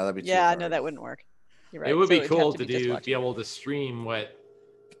 Yeah. Yeah, that'd be. Too Yeah, hard. no, that wouldn't work. You're right. It would So be it'd have cool to be just be watching. able to stream what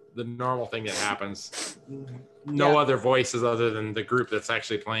the normal thing that happens. No Yeah. other voices other than the group that's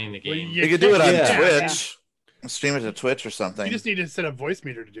actually playing the Well, game. You could do it on Yeah. Twitch. Stream it to Twitch or something. You just need to set up voice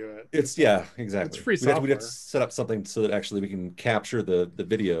meter to do it. it's exactly. It's free We'd have to software. set up something so that actually we can capture the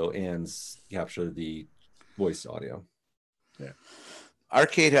video and capture the voice audio.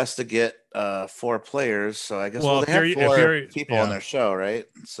 Arcade has to get 4 players, so I guess Well, they if have you're- 4 if you're- people yeah. on their show, right?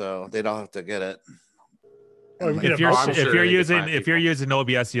 So they'd all have to get it. Or we And, could If have you're I'm if sure you're they could using find if you're people. using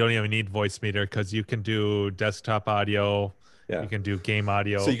OBS, you don't even need Voice Meter because you can do desktop audio. Yeah. You can do game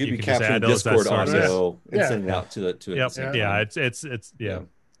audio. So you could be can just capturing add those as Discord sources. audio and Yeah. sending it out to it. Yep. Yeah. Yeah. It's yeah.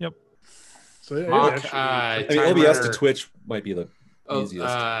 So yeah, Mark, actually- I mean, Time OBS Runner- to Twitch might be the Oh,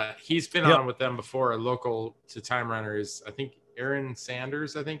 easiest. he's been Yep. on with them before. A local to Time Runner is, I think, Aaron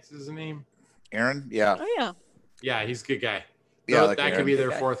Sanders. I think is his name. Aaron, yeah, Oh yeah. Yeah, he's a good guy. yeah, So like that Aaron. could be their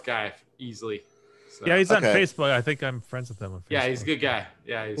Okay. 4th guy easily. So, Yeah, he's on Okay. Facebook. I think I'm friends with him on Facebook. yeah, he's a good guy.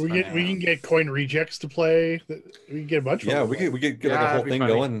 Yeah, he's we funny. can get coin rejects to play. We can get a bunch. Yeah, of we them. could get like Yeah, a whole that'd be thing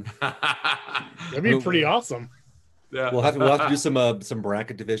funny. going. That'd be pretty awesome. Yeah. We'll have to do some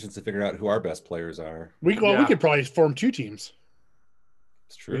bracket divisions to figure out who our best players are. We Yeah. could probably form 2 teams.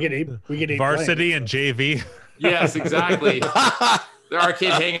 It's true. We get 8. We get 8 Varsity playing, and so. JV. Yes, exactly. The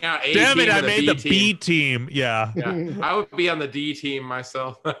arcade hang out. A Damn it! team I and a made the team. B team. Yeah, Yeah, I would be on the D team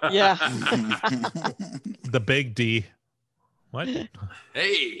myself. Yeah. the big D. What?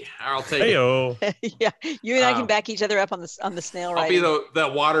 Hey, I'll take it. Heyo. Yeah. You and I can Um, back each other up on the snail I'll ride. be the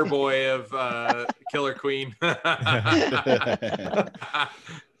water boy of Killer Queen.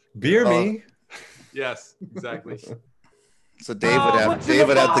 Beer Oh. me. Yes, exactly. So Dave would have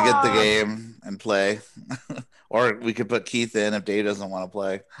to get the game and play, or we could put Keith in if Dave doesn't want to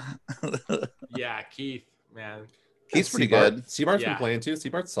play. Yeah, Keith, man. Keith's pretty good. Seabart's been playing too.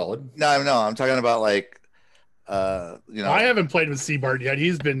 Seabart's solid. No, I'm talking about like, I haven't played with Seabart yet.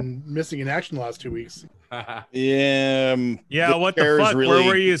 He's been missing in action the last 2 weeks. Yeah. What the fuck? Where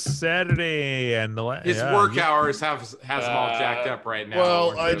were you Saturday and his work hours has him all jacked up right now?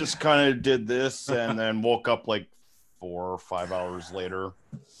 Well, I just kind of did this and then woke up like 4 or 5 hours later.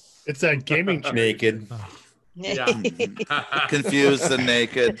 It's that gaming naked. Yeah. Confused and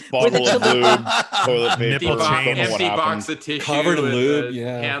naked. Bottle of lube, toilet paper, empty box of tissue, covered in lube,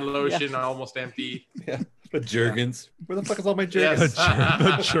 hand lotion, almost empty. Yeah. The Jergens. Where the fuck is all my Jergens?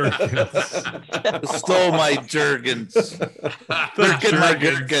 The Jergens. Stole my Jergens. Gherkin, my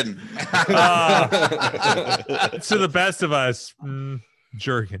Gherkin. To the best of us,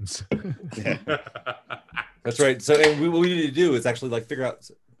 Jergens. That's right. So and what we need to do is actually like figure out.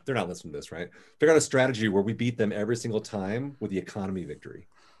 They're not listening to this, right? Figure out a strategy where we beat them every single time with the economy victory.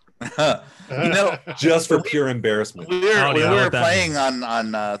 Just for pure embarrassment. We were playing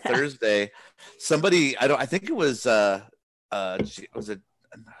on Thursday. Somebody, I think it was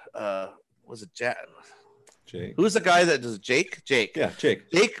Jack? Jake. Who's the guy that does Jake? Jake. Yeah,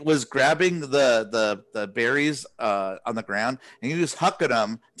 Jake. Jake was grabbing the berries on the ground and he was hucking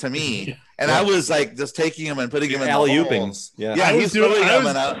them to me. And I was like just taking them and putting them in alley-oopings. Yeah, I was doing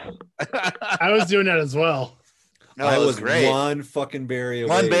that as well. No, I it was great. One fucking berry away.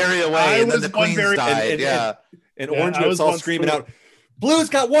 One berry away, and then the queens died. And Orange was all screaming out, Blue's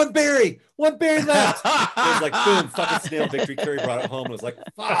got one berry left. It was like, boom, fucking snail victory. Kerry brought it home and was like,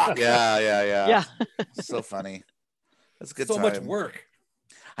 fuck. Yeah. So funny. That's a good so time. much work.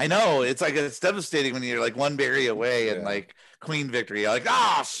 I know. It's devastating when you're like one berry away and like queen victory. You're like,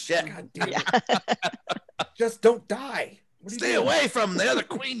 oh shit. God damn it. Just don't die. Stay away from the other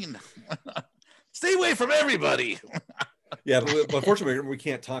queen. Stay away from everybody. Yeah, but unfortunately we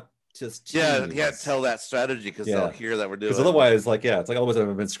can't talk just you can't tell that strategy because they'll hear that we're doing. Because otherwise, it's like otherwise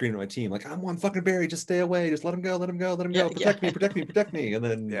I've been screaming at my team, like, I'm one fucking berry, just stay away, just let him go. Protect me. And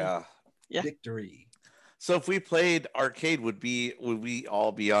then victory. So if we played arcade, would we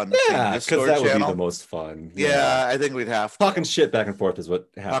all be on the same Discord because that would channel? be the most fun. Yeah, I think we'd have to. Talking shit back and forth is what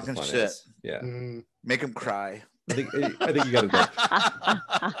half talking the fun shit. is. Yeah, make them cry. I think you got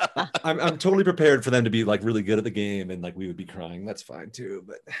to. I'm totally prepared for them to be like really good at the game and like we would be crying. That's fine too.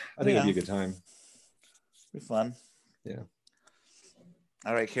 But I think it'd be a good time. Be fun. Yeah.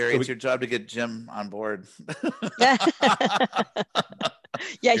 All right, Carrie, it's your job to get Jim on board.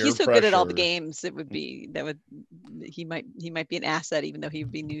 Yeah, he's so good at all the games. He might be an asset even though he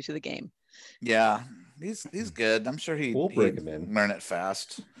would be new to the game. Yeah, he's good. I'm sure he'd break him in. Learn it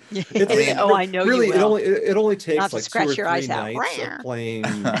fast. I know. Really, you will. it only takes Not to like scratch 2 or 3 your eyes nights out. of playing.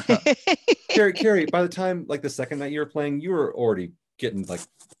 Carrie, by the time like the second night you were playing, you were already getting like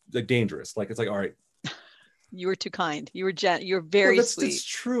dangerous. Like it's like, all right. You were too kind. You were very sweet. It's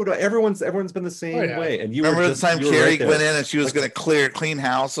true. Everyone's been the same way. And you remember were the time Carrie right went in and she was going to clean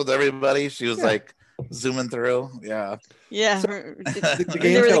house with everybody. She was like zooming through. Yeah. Yeah. So, there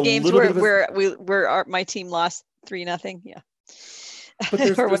were the games where my team lost 3-0. Yeah. But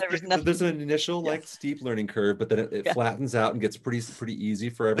there's an initial like steep learning curve, but then it flattens out and gets pretty easy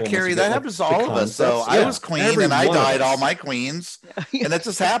for everyone. But Carrie, that happens to all of us. So I was queen and I died all my queens, and it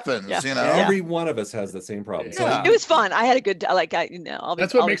just happens. You know, every one of us has the same problem. So it was fun. I had a good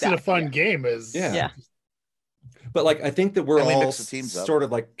that's what makes it a fun game. Is But like I think that we're all sort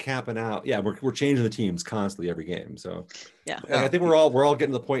of like capping out. Yeah, we're changing the teams constantly every game. So like, I think we're all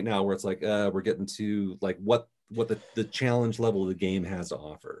getting to the point now where it's like we're getting to like what the challenge level of the game has to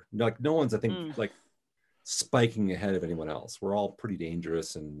offer. Like no one's I think like spiking ahead of anyone else. We're all pretty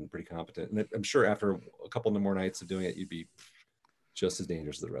dangerous and pretty competent. And I'm sure after a couple more nights of doing it, you'd be just as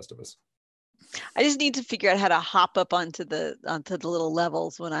dangerous as the rest of us. I just need to figure out how to hop up onto the little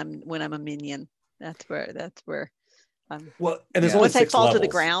levels when I'm a minion. That's where I'm. Well, and there's only once 6 I fall levels. to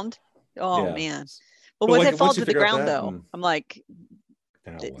the ground. Oh man! But once I fall to the ground, though, I'm like,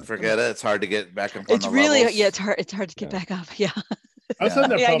 forget it. It's hard to get back up. It's really it's hard. It's hard to get back up. Yeah. I was having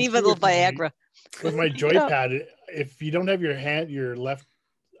that I need a little Viagra. With my joypad, if you don't have your left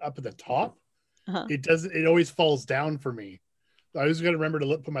up at the top, it always falls down for me. I always got to remember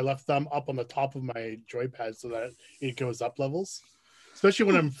to put my left thumb up on the top of my joypad so that it goes up levels. Especially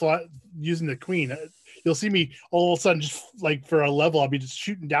when I'm using the queen, you'll see me all of a sudden just like for a level, I'll be just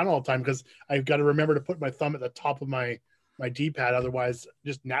shooting down all the time because I've got to remember to put my thumb at the top of my D-pad. Otherwise,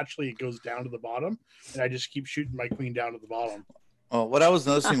 just naturally it goes down to the bottom, and I just keep shooting my queen down to the bottom. Well, what I was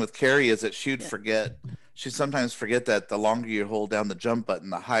noticing with Carrie is that she'd forget she sometimes forget that the longer you hold down the jump button,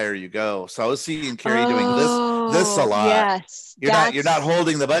 the higher you go. So I was seeing Carrie doing this a lot. Yes, You're not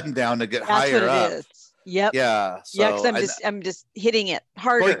holding the button down to get higher up. Yep. Yeah. So, yeah, because I'm just hitting it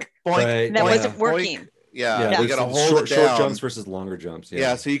harder. Boink, boink, and that wasn't working. Boink. Yeah, you gotta hold short, it down. short jumps versus longer jumps.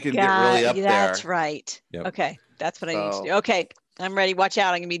 Yeah, so you can get really up there. That's right. Yep. Okay, that's what I need to do. Okay, I'm ready. Watch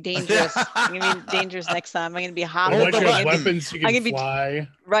out! I'm gonna be dangerous. I'm gonna be dangerous next time. I'm gonna be hopping. Once you have weapons, you can Fly. fly.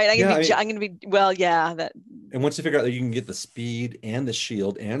 Right. I'm gonna be. Well, yeah. That. And once you figure out that you can get the speed and the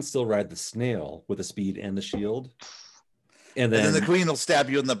shield and still ride the snail with the speed and the shield. And then the queen will stab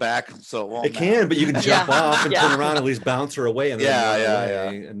you in the back, so it won't. It can, but you can jump off and turn around, at least bounce her away, and then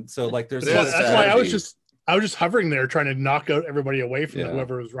away. And so, like, there's that's why I was just hovering there, trying to knock out everybody away from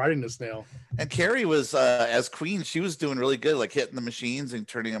whoever was riding the snail. And Carrie was as queen, she was doing really good, like hitting the machines and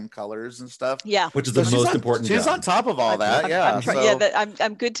turning them colors and stuff. Yeah, which is the most important. She's on top of all that.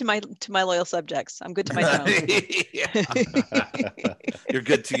 I'm good to my loyal subjects. I'm good to my throne. You're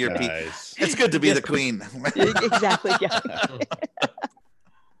good to your people. It's good to be the queen. Exactly. Yeah.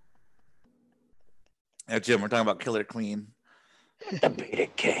 Yeah, Jim, we're talking about Killer Queen. The Beta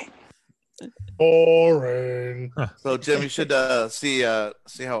King. Boring. So, Jim, you should see how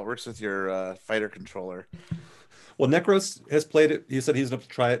it works with your fighter controller. Well, Necros has played it. He said he's going to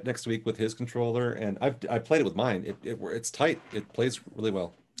try it next week with his controller, and I played it with mine. It's tight. It plays really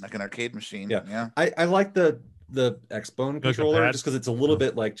well, like an arcade machine. Yeah. I like the Xbone controller just because it's a little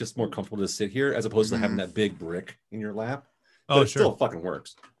bit like just more comfortable to sit here as opposed to having that big brick in your lap. But it still fucking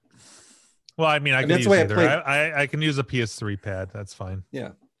works. Well, I mean, I can use either. I can use a PS3 pad. That's fine.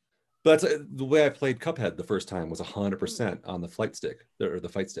 Yeah. But the way I played Cuphead the first time was 100% on the flight stick or the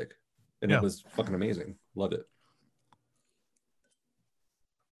fight stick. And it was fucking amazing. Loved it.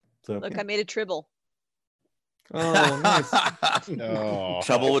 So, look, I made a tribble. Oh, nice. No.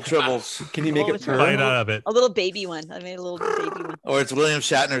 Trouble with tribbles. Can you make it bite out of it? A little baby one. I made a little baby one. Or it's William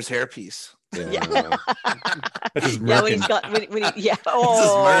Shatner's hairpiece. Yeah. Yeah, when he's got when he's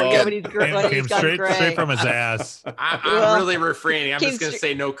came straight from his ass. I'm really refraining. I'm just gonna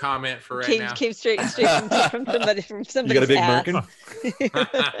say no comment for right now. Came straight from somebody You got a big merkin?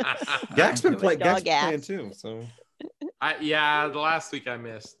 Gak's been playing too. So the last week I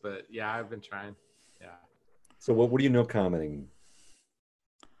missed, but yeah, I've been trying. Yeah. So what do you know commenting?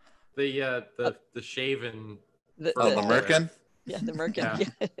 The shaven. The merkin. Yeah, the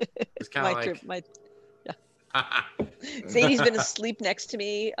merkin. Yeah. It's kind of Sadie's been asleep next to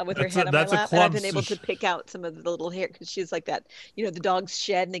me with her head on my lap, and I've been able to pick out some of the little hair because she's like that. You know, the dogs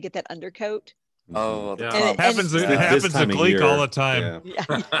shed and they get that undercoat. Oh, it happens to Gleek all the time.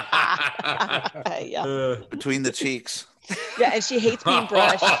 Yeah. Between the cheeks. Yeah, and she hates being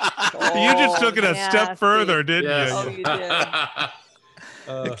brushed. You just took it a step further, didn't you? Oh, you did.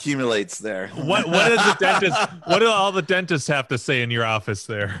 Accumulates there. What does the dentist? What do all the dentists have to say in your office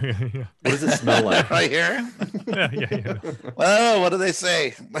there? What does it smell like? Right here? Yeah. Well, what do they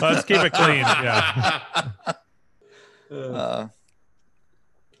say? Let's keep it clean. Yeah.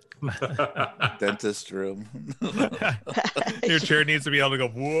 Dentist room. Your chair needs to be able to go,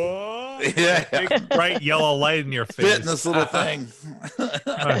 whoa. Yeah. Big, bright yellow light in your face. Fit in this little thing.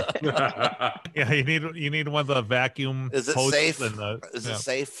 Yeah, you need one of the vacuum. Is it safe? Is it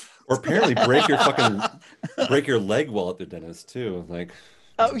safe? Or apparently break your leg while at the dentist too. Like,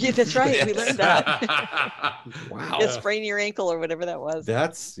 oh yeah, that's right. We learned that. Wow. You sprain your ankle or whatever that was.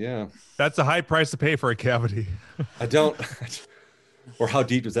 That's a high price to pay for a cavity. I don't. Or how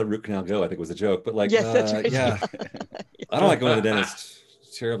deep does that root canal go? I think was a joke, but like, yes, that's right. Yeah. I don't like going to the dentist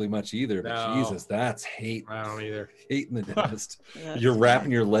terribly much either. But No. Jesus, that's hate. I don't either. Hating the dentist. Yeah, You're wrapping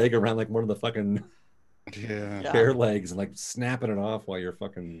your leg around like one of the fucking Yeah. bare legs and like snapping it off while you're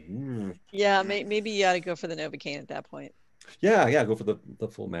fucking. Yeah, maybe you ought to go for the Novocaine at that point. Yeah, go for the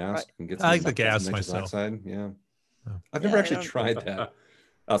full mask and get some. I like the gas some nitrous myself. oxide. Yeah, Oh. I've never Yeah, I actually don't- tried that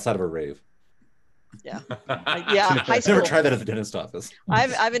outside of a rave. Yeah, yeah. High I've school. never tried that at the dentist office. I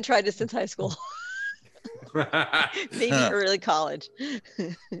haven't tried it since high school. Maybe early college.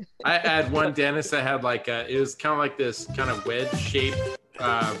 I had one dentist that had like it was kind of like this kind of wedge shaped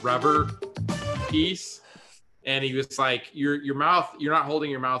rubber piece, and he was like, your mouth, you're not holding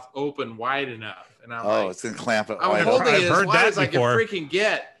your mouth open wide enough. And I'm like, it's gonna clamp it. I'm wide holding open. it I've as heard wide that as I can before. freaking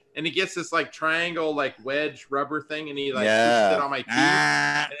get. And he gets this like triangle, like wedge rubber thing, and he like Yeah. pushes it on my teeth,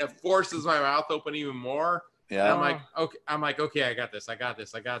 and it forces my mouth open even more. Yeah. And I'm like, okay, I got this.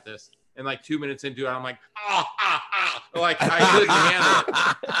 And like 2 minutes into it, I'm like, like I couldn't handle it.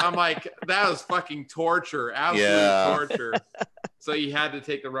 I'm like, that was fucking torture, absolute torture. So he had to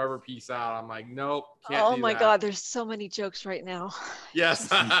take the rubber piece out. I'm like, nope, can't Oh do my that. God, there's so many jokes right now. Yes.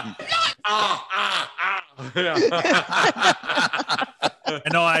 I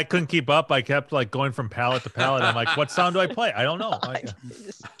know I couldn't keep up. I kept like going from pallet to pallet. I'm like, what sound do I play? I don't know.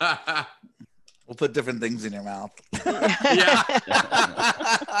 We'll put different things in your mouth. Yeah.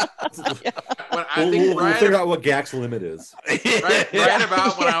 We'll figure out what Gak's limit is. Right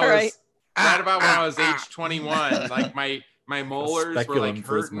about when I was age 21, like my molars were like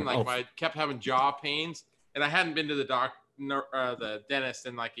hurting, like I kept having jaw pains, and I hadn't been to the dentist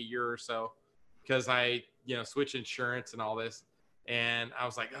in like a year or so because I switched insurance and all this. And I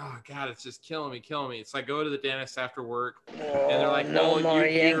was like, oh God, it's just killing me. So I go to the dentist after work, and they're like, no more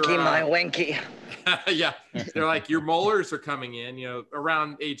Yankee, my Winky. Yeah, they're like, your molars are coming in,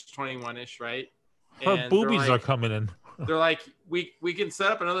 around age 21-ish, right? Her boobies are coming in. They're like, we can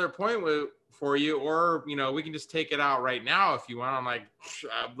set up another appointment for you, or we can just take it out right now if you want. I'm like,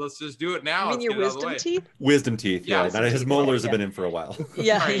 let's just do it now. You mean your wisdom teeth? Wisdom teeth, yeah. His molars have been in for a while.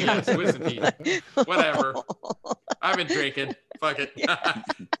 Yeah, right, yes, wisdom teeth. Whatever. I've been drinking. Fuck it.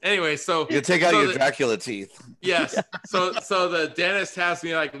 Anyway, so you take out your Dracula teeth. Yes. So the dentist has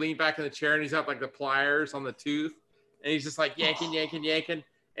me like lean back in the chair, and he's got like the pliers on the tooth, and he's just like yanking, and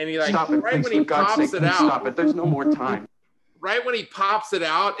he like stop it, right please, when he pops it out. Stop it. There's no more time. Right when he pops it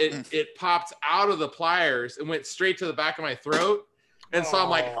out, it popped out of the pliers and went straight to the back of my throat. And so I'm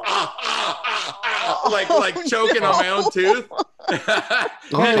like, like choking on my own tooth.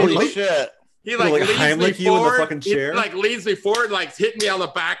 Holy shit. He like leads Heimlich me you forward. in the fucking chair. He like leads me forward, like hitting me on the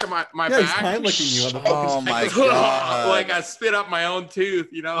back of my back. He's Heimliching you on the fucking Oh my God. Like I spit up my own tooth,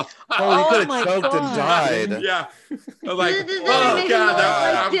 Oh, you could have choked and died. Yeah. I was like, oh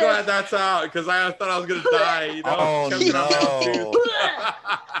God, I'm glad that's out because I thought I was gonna die. Oh no.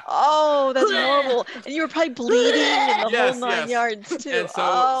 Oh, that's horrible. And you were probably bleeding in the whole 9 yards too. And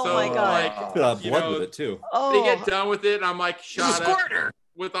so, my God. Like, blood with it too. They get done with it, and I'm like shot up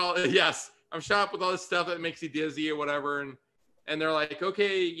with all. Yes, I'm shot up with all this stuff that makes you dizzy or whatever, and they're like,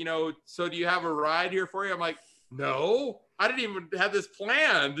 okay, so do you have a ride here for you? I'm like, no, I didn't even have this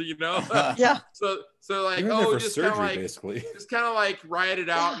planned, Yeah. So like, just kind of like ride it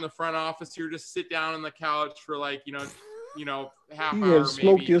out in the front office here. Just sit down on the couch for like, half You hour. have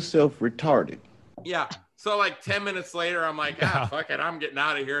smoked maybe. yourself retarded. Yeah. So like 10 minutes later, I'm like, fuck it, I'm getting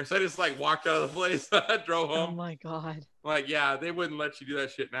out of here. So I just like walked out of the place, drove home. Oh my God. Like, yeah, they wouldn't let you do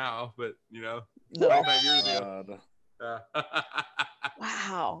that shit now, but 25 years ago.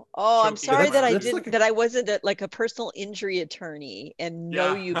 Wow. Oh, I'm sorry that I wasn't like a personal injury attorney and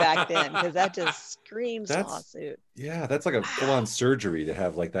know you back then, because that just screams lawsuit. Yeah, that's like a full-on surgery to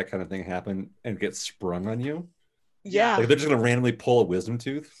have like that kind of thing happen and get sprung on you. Yeah. Like they're just gonna randomly pull a wisdom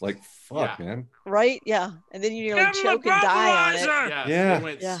tooth. Like, fuck, man. Right? Yeah. And then you like choke and die on it. Yeah. It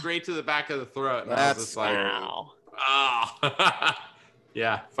went straight to the back of the throat. And I was just like, wow. Oh.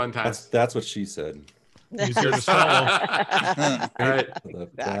 Yeah, fun times. That's what she said. Easier to swallow. Right. The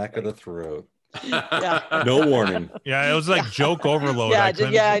back of the throat. Yeah. No warning. Yeah, it was like joke overload.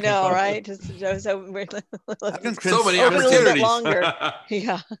 I know, right? Just so many opportunities. Longer.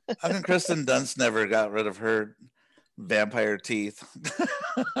 Yeah. How come Kristen Dunst never got rid of her vampire teeth?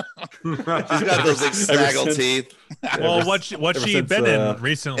 She's got those like snaggle teeth. Well, what's she been in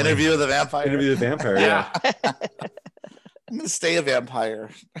recently? Interview with the Vampire. Interview with the Vampire. Yeah. I'm gonna stay a vampire.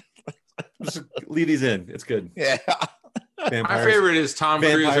 Just leave these in. It's good. Yeah. My favorite is Tom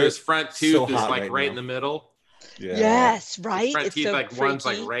Cruise's front tooth is like right in the middle. Yeah. Yes, right. His front it's teeth so like freaky. one's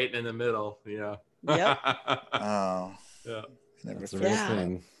like right in the middle. Yeah. Yep. Oh. Yeah. That's the real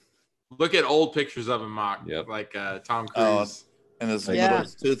thing. Look at old pictures of him, Mock. Yep. Like Tom Cruise. And his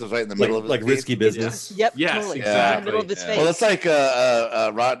tooth is right in the middle of his like Risky Business. Yep. Yes, totally. exactly. In the middle of his face. Well, it's like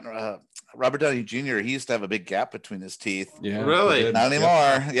Robert Downey Jr. He used to have a big gap between his teeth. Yeah. Really? Not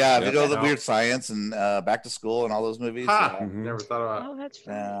anymore. Yeah. If you go to the Weird Science and Back to School and all those movies. Never thought about it. Oh, that's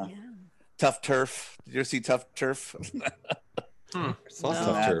right. Yeah. Tough Turf. Did you ever see Tough Turf? Tough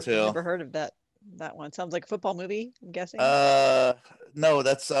Turf. Too. Never heard of that one. Sounds like a football movie, I'm guessing. No,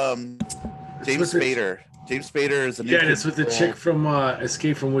 that's James Spader. James Spader is a new it's with the chick from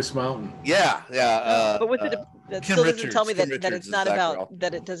Escape from Witch Mountain. Yeah. But with that still doesn't tell me that it's not about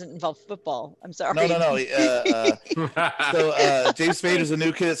that it doesn't involve football. I'm sorry. No. So James Spader's a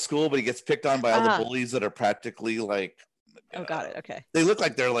new kid at school, but he gets picked on by all the bullies that are practically like. Oh, got it. Okay. They look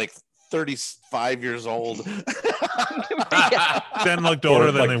like they're like 35 years old. Then looked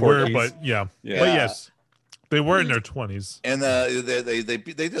older than like they 40s. were, but yeah. But yes, they were in their 20s. And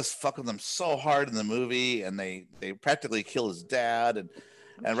they just fuck with them so hard in the movie, and they practically kill his dad, and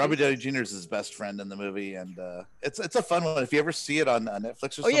And Robert Downey Jr. is his best friend in the movie, and it's a fun one. If you ever see it on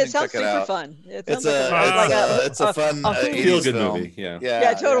Netflix or something, it sounds check it super out. fun. It It's sounds a fun feel good 80s film. movie. Yeah.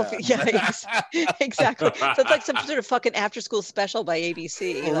 yeah, total. Exactly. So it's like some sort of fucking after school special by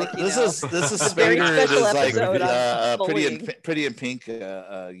ABC. Well, like, this is very Spader. It special is like episode on Pretty in Pink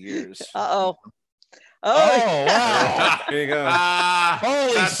years. Oh, wow! There you go.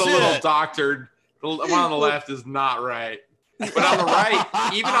 Holy That's shit. a little doctored. The one on the left is not right. But on the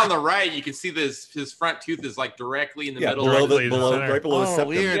right, even on the right, you can see his front tooth is like directly in the middle. Right the below the septum.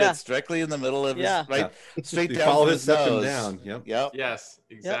 Weird. Yeah. It's directly in the middle of his straight You down follow from his septum nose. down. Yep. Yep. Yes,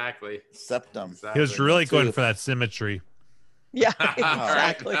 exactly. Septum. He was really going Tooth. for that symmetry. yeah,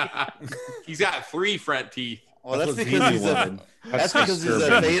 exactly. He's got 3 front teeth. Well, That's that's what because Zenu he's a, wanted. that's because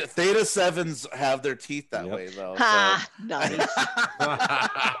he's a Theta Sevens have their teeth that way though. Ha, nice.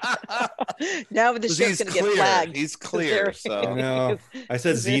 Now the So show's he's gonna get clear. flagged. He's clear. I So know. I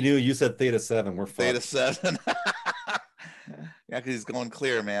said Xenu, you said Theta 7. We're Theta fucked. 7. Yeah, because he's going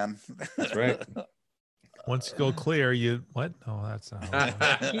clear, man. That's right. Once you go clear, you what? Oh, that's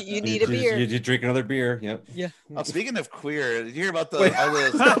not. You need a beer. You drink another beer. Yep. Yeah. Oh, speaking of queer, did you hear about the Wait. all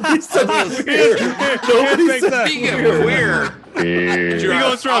those? Nobody said all those- queer. Nobody said Speaking of queer, He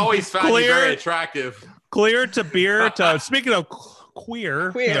goes from always found you clear- very attractive. Clear to beer to speaking of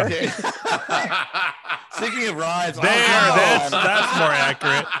queer. Queer. yeah. Okay. Speaking of rhymes, There, that's more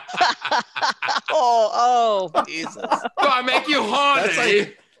accurate. Oh, Jesus. Do I make you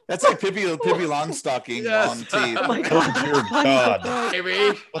horny? That's like Pippi Longstocking, Yes. long teeth. oh my Oh, god. dear God.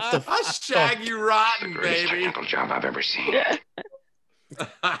 Baby, What the I'll shag you rotten, baby. Tackle job I've ever seen.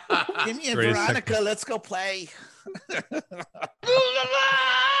 Give me a Greatest Veronica. Let's go play.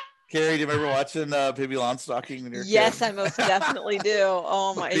 Carrie, do you remember watching Pippi Longstocking when you were a Yes, kid? I most definitely do.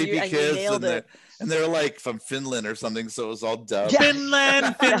 Oh my, and Baby you kids, nailed it. and they're like from Finland or something, so it was all dubbed. Yeah.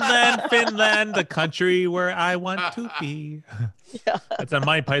 Finland, Finland, Finland, the country where I want to be. Yeah. That's a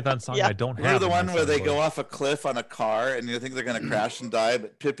Monty Python song Yeah. I don't Remember have. the in my one where they soundboard. go off a cliff on a car and you think they're going to crash and die,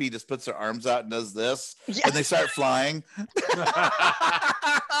 but Pippi just puts her arms out and does this, Yeah. and they start flying.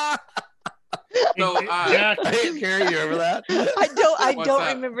 So, Yeah, Hey, Carrie, you remember that? I What's don't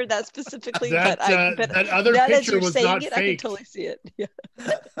that? remember that specifically, That, but that other as picture you're was saying not it, I can fake. totally see it. Yeah.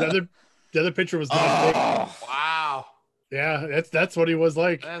 The other picture was not fake. Oh, Wow, Yeah, that's what he was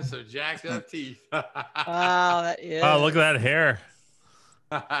like. that's some jacked up teeth. Wow, that is. Wow, look at that hair.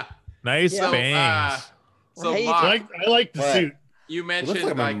 Nice Yeah. bangs. So, Right. Mark, I like the What? suit. you looks mentioned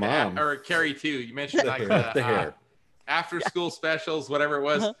like my like mom. or Carrie too. You mentioned The like hair, the hair. after school specials, whatever it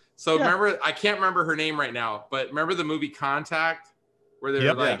was. Uh-huh. So Yeah. remember, I can't remember her name right now, but remember the movie Contact, where they're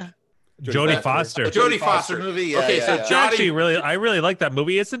Yep. like Jodie Foster. Jodie Foster movie. Yeah, Okay, yeah, so yeah. Jodie- I really like that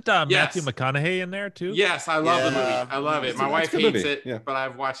movie. Isn't Yes. Matthew McConaughey in there too? Yes, I love the Yeah. movie. I love it. It's My a- wife it's a good hates movie, it, yeah. but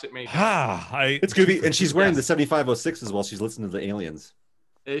I've watched it many times. Ah, It's Goofy, and she's wearing Yes. the 7506s while she's listening to the aliens.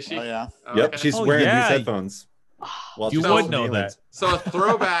 Is she? Oh yeah. Yep, Okay. she's Oh, wearing yeah. these headphones. While You she's would listening to know aliens. So a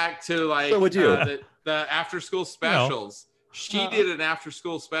throwback to like So would you. The after school specials. She did an after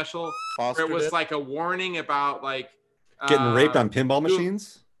school special Foster where it was did? like a warning about like Getting raped on pinball do-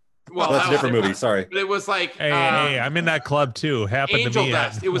 machines? Well, Oh, that's that a was different movie. Sorry. But it was like hey, I'm in that club too. Happened angel to me.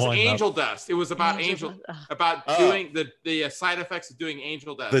 dust. at It was one angel dust. It was about Angel angel dust. about Oh. doing the side effects of doing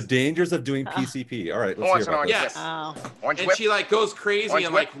angel dust. The dangers of doing PCP. All right, Who let's wants hear an about orange this. Yes. Wow. Orange And whip. she like goes crazy Orange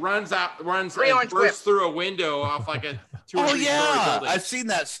and like runs and Free orange bursts through a window off like a 2 or Oh 3 story yeah, building. I've seen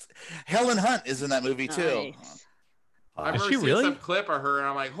that. Helen Hunt is in that movie too. Nice. I've Is never she seen really? some clip of her and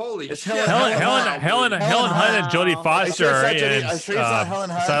I'm like, holy It's shit. Helen Helen Hunt. Hunt and Jodie Wow. Foster I'm sure in it's not Helen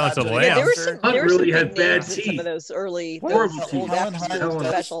Hunt, Silence of the not Yeah, there Lambs. were some, Hunt there were some really big had bad names in some teeth. of those early, Horrible those teeth. old Helen after Hunt school does-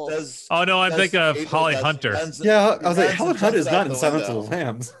 specials. does- Oh no, I'm does thinking of Angel Holly Dust, Hunter. runs- Yeah, I was like, runs Helen and Hunt is jumps not out in the Silence of window. the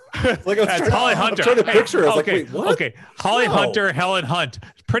Lambs. Like, I was That's trying, Holly I'm Hunter. trying to picture her. I was okay, like, wait, what? okay. Holly No. Hunter, Helen Hunt.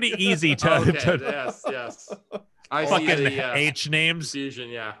 Pretty easy to, Okay, to yes. I see fucking the H names. confusion,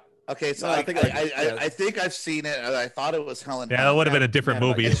 yeah. Okay, so No, I I think think I- I think I've seen it. And I thought it was Helen. Yeah, Hunt. that would have been a different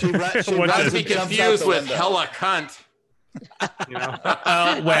movie. And she runs What Not to does- be and jumps out confused the with window. Hella Cunt. You know?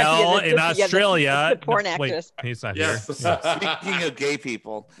 Well, Yeah, in the- Australia, the porn no, wait, actress. he's not Yes. here. Speaking of gay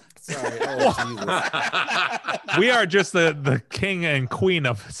people, Sorry. Oh, Jesus. We are just the king and queen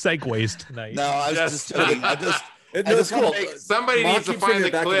of segues tonight. no, I was Yes. just joking. I just No, it's wanna cool. make- Somebody Mark needs to keeps bringing find the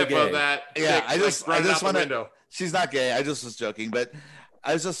it back to the clip gay. of that. Yeah, chick, I just running out the wanna. window. She's not gay. I just was joking, but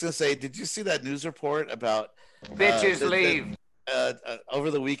I was just gonna say, did you see that news report about Bitches leave.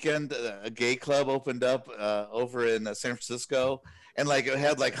 Over the weekend, a gay club opened up over in San Francisco, and like it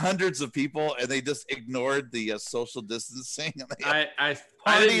had like hundreds of people, and they just ignored the social distancing. And they I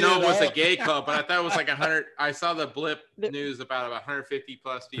partied didn't know it was a up. gay club, but I thought it was like 100. I saw the blip news about 150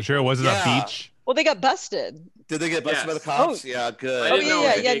 plus people. You sure it wasn't a beach? Well, they got busted. Did they get busted by the Yes. cops? Oh. Yeah, good. I Oh didn't know it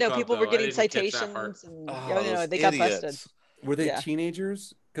was a yeah. gay No, club, people though. were I getting didn't catch that part. citations, and those they got idiots. busted. Were they Yeah.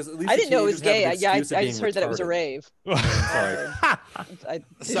 teenagers? Because at least I the didn't know it was teenagers have gay. an I excuse of just being heard that it was a retarded. rave.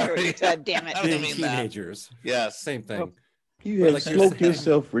 Sorry. God damn it. I didn't Being mean that. teenagers. Yes. Same thing. You But have like you're smoked saying,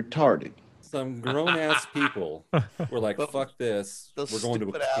 yourself retarded. some grown-ass people were like, But fuck this. Those We're going to a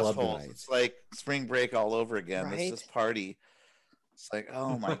stupid club assholes. tonight. It's like spring break all over again. Right. It's just party. It's like,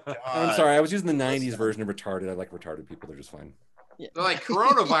 oh my god. I'm sorry. I was using the 90s version of retarded. I like retarded people. They're just fine. They're like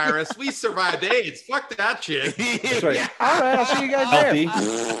coronavirus. We survived AIDS. Fuck that shit. That's right. All right, I'll see you guys there.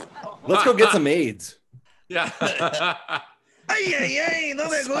 Healthy. Let's go get some AIDS. Yeah. Ay, ay, ay, no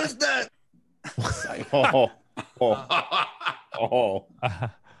me gusta. Oh.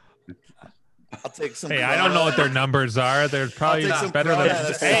 I'll take some. Hey, I don't know what their numbers are. They're probably take some better Corona than.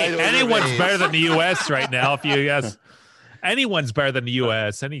 and a Hey, side over anyone's rays. better than the U.S. right now. If you guess, anyone's better than the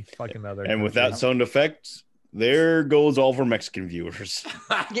U.S. Any fucking other. And with that country. sound effect, there goes all of our Mexican viewers.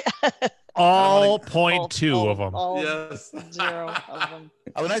 all I point two of them. All Yes. 0 of them.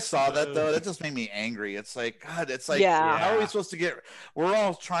 When I saw that though, that just made me angry. It's like, God, it's like, Yeah. how are we supposed to get? We're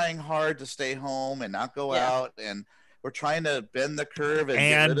all trying hard to stay home and not go Yeah. out, and we're trying to bend the curve and,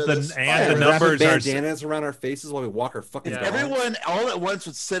 And get rid the- of this and virus. the numbers are- bandanas around our faces while we walk our fucking Yeah. dogs. Everyone all at once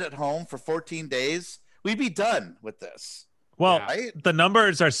would sit at home for 14 days. We'd be done with this. Well, Yeah. Right? the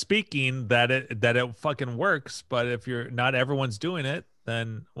numbers are speaking that it fucking works. But if you're not everyone's doing it,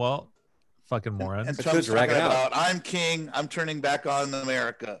 then well, fucking morons. And But Trump's drag talking it out. about, I'm king. I'm turning back on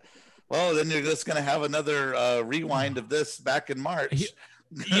America. Well, then you're just going to have another rewind of this back in March.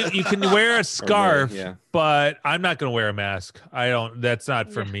 you can wear a scarf, yeah. but I'm not going to wear a mask. I don't. That's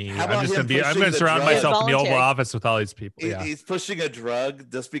not for me. How I'm about just him going to be. I'm pushing going to the surround drug? myself in the Oval Voluntary. Office with all these people. Yeah. He's pushing a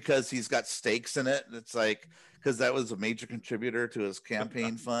drug just because he's got stakes in it. It's like, because that was a major contributor to his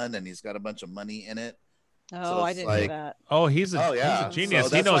campaign fund, and he's got a bunch of money in it. Oh, I it's didn't like- know that. Oh, he's a, Oh yeah, he's a genius.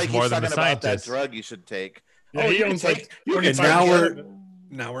 So He that's why knows more than the talking about that scientist. drug you should take. Yeah, you he can owns like you can And take now it.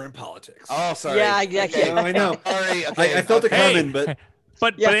 we're in politics. Oh, sorry. Yeah, Okay. No, I know. Sorry. Okay. I felt it Hey, coming, but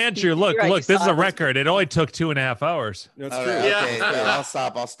But Yeah, Andrew, look, you're right, look, you this is saw a it. record. It only took 2.5 hours. that's All true. right, Yeah. okay, yeah, I'll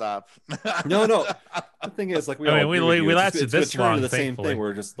stop. No. The thing is, like we I mean, all we- agree with you. we It's- lasted it's this return to long, the same thankfully. thing.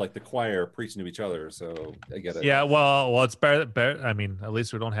 We're just like the choir preaching to each other. So I get it. Yeah, well, it's better. I mean, at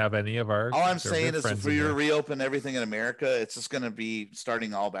least we don't have any of our. All I'm conservative saying is, friends if in we here. reopen everything in America, it's just going to be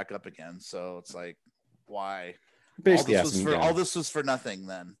starting all back up again. So it's like, why? Basically, all this was asking for again. all this was for nothing.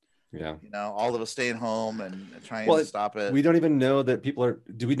 Then Yeah. you know, all of us staying home and trying Well, to stop it. We don't even know that people are.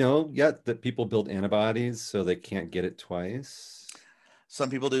 Do we know yet that people build antibodies so they can't get it twice? Some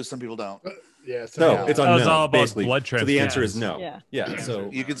people do, some people don't. Yeah. No, So it's That was unknown. all about basically. blood So the answer is transfusions. no. Yeah. So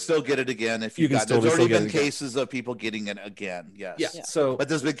You can still get it again if You you can got. still- There's still already get been it again. cases of people getting it again. Yes. yeah. So But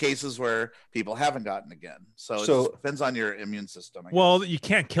there's been cases where people haven't gotten again. So it So- just depends on your immune system. I Well, guess. you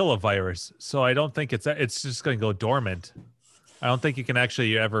can't kill a virus, so I don't think it's just going to go dormant. I don't think you can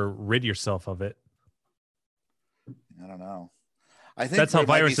actually ever rid yourself of it. I don't know. I think That's how we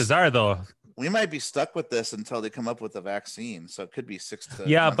might be viruses are, though. We might be stuck with this until they come up with a vaccine. So it could be 6 to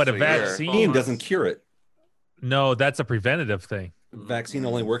Yeah, months but a to year. vaccine- vaccine doesn't cure it. No, that's a preventative thing. Vaccine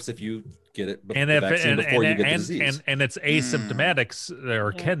only works if you get it And the if vaccine before you get the disease. and it's asymptomatic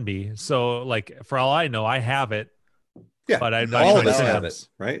or Yeah. can be. So, like for all I know, I have it. Yeah, but I'm not all of showing us have it, symptoms.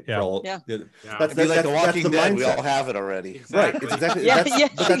 right? Yeah. For all- Yeah. Yeah. That's, It'd be like The that's Walking the Dead. We mindset. all have it already. Right. It's exactly. Yeah, That's, yeah.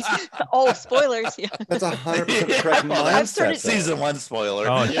 but that's, Oh, spoilers. Yeah. that's 100% the correct Well, that's mindset. though. season 1 spoiler.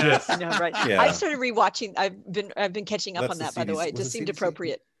 Oh Yes. shit! No, right. Yeah. I've started rewatching. I've been catching up That's on the that. By the CDC. way, it Was just it seemed CDC?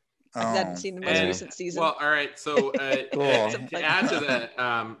 appropriate. I Oh. hadn't seen the most And- recent season. Well, all right. So Cool. to add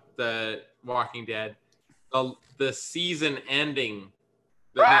to the Walking Dead, the season ending.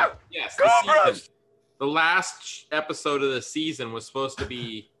 Yes, the season. The last episode of the season was supposed to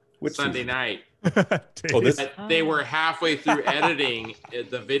be Which Sunday season? night. Oh, this. But they were halfway through editing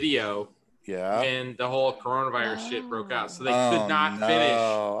the video, Yeah. and the whole coronavirus shit broke out, so they Oh, could not no. finish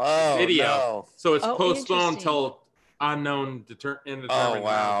Oh, video. no. So it's Oh, postponed interesting. till unknown indeterminate Oh, amount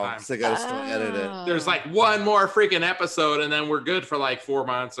wow. of time. So they got to still edit it. Ah. There's like one more freaking episode, and then we're good for like 4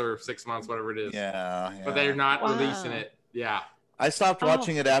 months or 6 months, whatever it is. Yeah. But they're not Wow. releasing it. Yeah, I stopped Oh.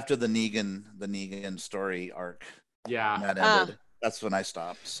 watching it after the Negan story arc. yeah. That Ah. ended. That's when I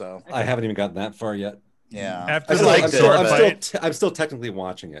stopped. So I haven't even gotten that far yet. yeah. After I the liked I'm it, still, but- I'm still technically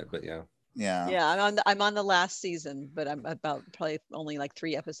watching it, but yeah. Yeah, I'm on the last season, but I'm about probably only like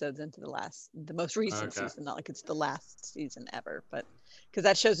 3 episodes into the most recent season. Not like it's the last season ever, but because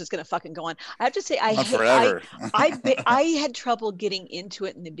that show's just gonna fucking go on. I have to say, I had trouble getting into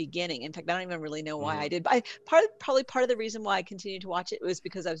it in the beginning. In fact, I don't even really know why I did. But probably part of the reason why I continued to watch it was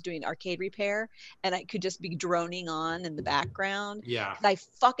because I was doing arcade repair and I could just be droning on in the background. Yeah, I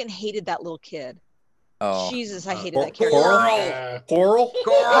fucking hated that little kid. Oh, Jesus, I hated that character.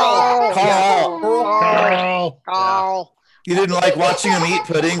 Carl. You didn't like watching him eat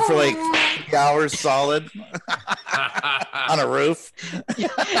pudding for like 3 hours solid on a roof.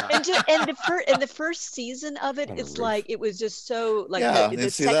 And the first season of it, it's like it was just so like the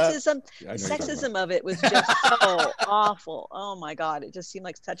sexism of it was just so awful. Oh my god, it just seemed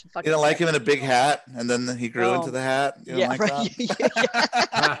like such a fucking. You didn't like him in a big hat, and then he grew into the hat. You didn't like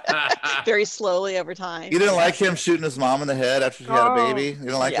that? Very slowly over time. You didn't like him shooting his mom in the head after she had a baby. You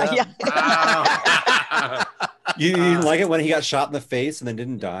didn't like that. Yeah. You didn't like it when he got shot in the face and then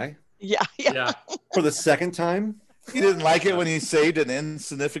didn't die? Yeah. For the second time? You didn't like it when he saved an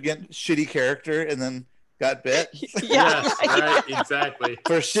insignificant, shitty character and then got bit? Yes, right, exactly.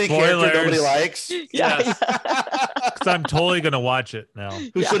 For a shitty character nobody likes? Yes. Because I'm totally going to watch it now.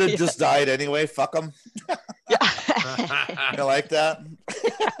 Who should have just died anyway? Fuck him. You like that?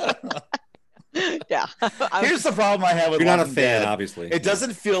 Yeah. Here's the problem I have with You're not a Walking fan, Dead. obviously. It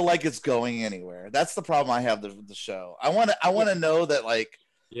doesn't feel like it's going anywhere. That's the problem I have with the show. I want to know that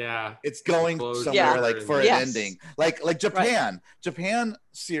it's going somewhere like for an ending. Like Japan. Right. Japan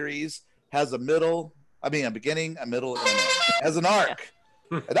series has a beginning, a middle, and an end. It has an arc.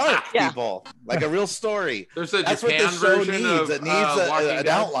 An arc, people, like a real story. That's what the show needs. It needs an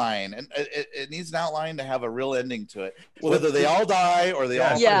outline, and it needs an outline to have a real ending to it. Whether they all die or they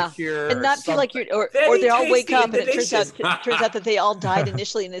all cure, and not feel like or they all wake up and it turns out that they all died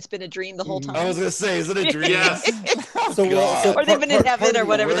initially and it's been a dream the whole time. I was gonna say, is it a dream? Yes. Or they've been in heaven or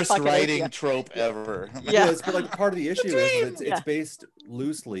whatever the fuck. Worst writing trope ever. Yeah, it's like part of the issue is it's based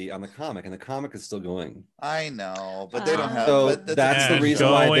loosely on the comic, and the comic is still going. I know, but they don't have. So that's the reason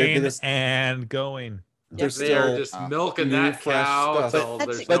why they're this going. They're just milking that cow.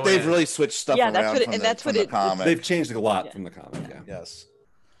 But they've really switched stuff around. That's what the comic. They've changed a lot from the comic. Yeah. Yes.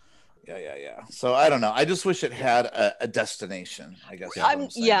 Yeah. So I don't know. I just wish it had a destination. I guess.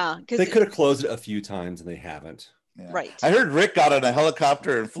 Because they could have closed it a few times and they haven't. Yeah. Right. I heard Rick got on a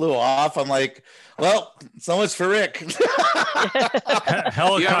helicopter and flew off. I'm like, well, so much for Rick.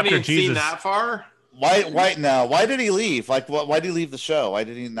 Helicopter you haven't even Jesus. seen that far? Why now? Why did he leave? Like, why did he leave the show? Why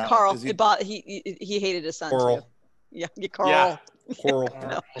did he not? Carl, he hated his son too. Yeah, Carl. Yeah.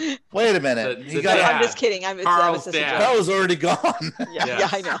 No. Wait a minute. I'm just kidding. Carl's dad. That was already gone. Yeah,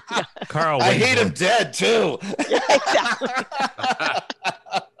 I know. Yeah. Carl, I hate him dead too. Yeah, exactly.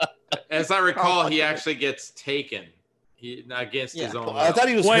 As I recall, he actually gets taken. Against his own. I thought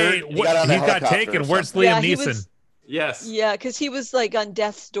he was hurt. He got taken. Where's Liam Neeson? Yes. Yeah, because he was like on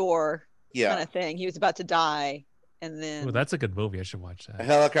death's door. Yeah. Kind of thing. He was about to die, and then. Oh, that's a good movie. I should watch that. A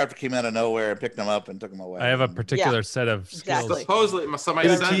helicopter came out of nowhere and picked him up and took him away. I have a particular set of skills. Exactly. Supposedly, so my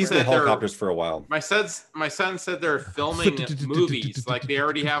son said helicopters for a while. My son said they're filming movies. Like they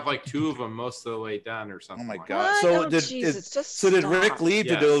already have like 2 of them most of the way done or something. Oh my like god! So did Rick leave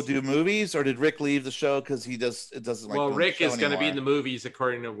to go do movies, or did Rick leave the show because it doesn't like? Well, Rick is going to be in the movies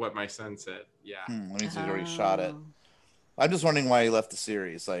according to what my son said. Yeah. Let me see. He already shot it. I'm just wondering why he left the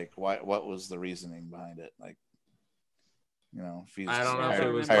series. Like, what was the reasoning behind it? Like, if he's I don't know if it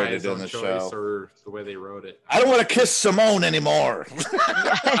was by his own choice or the way they wrote it. I don't want to kiss Simone anymore.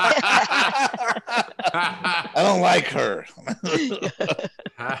 I don't like her.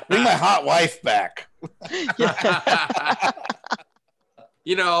 Bring my hot wife back. The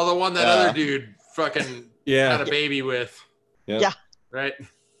one that other dude fucking had a baby with. Yep. Yeah. Right?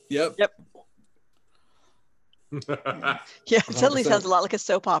 Yep. Yeah, it suddenly sounds a lot like a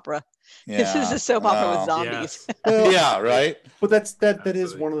soap opera. Yeah, this is a soap opera with zombies. Well, yeah, right. But that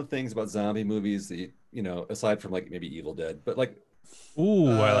is one of the things about zombie movies that aside from like maybe Evil Dead, but like, I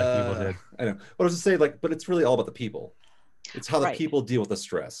like Evil Dead. I know. But I was just saying, like, but it's really all about the people. It's how the people deal with the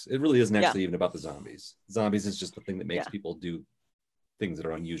stress. It really isn't actually even about the zombies. Zombies is just the thing that makes people do things that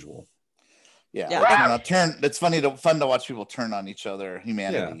are unusual. Yeah. It's fun to watch people turn on each other,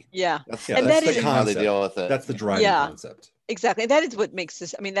 humanity. Yeah. And that is how they deal with it. That's the driving concept. Exactly. That is what makes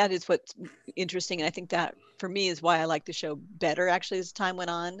this. I mean, that is what's interesting, and I think that for me is why I like the show better. Actually, as time went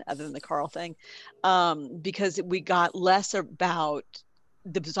on, other than the Carl thing, because we got less about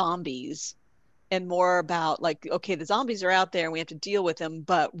the zombies and more about like, okay, the zombies are out there and we have to deal with them,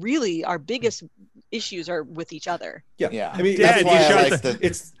 but really our biggest issues are with each other. Yeah. I mean, Dad, that's you why I shot like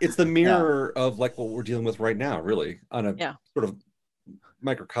it's the mirror of like what we're dealing with right now, really, on a sort of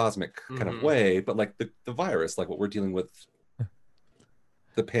microcosmic kind of way. But like the virus, like what we're dealing with,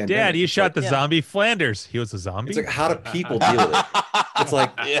 the pandemic. Dad, you it's shot like, the zombie Flanders. He was a zombie. It's like, how do people deal with it? It's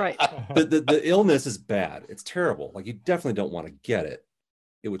like Right. the illness is bad. It's terrible. Like you definitely don't want to get it.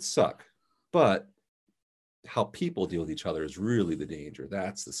 It would suck. But how people deal with each other is really the danger.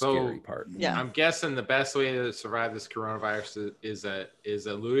 That's the scary part. Yeah. I'm guessing the best way to survive this coronavirus is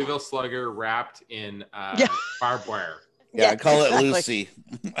a Louisville Slugger wrapped in barbed wire. Yeah, I call exactly. it Lucy.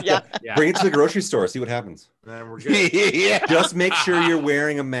 Yeah. Bring it to the grocery store. See what happens. Then we're good. Yeah. Just make sure you're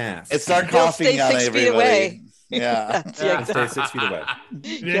wearing a mask. And start They'll coughing stay on 6 feet everybody. away. Yeah. And stay 6 feet away.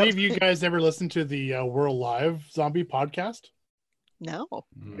 Did any of you guys ever listen to the World Live Zombie podcast? No.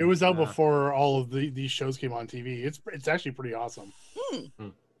 It was out before all of these shows came on TV. It's actually pretty awesome.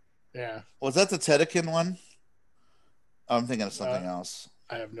 Yeah. Was that the Tedekin one? Oh, I'm thinking of something else.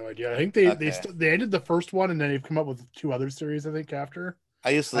 I have no idea. I think they ended the first one and then they've come up with 2 other series, I think, after.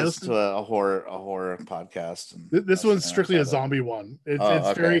 I used to listen to a horror podcast. And this one's strictly a zombie one.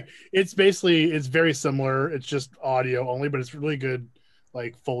 It's very similar. It's just audio only, but it's really good,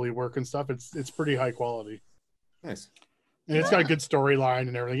 like Foley work and stuff. It's pretty high quality. Nice. And it's got a good storyline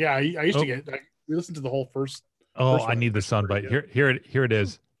and everything. Yeah, I used to we listened to the whole first. I need the soundbite. Here it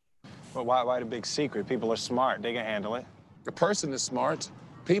is. Well, why the big secret? People are smart. They can handle it. A person is smart.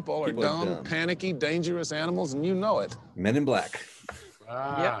 People are dumb, panicky, dangerous animals, and you know it. Men in Black.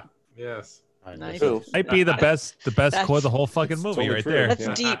 Yes. Nice. Might be the best quote of the whole fucking movie right there.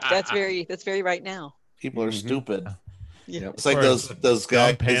 That's deep. That's very right now. People are stupid. Yeah. It's like those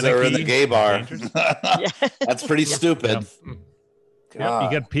guys that are in the gay bar. That's pretty stupid. Yep, you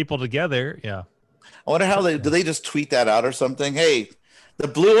get people together. Yeah. I wonder how do they just tweet that out or something? Hey, the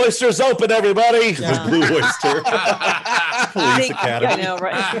Blue Oyster's open, everybody. The Blue Oyster. Police Academy. I know,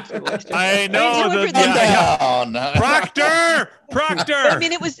 right? I know. Proctor. I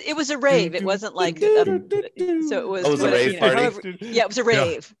mean, it was a rave. It wasn't like so. It was. Oh, it was a rave party. Yeah, it was a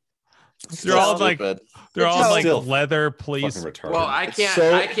rave. They're all like leather police. Well, I can't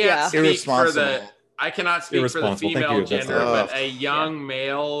speak for the. I cannot speak for the female gender, but a young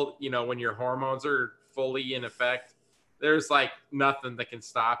male, when your hormones are fully in effect, there's like nothing that can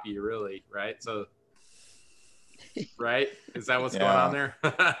stop you, really, right? So, right? Is that what's going on there?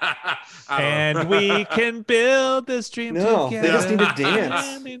 And we can build this dream together. They just need to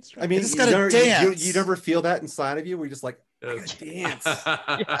dance. I mean, just gotta dance. You never feel that inside of you? Where you're just like, I gotta dance.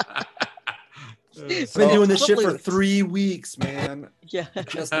 I've been doing this shit for 3 weeks, man. Yeah. I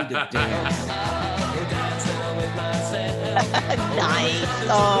just need to dance. Nice.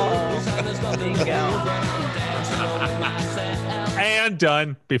 Oh, there you go. And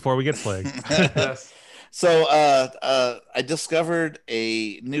done before we get flagged. So I discovered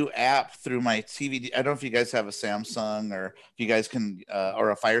a new app through my TV. I don't know if you guys have a Samsung or if you guys can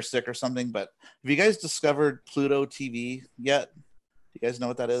or a Fire Stick or something, but have you guys discovered Pluto TV yet? Do you guys know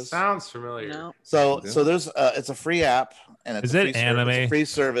what that is? Sounds familiar. No. So there's it's a free app and it's is it anime? It's a free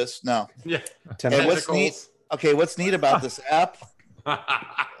service. No. Yeah. And what's neat about this app?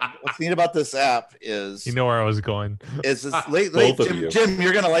 What's neat about this app is you know where I was going. Is this Jim,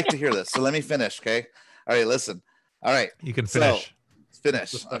 you're gonna like to hear this. So let me finish, okay? All right, listen. All right. You can finish.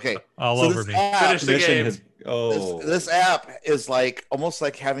 Finish. Okay. All over me. Finish the game. This app is like almost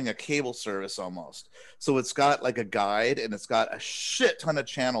like having a cable service almost. So it's got like a guide and it's got a shit ton of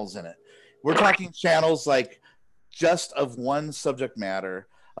channels in it. We're talking channels like just of one subject matter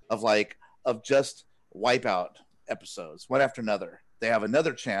of just Wipeout episodes, one after another. They have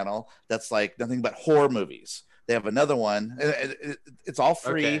another channel that's like nothing but horror movies. They have another one. It's all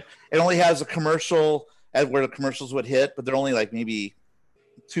free. Okay. It only has a commercial where the commercials would hit, but they're only like maybe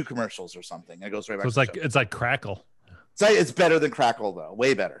 2 commercials or something. It goes right back. So it's like Crackle. It's better than Crackle though.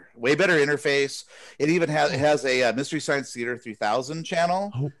 Way better interface. It even has a Mystery Science Theater 3000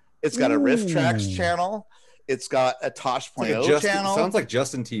 channel. Oh. It's got a Riff Tracks channel. It's got a Tosh.0 channel. Sounds like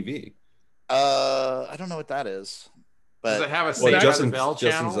Justin TV. I don't know what that is. But does it have a Justin's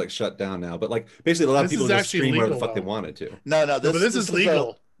channel? like shut down now, but like basically a lot of people just stream where the fuck they wanted to. No, this is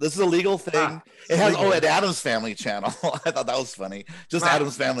legal. This is a legal thing. It has an Addams Family channel. I thought that was funny. Just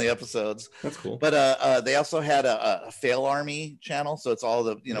Addams Family episodes. That's cool. But they also had a Fail Army channel, so it's all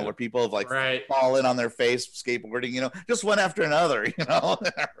the where people have fallen on their face skateboarding. Just one after another.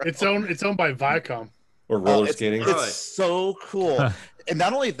 It's owned by Viacom. Or roller skating. It's so cool. And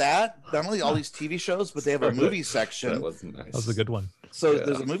not only all these TV shows, but they have a movie section. That was nice. That was a good one. So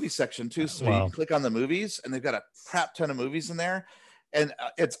there's a movie section too. So you can click on the movies, and they've got a crap ton of movies in there. and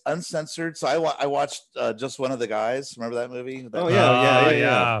it's uncensored. So I watched Just One of the Guys. Remember that movie? Oh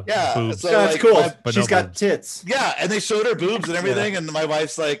yeah. Yeah. Boobs. So, That's like, cool. my- She's got tits. Yeah, and they showed her boobs and everything, and my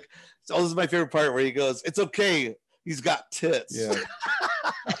wife's like, "Oh, this is my favorite part where he goes, it's okay, he's got tits." Yeah.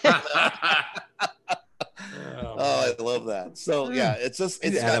 Oh, I love that. So yeah, it's just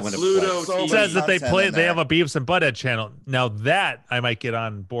it's Yeah, got when it Pluto. It says that they have a Beavis and Butthead channel. Now that I might get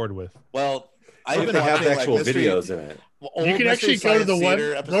on board with. Well, If I've been they have watching, actual like, mystery- videos in it. old You can Mystery actually go to the Science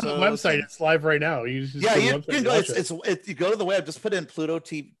Theater go to the episodes website. and- It's live right now. You just Yeah, go to the you website can and go. watch it. It's you go to the web, just put in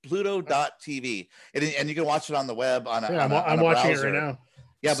Pluto.tv, and you can watch it on the web on a. Yeah, on a- I'm on a watching browser. it right now.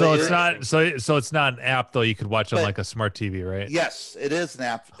 Yeah, so but it's not so it's not an app though. You could watch it on But- like a smart TV, right? Yes, it is an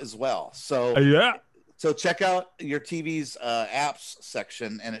app as well. So Yeah. So check out your TV's apps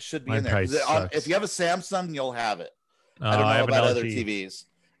section, and it should be Mine in there. probably sucks. If you have a Samsung, you'll have it. I I don't know have an about other LG. TVs.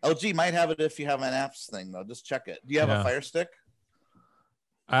 LG might have it if you have an apps thing though. Just check it. Do you have Yeah. a Fire Stick?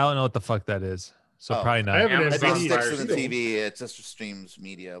 I don't know what the fuck that is. So Oh. probably not. I have an It just Amazon sticks Fire to the Stick. TV. It just streams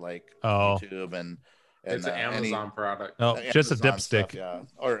media like Oh. YouTube and It's an any- Amazon product. No, just a Amazon dipstick. stuff, yeah,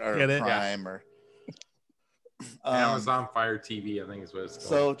 or Get it? Prime or Amazon Fire TV, I think is what it's called.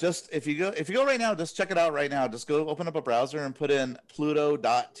 So just if you go right now, just check it out right now. Just go open up a browser and put in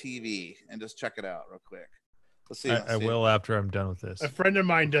Pluto.tv and just check it out real quick. Let's see. I will after I'm done with this. A friend of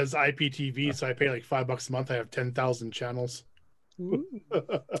mine does IPTV, so I pay like $5 a month. I have 10,000 channels.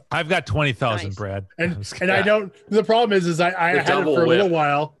 I've got 20,000, Nice. Brad. And I don't. The problem is I had it double for a little whip.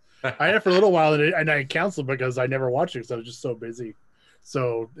 while. I had it for a little while, and I canceled because I never watched it because I was just so busy.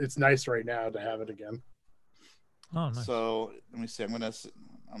 So it's nice right now to have it again. Oh, nice. So let me see.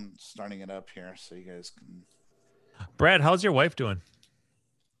 I'm starting it up here so you guys can. Brad, how's your wife doing?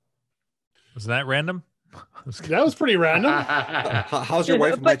 Was that random? That was pretty random. How's your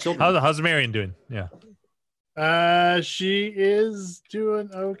wife and my children? How's Marion doing? Yeah. She is doing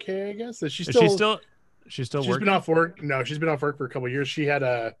okay, I guess. She's Is still she's still she's working? been off work. No, she's been off work for a couple of years. She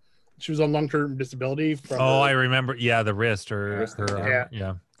was on long-term disability from Oh, her- I remember. Yeah, the wrist or Wrist, her arm. yeah.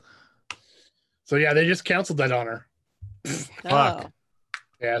 Yeah. So yeah, they just canceled that on her. Fuck. Oh.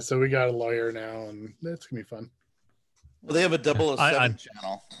 Yeah, so we got a lawyer now, and that's gonna be fun. Well, they have a 007 I-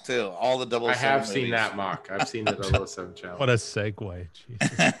 channel too. All the 007 I have seen movies. that, Mock. I've seen the 007 channel. What a segue.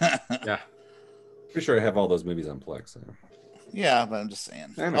 Jesus. Yeah. Pretty sure I have all those movies on Plex. So. Yeah, but I'm just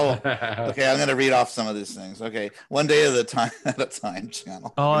saying. I know. Oh, okay. I'm gonna read off some of these things. Okay, one day at a time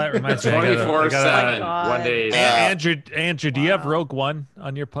channel. Oh, that reminds me. I gotta- 24/7. God. One day. Andrew, do you have Rogue One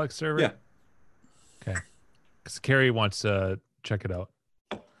on your Plex server? Yeah. Okay. Because Carrie wants to check it out.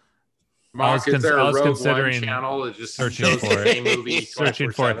 Mock, is there I a was Rogue considering One channel that just searching shows for the it. same movie?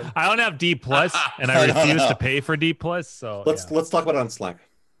 Searching for it. 24/7? I don't have D plus, and I I don't refuse know. to pay for D plus. So Let's talk about it on Slack.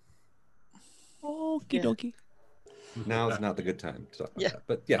 Okie dokie. Now is not the good time to talk about Yeah. that.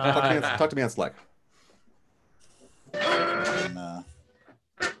 But yeah, talk to me on Slack. And,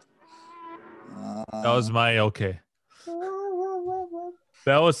 that was my okay.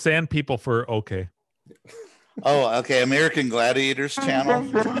 That was Sand People for okay. oh, okay. American Gladiators channel.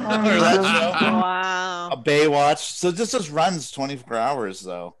 Remember that show? Wow. A Baywatch. So this just runs 24 hours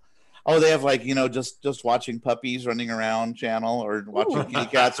though. Oh, they have like just watching puppies running around channel or watching kitty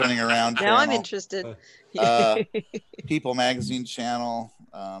cats running around. Now I'm channel. interested. People Magazine channel.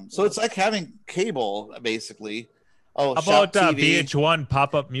 So it's like having cable basically. Oh, How Shop about TV. VH1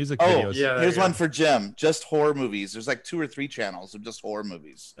 pop-up music Oh, videos? yeah. there here's you one go. for Jim. Just horror movies. There's like 2 or 3 channels of just horror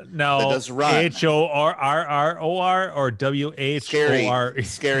movies. That No, does run. HORROR or WHOR. Scary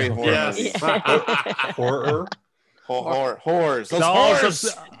horror Yes. movies. Horror. Horrors. Those So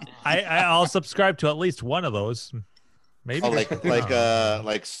horrors. I'll subscribe to at least one of those. Maybe. Oh, like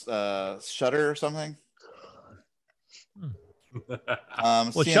Shudder or something. Well,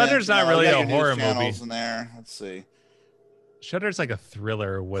 CNN Shudder's not channel. really You got a your news horror channels movie. in there. Let's see. Shudder's like a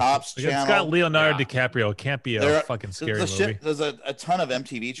thriller with Cops it's got channel. Leonardo Yeah. DiCaprio. It can't be a There- fucking scary There's movie. There's a ton of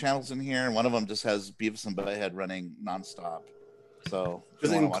MTV channels in here, and one of them just has Beavis and Butthead running nonstop. So if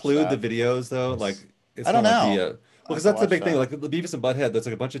Does you it wanna watch include that. the videos though? Like it's I don't not like know. because have to that's the big watch thing. that. Like the Beavis and Butthead, there's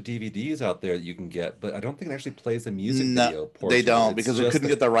like a bunch of DVDs out there that you can get, but I don't think it actually plays the music No, video. they portion. don't It's because we just couldn't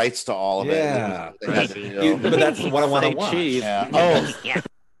get the rights to all of Yeah. it. They had to do- but that's what I want to Say watch. cheese. Yeah. Oh.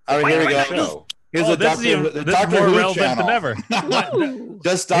 All right, here we go. Show. Here's Oh, a this Doctor, is the this is Doctor more Who relevant channel. than ever.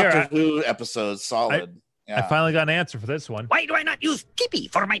 Just Here, Doctor Who episodes, solid. I Yeah. finally got an answer for this one Why do I not use pee-pee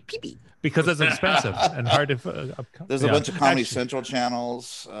for my pee-pee? because it's expensive and hard to. There's a yeah. bunch of Comedy Actually- Central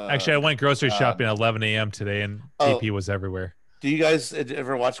channels. Actually, I went grocery uh, shopping at 11 a.m. today, and Oh. AP was everywhere. Do you guys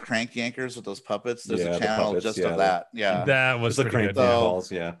ever watch Crank Yankers with those puppets? There's Yeah, a the channel puppets, just yeah, of that. Yeah. That was It's a pretty crank good. So- balls,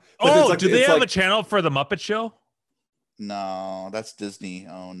 yeah. But Oh, it's like- do they it's have like- a channel for the Muppet Show? No, that's Disney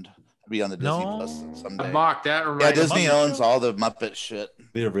owned. It'll be on the Disney Plus someday. Mock that. Yeah, Disney owns all the Muppet shit.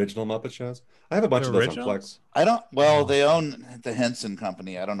 The original Muppet shows. I have a bunch of those on Plex. I don't. Well, they own the Henson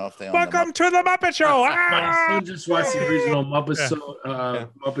Company. I don't know if they own. Welcome to the Muppet Show. My son just watched the original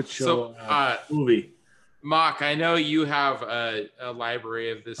Muppet Show movie. Mock, I know you have a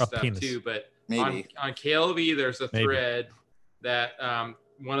library of this stuff too, but on KLV there's a thread that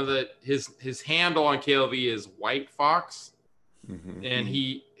one of his handle on KLV is White Fox, and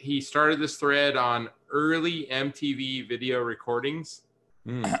he started this thread on early MTV video recordings.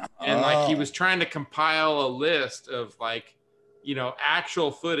 And like he was trying to compile a list of like, you know,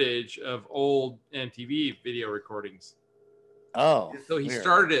 actual footage of old MTV video recordings. Oh, so he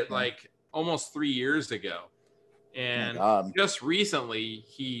started it like almost 3 years ago, and just recently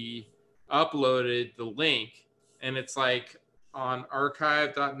he uploaded the link, and it's like on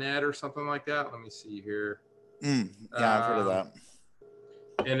archive.net or something like that. Let me see here. Yeah, I've heard of that.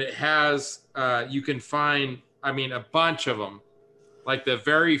 And it has you can find, I mean, a bunch of them. Like the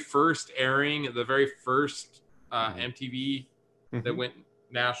very first airing, the very first MTV that went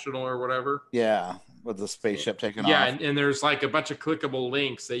national or whatever. Yeah, with the spaceship taking off. Yeah, and there's like a bunch of clickable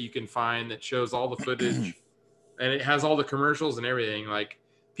links that you can find that shows all the footage, and it has all the commercials and everything. Like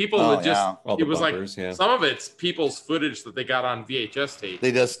people would just, it was bumpers, like some of it's people's footage that they got on VHS tape.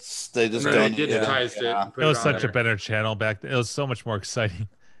 They just digitized it. And put it was on such there. a better channel back then. It was so much more exciting,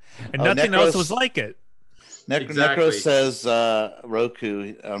 and nothing else was like it. Necro says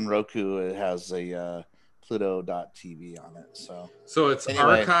Roku on Roku it has a Pluto.tv on it. So it's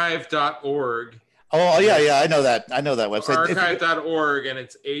archive.org. Oh yeah, I know that website. Archive.org, and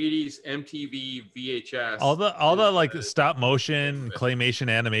it's 80s MTV VHS. All the like stop motion, claymation,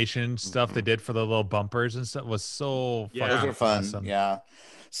 animation stuff they did for the little bumpers and stuff was so those are fun. Awesome. Yeah.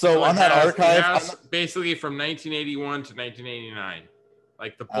 So on that archive, it has basically from 1981 to 1989,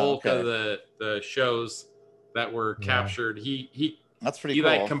 like the bulk of the shows that were captured. That's pretty he cool.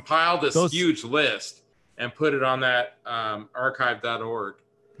 like compiled this huge list and put it on that archive.org.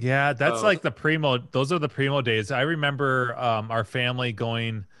 Yeah, that's like the primo. Those are the primo days. I remember our family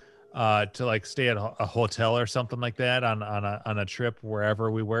going to like stay at a hotel or something like that on a trip wherever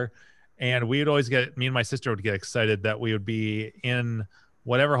we were, and we'd always me and my sister would get excited that we would be in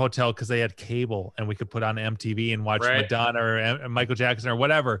whatever hotel because they had cable and we could put on MTV and watch Madonna or Michael Jackson or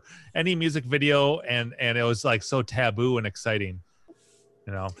whatever, any music video, and it was like so taboo and exciting,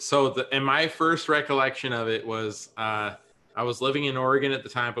 you know. So and my first recollection of it was I was living in Oregon at the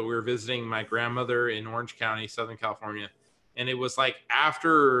time, but we were visiting my grandmother in Orange County, Southern California, and it was like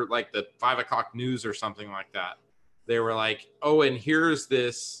after like the 5 o'clock news or something like that. They were like, "Oh, and here's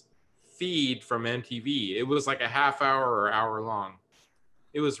this feed from MTV." It was like a half hour or hour long.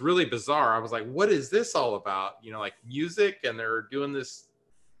 It was really bizarre. I was like, what is this all about? You know, like music, and they're doing this.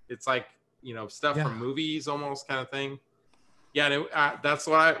 It's like, you know, stuff from movies almost kind of thing. Yeah, and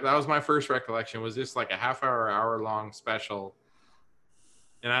that was my first recollection, was just like a half hour long special.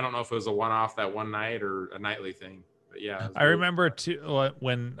 And I don't know if it was a one-off that one night or a nightly thing. But yeah. I remember too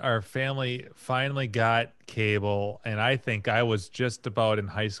when our family finally got cable, and I think I was just about in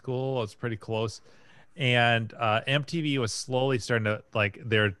high school. I was pretty close. And MTV was slowly starting to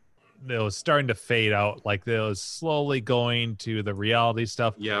it was starting to fade out. Like they was slowly going to the reality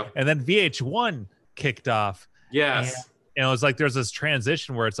stuff. Yeah. And then VH1 kicked off. Yes. And it was like there's this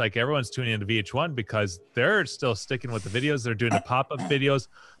transition where it's like everyone's tuning into VH1 because they're still sticking with the videos. They're doing the pop-up videos.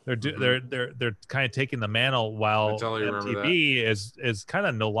 They're kind of taking the mantle while MTV is kind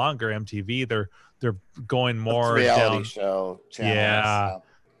of no longer MTV. They're going more reality show channels. Yeah.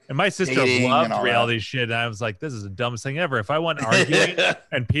 And my sister loved reality shit, and I was like, "This is the dumbest thing ever." If I want arguing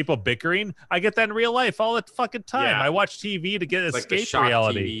and people bickering, I get that in real life all the fucking time. Yeah. I watch TV to get like escape the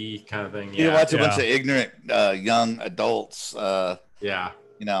reality TV kind of thing. You watch a bunch of ignorant young adults. You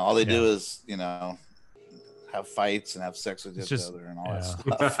know, all they do is have fights and have sex with each other and all that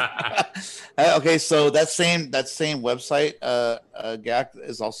stuff. Okay, so that same website, GAC,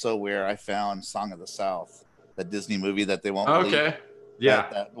 is also where I found Song of the South, the Disney movie that they won't. Okay. Yeah,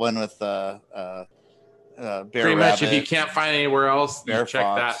 that one with Bear Pretty much, if you can't find anywhere else, you check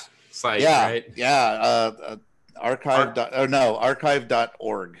that site, right? Yeah, archive.org.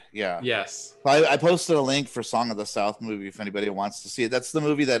 Yeah. Yes. I posted a link for Song of the South movie if anybody wants to see it. That's the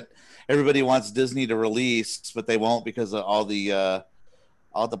movie that everybody wants Disney to release, but they won't because of all the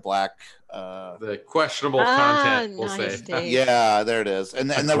black the questionable content, we'll say. Yeah, there it is. And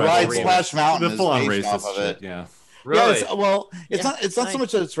the ride Splash Mountain is based off of it. Yeah. Really? Yeah, it's not so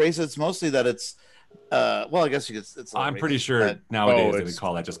much that it's racist. It's mostly that it's Well, I guess you could. It's I'm pretty racist, sure but- nowadays they would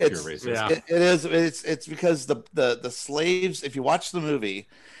call that just pure It's- racist. Yeah. It is. It's because the slaves. If you watch the movie,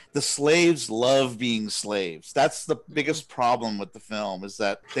 the slaves love being slaves. That's the biggest problem with the film is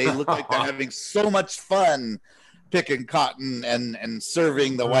that they look like they're having so much fun picking cotton and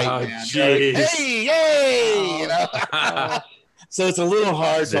serving the white man. They're like, jeez. hey, yay! You know. So it's a little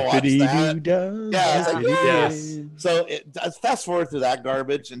hard to watch that. Yeah, it's like, Yes. so fast forward through that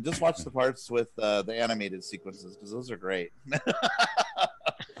garbage and just watch the parts with the animated sequences because those are great. You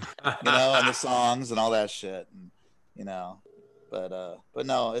know, and the songs and all that shit, and you know, but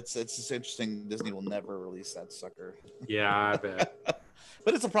no, it's just interesting. Disney will never release that sucker. Yeah, I bet.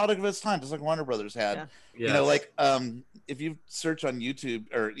 But it's a product of its time, just like Warner Brothers had. Yeah. You know, like if you search on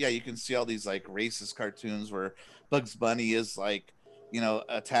YouTube, or you can see all these like racist cartoons where Bugs Bunny is like, you know,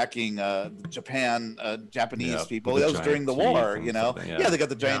 attacking Japanese people. That was during the war, you know. Yeah, they got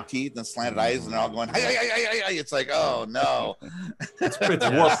the giant teeth and slanted eyes, and they're all going, hey. It's like, oh no, it's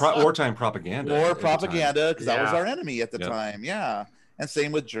wartime propaganda. War propaganda, because that was our enemy at the time. Yeah. And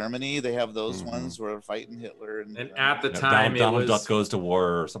same with Germany, they have those ones where they're fighting Hitler. And at the time, Donald it was Duck goes to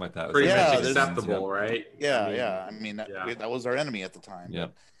war or something like that. pretty much acceptable, right? Yeah. I mean, that was our enemy at the time. Yeah.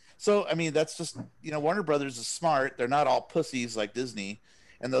 So, I mean, that's just, you know, Warner Brothers is smart. They're not all pussies like Disney.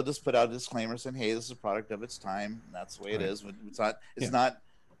 And they'll just put out a disclaimer saying, hey, this is a product of its time. And that's the way it is. It's not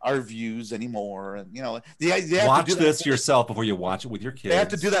our views anymore. And, you know, watch this yourself before you watch it with your kids. They have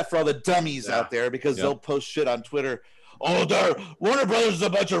to do that for all the dummies out there because they'll post shit on Twitter. Oh, Warner Brothers is a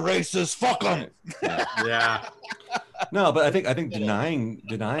bunch of racists. Fuck them. Yeah. No, but I think denying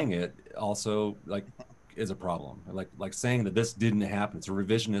it also like is a problem. Like saying that this didn't happen. It's a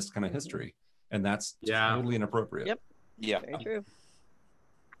revisionist kind of history, and that's totally inappropriate. Yep. Yeah. Very true.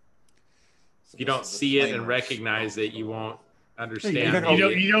 If you don't see it and recognize it, you won't understand.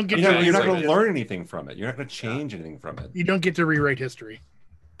 You don't get. You're not going to learn anything from it. You're not going to change anything from it. You don't get to rewrite history.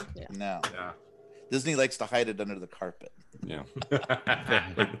 No. Yeah. Disney likes to hide it under the carpet. Yeah.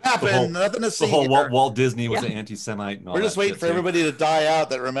 Nothing to see. The whole here. Walt Disney was an anti-Semite. And all We're just that waiting shit, for too. everybody to die out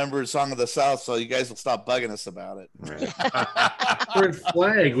that remembers Song of the South, so you guys will stop bugging us about it. Red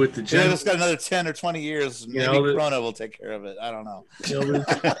flag with the Yeah, just got another 10 or 20 years. Maybe Corona will take care of it. I don't know. Some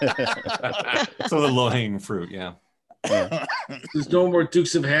of the low-hanging fruit, yeah. There's no more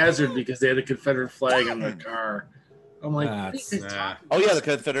Dukes of Hazzard because they had a Confederate flag on their car. I'm like, oh yeah, the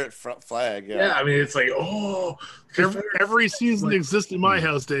Confederate flag. Yeah, I mean, it's like, every season exists in my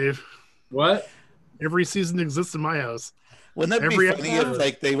house, Dave. What? Every season exists in my house. Wouldn't that be funny if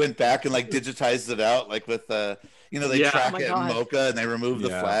like they went back and like digitized it out, like with you know, they track it in Mocha and they remove the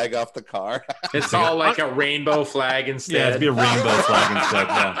flag off the car. It's all like a rainbow flag instead. Yeah, it'd be a rainbow flag instead.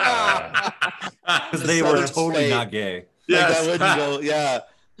 Yeah, because they were totally not gay. Yeah, like, that wouldn't go. Yeah.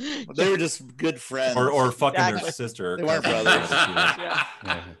 They were just good friends. Or fucking their sister. They weren't brothers.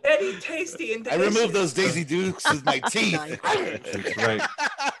 Eddie, tasty and I removed those Daisy Dukes with my teeth. That's right.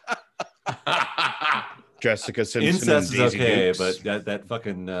 Jessica Simpson. Incest and is Daisy okay, Dukes. but that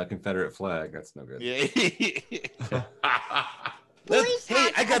fucking Confederate flag, that's no good. Yeah.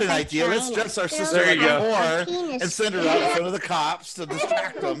 Hey, I got an idea. Let's dress our sister There like you a go. whore and send her out in front of the cops to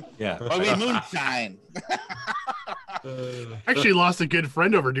distract them. Yeah. While we moonshine. I actually lost a good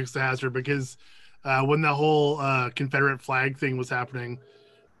friend over Dukes of Hazzard because when the whole Confederate flag thing was happening,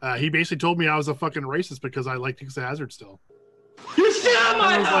 he basically told me I was a fucking racist because I like Dukes of Hazzard still. You're still at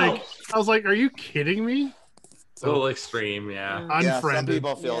my house. I was like, are you kidding me? It's a little extreme, yeah. Unfriended. Some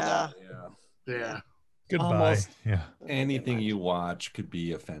people feel that. Yeah. Goodbye. Almost Yeah. anything you watch could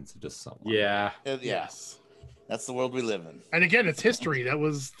be offensive to someone. Yeah. Yes. That's the world we live in. And again, it's history. That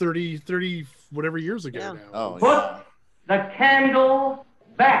was 30 whatever years ago now. Oh, Put the candle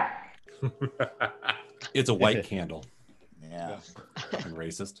back. It's a white candle. Yeah. Fucking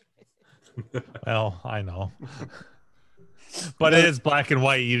racist. Well, I know. But it is black and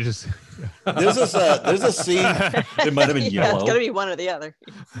white. You just there's a scene. It might have been Yeah, yellow. it's got to be one or the other.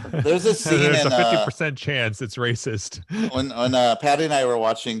 There's a scene there's in, a 50% chance it's racist. when Patty and I were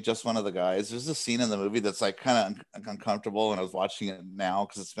watching Just One of the Guys. There's a scene in the movie that's like kind of uncomfortable, and I was watching it now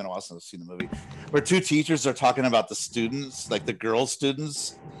because it's been a while since I've seen the movie, where two teachers are talking about the students, like the girl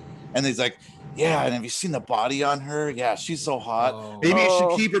students, and he's like, yeah, and have you seen the body on her? Yeah, she's so hot. Maybe you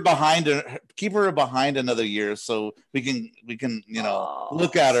should keep her behind another year so we can you know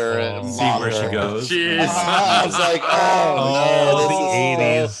look at her and see where she goes. Jeez. I was like, oh the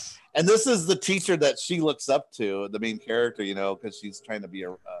no, 80s. And this is the teacher that she looks up to, the main character, you know, because she's trying to be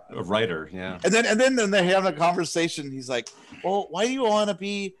a writer. Yeah. And then they have a conversation. He's like, well, why do you want to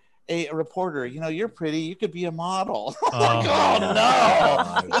be hey, a reporter, you know, you're pretty. You could be a model.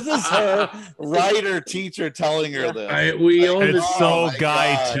 Oh no! This is her writer teacher telling her this. It's so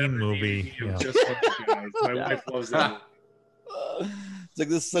guy teen movie. Yeah. Just like you guys. My wife loves that. It's like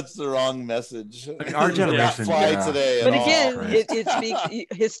this is such the wrong message. Our generation, fly today. But and again, all. it speaks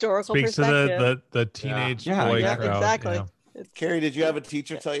historical Speaks to perspective. the teenage Yeah, boy yeah, crowd. exactly. Yeah. Carrie, did you have a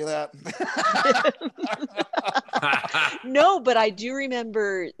teacher tell you that? No, but I do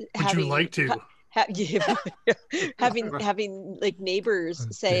remember Would you like to? having like neighbors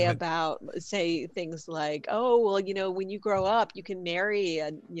say things like, oh well, you know, when you grow up you can marry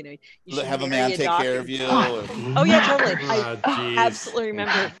and you know you should have a marry man take doctor. care of you. Oh yeah, totally. I absolutely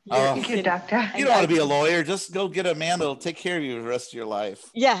remember. Doctor. You don't want to be a lawyer. Just go get a man that'll take care of you the rest of your life.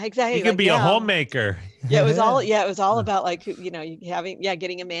 Yeah, exactly. You can like, be a homemaker. Yeah, it was all. Yeah, it was all about like you know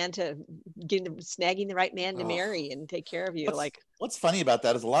getting a man to snagging the right man to marry and take care of you. What's funny about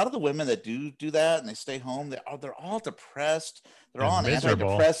that is a lot of the women that do that and they stay home, they're all depressed. They're all on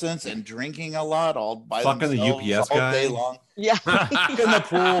antidepressants and drinking a lot, all by fucking themselves the UPS all guy. day long. Yeah, fucking the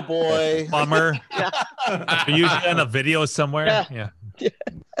pool boy. Plumber. Yeah. Are you in a video somewhere? Yeah.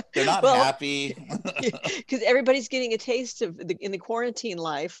 They're not happy because everybody's getting a taste of in the quarantine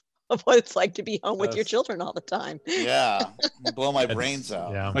life of what it's like to be home with your children all the time. Yeah, blow my brains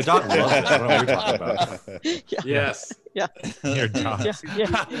out. Yeah, my dog loves it. I don't know what you're talking about. Yeah. Yes. Yeah. Your dog.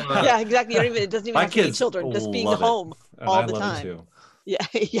 Yeah, exactly. It doesn't even have to be children. Just being home all the time. Yeah,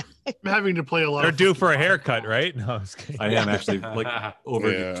 yeah. I'm having to play a lot. They're due for a haircut, right? No, I was kidding. I am actually like over.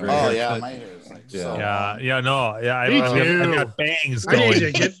 Oh yeah, my hair is like so I got bangs going.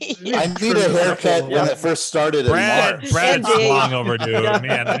 I need a haircut when it first started in March. Brad's long overdue,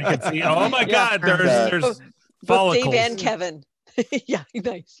 man. I can see. Oh my God, there's both follicles. Dave and Kevin. Yeah,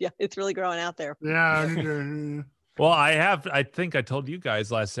 nice. Yeah, it's really growing out there. Yeah. Well, I think I told you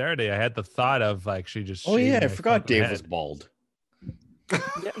guys last Saturday. I had the thought of actually just. Oh yeah, I shaving my forgot fucking Dave head. was bald.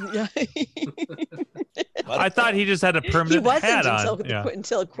 Yeah. I thought he just had a He permanent wasn't hat until on.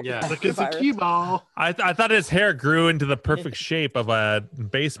 until Look at the key ball. I thought his hair grew into the perfect shape of a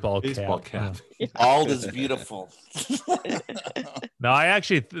baseball cap. Bald is beautiful. No, I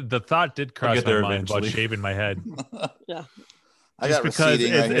actually the thought did cross get my there mind about eventually. shaving my head. Yeah. I got because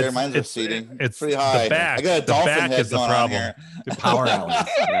receding right here. Mine's receding. It's pretty high. The back. I got a the dolphin back head is the going on problem. here. The power alleys.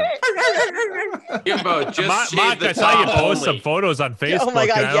 Jimbo, just shave Mark, the I saw you top post only. some photos on Facebook, Oh my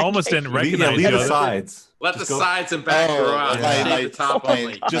God, and I yeah. almost didn't recognize leave you. the sides. Let the Just go- sides and back grow out. my- Shave the top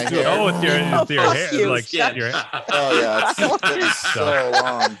only. Just Just go with your hair, you. like Yeah. your. Oh yeah, it's so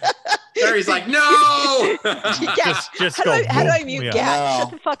long. Harry's like, no. Yeah. Just How go. do I boom. mute Yeah. Gab? No.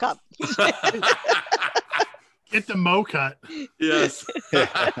 Shut the fuck up. Get the mo cut. Yes. No.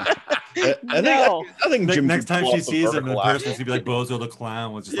 I think Jim Next could time pull she off the sees him in vertical person, axle. she'd be like Bozo the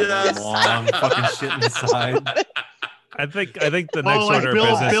Clown with just like Yes. a long fucking shit inside. I think the next like order of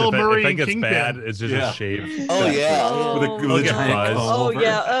Bill business, Murray if it and gets Kingpin. bad, is just Yeah. a shave. Oh yeah. With a Look at giant Buzz. comb Oh over.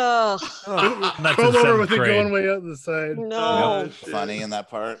 yeah. Ugh. And that's Come in over seventh with it grade. going way out the side. No. Funny in that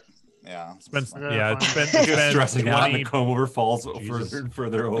part. Yeah. It's been, Yeah, it's fine. been Stressing out, and 20, the comb over falls Jesus. further and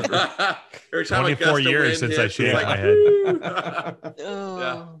further over. Every time a 24 gust of years wind since I hits, shaved it's my like, head. "Woo."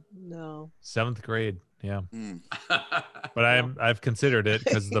 Oh no. 7th grade. Yeah, Mm. but I've considered it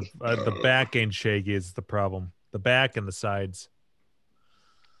because the back ain't shaggy is the problem. The back and the sides.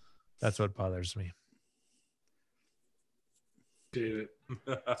 That's what bothers me. Dude.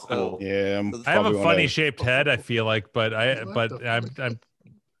 Cool. Yeah, I have a funny shaped head. I feel like, but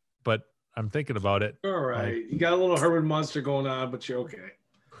I'm thinking about it. All right. You got a little Herman Monster going on, but you're okay.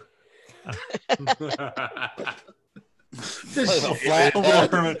 A flat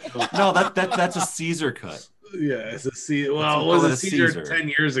head. No, that's a Caesar cut. Yeah, it's a Caesar. Well, Let's it was call it a a Caesar Caesar. 10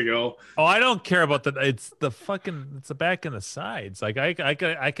 years ago. Oh, I don't care about the. It's the back and the sides. Like I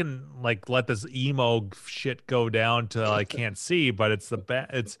can like let this emo shit go down till I can't see, but it's the back.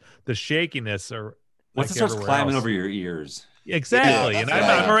 It's the shakiness or. Once like it starts everywhere climbing else. over your ears. Exactly, Yeah, and that's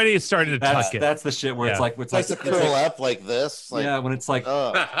I'm right. already starting to tuck it. That's the shit where Yeah. it's like It's like to curl up like this. Like, yeah, when it's like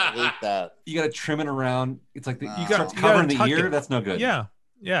oh, I hate that. you got to trim it around. It's like You you gotta- got you covering gotta the tuck ear. it. That's no good. Yeah,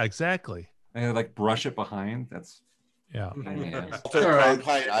 exactly. And like brush it behind. That's Yeah.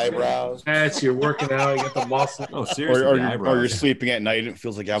 Cronkite eyebrows. That's you're working out. You got the muscle. Oh, seriously. Or the you're eyebrows. sleeping at night and it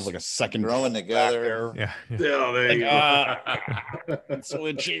feels like you have like a second Growing back together. there. Yeah. Yeah, there you go. It's so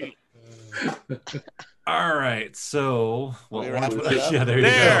itchy. All right, so We wrap it up? yeah, there you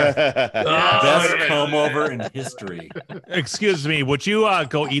There. go. Best comb over in history. Excuse me, would you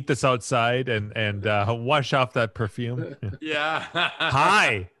go eat this outside and wash off that perfume? Yeah.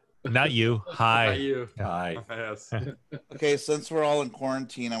 Hi. Not you. Hi. Not you. Hi. Yes. Okay, since we're all in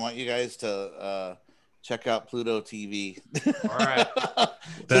quarantine, I want you guys to check out Pluto TV. All right.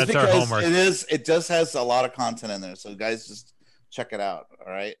 That's our homework. It just has a lot of content in there, so guys, just check it out.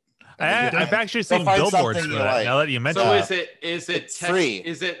 All right. I've actually seen find billboards something for you that. like. Now that you mention So it. is it free?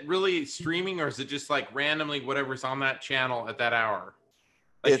 Is it really streaming, or is it just like randomly whatever's on that channel at that hour?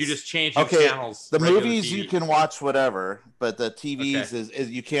 Like you just change the channels. The regular movies TV. you can watch whatever, but the TVs is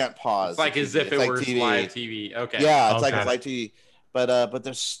you can't pause. It's like as if it like were TV. live TV. Okay. Yeah, it's like it's live TV. But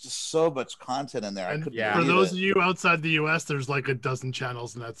there's just so much content in there. I And couldn't for believe those it. of you outside the U.S., there's like a dozen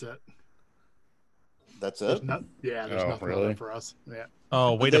channels, and that's it. That's There's it. there's Oh, nothing really? other for us. Yeah.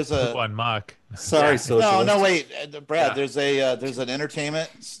 Oh, wait There's to a- poop on Mock. Sorry, socialist. No, wait, Brad. Yeah. There's an entertainment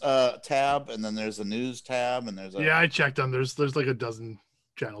tab, and then there's a news tab, and there's a Yeah, I checked them. There's like a dozen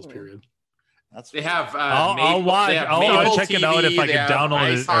channels. Period. That's They have. I'll watch. They have I'll Maple check it out TV, if I they can have download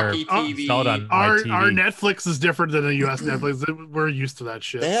Ice it or Hockey TV. install it on my Our TV. Netflix is different than a U.S. Netflix. We're used to that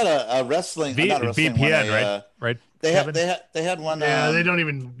shit. They had a wrestling, not a wrestling VPN, one, right? Right. They Kevin? had one. Yeah, they don't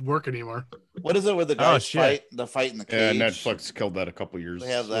even work anymore. What is it with the Oh, guys shit. the fight in the Yeah, cage? Netflix killed that a couple years. They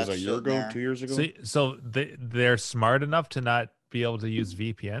have was that a year shit ago, there. 2 years ago. So they're smart enough to not be able to use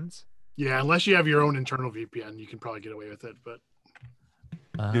VPNs. Yeah, unless you have your own internal VPN, you can probably get away with it. But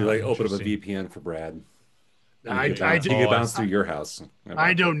You like open up a Interesting. VPN for Brad. I You can do. bounce through your house.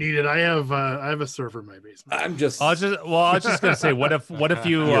 I don't need it. I have a server in my basement. I'm just. I was just gonna say, what if you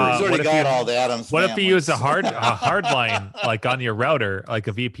He's already what if got you all the Addams what if you family. use a hard line like on your router, like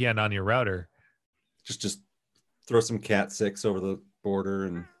a VPN on your router? Just throw some Cat 6 over the border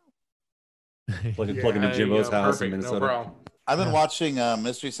and plug into There you Jimbo's go. house in Perfect, no Minnesota. problem. I've been watching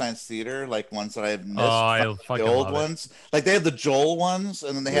Mystery Science Theater, like ones that I've missed. I the fucking old love it. ones. Like they have the Joel ones,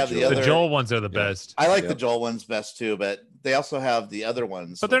 and then they have the other. The Joel ones are the best, I like the Joel ones best too, but they also have the other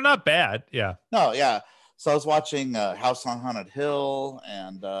ones. but they're not bad. Yeah. No, yeah. So I was watching House on Haunted Hill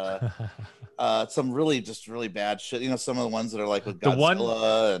and some really bad shit. You know, some of the ones that are like with The one-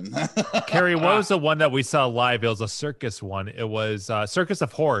 Godzilla and Carrie, what was the one that we saw live? It was a circus one. It was Circus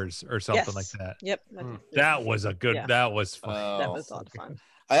of Horrors or something Yes. like that. Yep. That was a good. Yeah. That was fun. That was a lot of fun.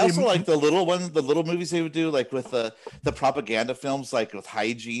 I also like the little ones, the little movies they would do, like with the propaganda films, like with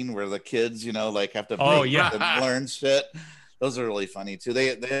hygiene, where the kids, you know, like have to Oh, breathe yeah. and learn shit. Those are really funny too. They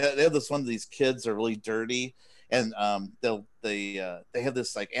have this one. These kids are really dirty, and they have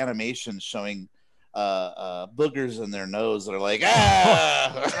this like animation showing boogers in their nose that are like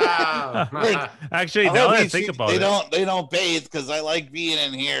Actually, now that I think about they it, they don't bathe because I like being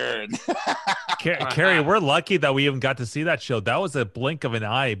in here. Carrie, we're lucky that we even got to see that show. That was a blink of an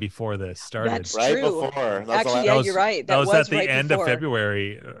eye before this started. That's Right true. before. That's Actually, all- yeah, was- you're right. That was at the right end before. of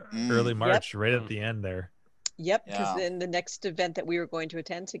February, early Mm. March, right at the end there. Yep, because Yeah. then the next event that we were going to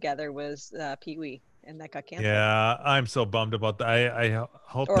attend together was Pee Wee, and that got canceled. Yeah, I'm so bummed about that. I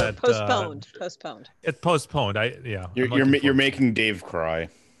hope Or that postponed. It's postponed. You're I'm looking you're forward- making Dave cry.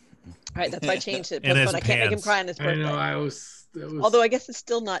 All right, that's why I changed it. In his Postponed. I can't make him pants. cry on his I birthday. know. That was, Although I guess it's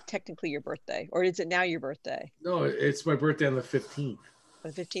still not technically your birthday, or is it now your birthday? no, it's my birthday on the 15th. The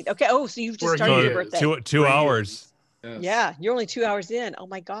 15th. Okay. Oh, so you've just We're started your here. birthday. two hours. Yes. Yeah, you're only 2 hours in. Oh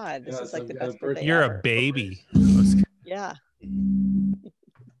my God, this Yeah, is like so the I've got a best birthday. You're ever. a baby. Yeah.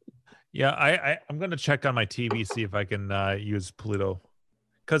 Yeah, I'm gonna check on my TV, see if I can use Pluto.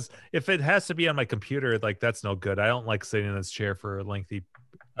 Because if it has to be on my computer, like that's no good. I don't like sitting in this chair for lengthy,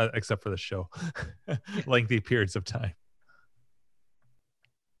 except for the show, lengthy periods of time.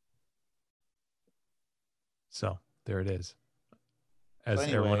 So there it is. As But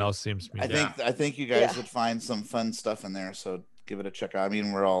anyway, everyone else seems to be. I think you guys would find some fun stuff in there. So give it a check out. I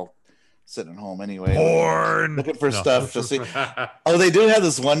mean, we're all sitting at home anyway. Porn. Looking for No. stuff to see. Oh, they do have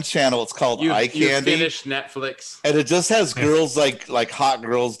this one channel. It's called Eye You Candy. finished Netflix. And it just has girls like hot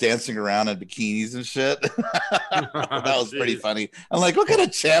girls dancing around in bikinis and shit. That was pretty funny. I'm like, what kind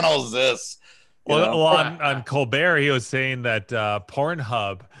of channel is this? You know? Well, on Colbert, he was saying that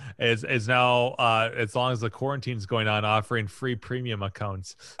Pornhub is now, as long as the quarantine's going on, offering free premium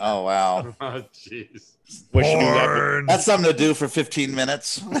accounts. Oh wow, Oh, jeez. Wish you knew that. Porn. that's something to do for 15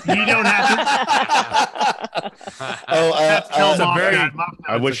 minutes. You don't have to. Oh, Tell Mom very- that. Mom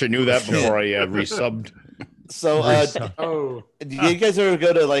I knows wish I it. knew that before I resubbed. so Oh. do you guys ever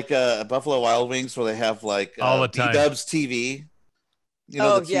go to like Buffalo Wild Wings where they have like All the time. B-Dubs TV? You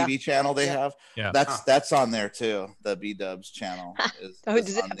know Oh, the yeah. TV channel they have. Yeah. That's on there too. The B-Dubs channel. Oh, is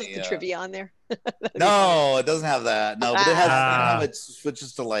does it on have like the, the trivia on there? No, it doesn't have that. No, but it has. Ah. It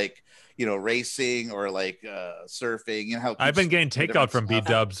switches to like racing or like surfing. You know how it I've been keeps getting different takeout from stuff. B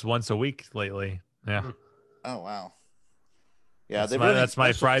Dubs once a week lately. Yeah. Oh wow. Yeah, that's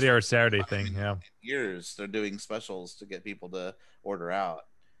my Friday or Saturday thing. Yeah, years they're doing specials to get people to order out.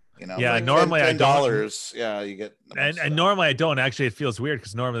 You know, yeah. like Normally I don't. $10. Yeah, you get. And normally I don't. Actually, it feels weird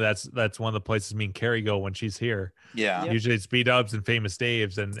because normally that's one of the places me and Carrie go when she's here. Yeah. Yep. Usually it's B-Dubs and Famous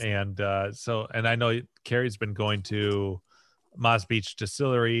Dave's, and I know Carrie's been going to Moss Beach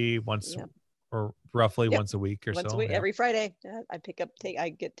Distillery once or roughly once a week or once so. a week, yeah. every Friday. I I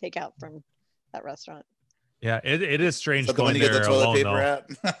get takeout from that restaurant. Yeah, it is strange the one going you get there the toilet alone.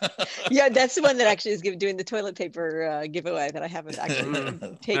 paper at? Yeah, that's the one that actually is doing the toilet paper giveaway that I haven't actually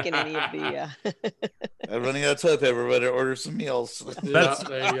taken any of the. I'm running out of toilet paper, but I order some meals. That's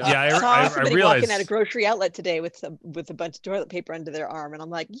I I somebody realized walking at a grocery outlet today with a bunch of toilet paper under their arm, and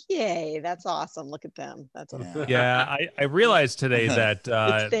I'm like, "Yay, that's awesome! Look at them." That's awesome. Yeah, I realized today that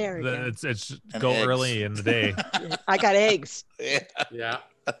It's there, it's And go eggs. early in the day. I got eggs. Yeah.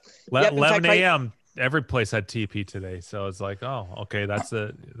 11 a.m. Every place had TP today, so it's like, oh, okay, that's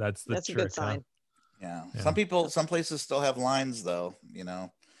the That's a trick, good sign. Yeah. Yeah. Some places still have lines though. You know.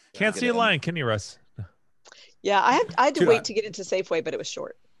 Can't see a line, can you, Russ? Yeah, I had to Dude, wait to get into Safeway, but it was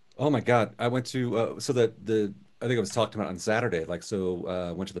short. Oh my God. I went to, so that I think I was talking about on Saturday, went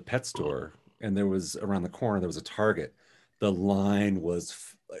to the pet store and there was around the corner, there was a Target. The line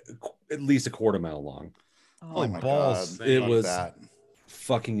was at least a quarter mile long. Holy balls. God. It Fuck was that.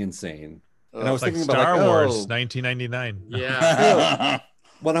 fucking insane. And Ugh. I was Like thinking Star about Wars, oh, 1999. Yeah.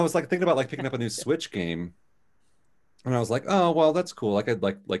 well, I was like thinking about like picking up a new Switch game. And I was like, oh, well, that's cool. I could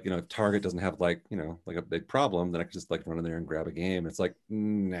like, if Target doesn't have like a big problem, then I could just like run in there and grab a game. It's like,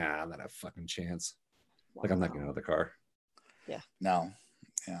 nah, not a fucking chance. Like I'm not getting out of the car. Yeah. No.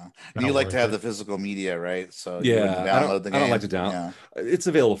 Yeah. And Not you like to worth have it. the physical media, right? So you wouldn't Yeah, download the game. I don't like to download. Yeah. It's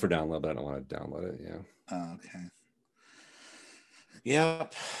available for download, but I don't want to download it. Yeah. Oh, okay.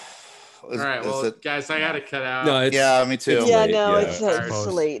 Yep. All right, well, guys, I got to cut out. No, it's, Yeah, me too. Yeah, late, no, yeah. it's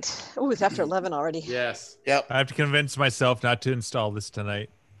late. Oh, it's after 11 already. Yes. Yep. I have to convince myself not to install this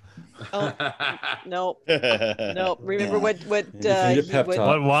tonight. Oh, no. No. Remember what need a pep What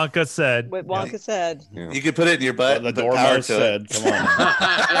talk. Wonka said. what Wonka said. Yeah. You could put it in your butt. The and put power doorman to it. said, "Come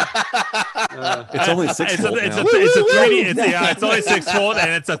on." It's only 6 It's volt a now. 3D. It's only 6 volt, and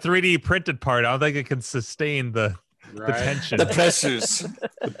it's a 3D printed part. I don't think it can sustain the tension. The pressures.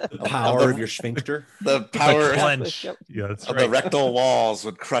 The power of your sphincter. The power clench. Yep. Yeah, that's of right. the rectal walls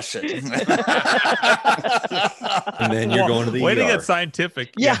would crush it. And then you're going to the Way to ER. get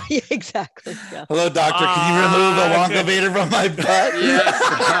scientific. Yeah, yeah, exactly. Yeah. Hello, doctor. Can you remove a Wonka Vader from my butt?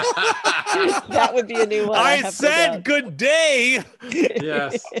 That would be a new one. I have no said doubt. good day.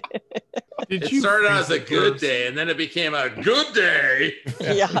 Yes. Did It you started out as a freeze good the day, and then it became a good day.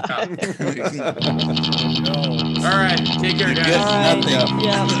 Yeah. All right. Take care, guys. Good, nothing.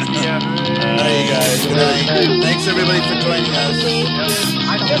 Yeah. Yeah. All right, you guys. Good night. Thanks, everybody, for joining us.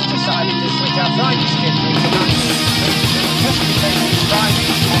 I've just decided to switch our Friday schedule to Monday. Just because it's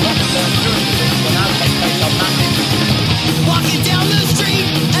Friday, I haven't learned during the week will now take place on Monday. Walking down the street,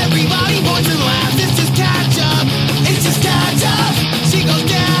 everybody points and laughs. It's just catch up. It's just catch up. She goes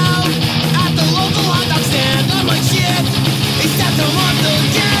down at the local hot dog stand. I'm like, shit. It's that the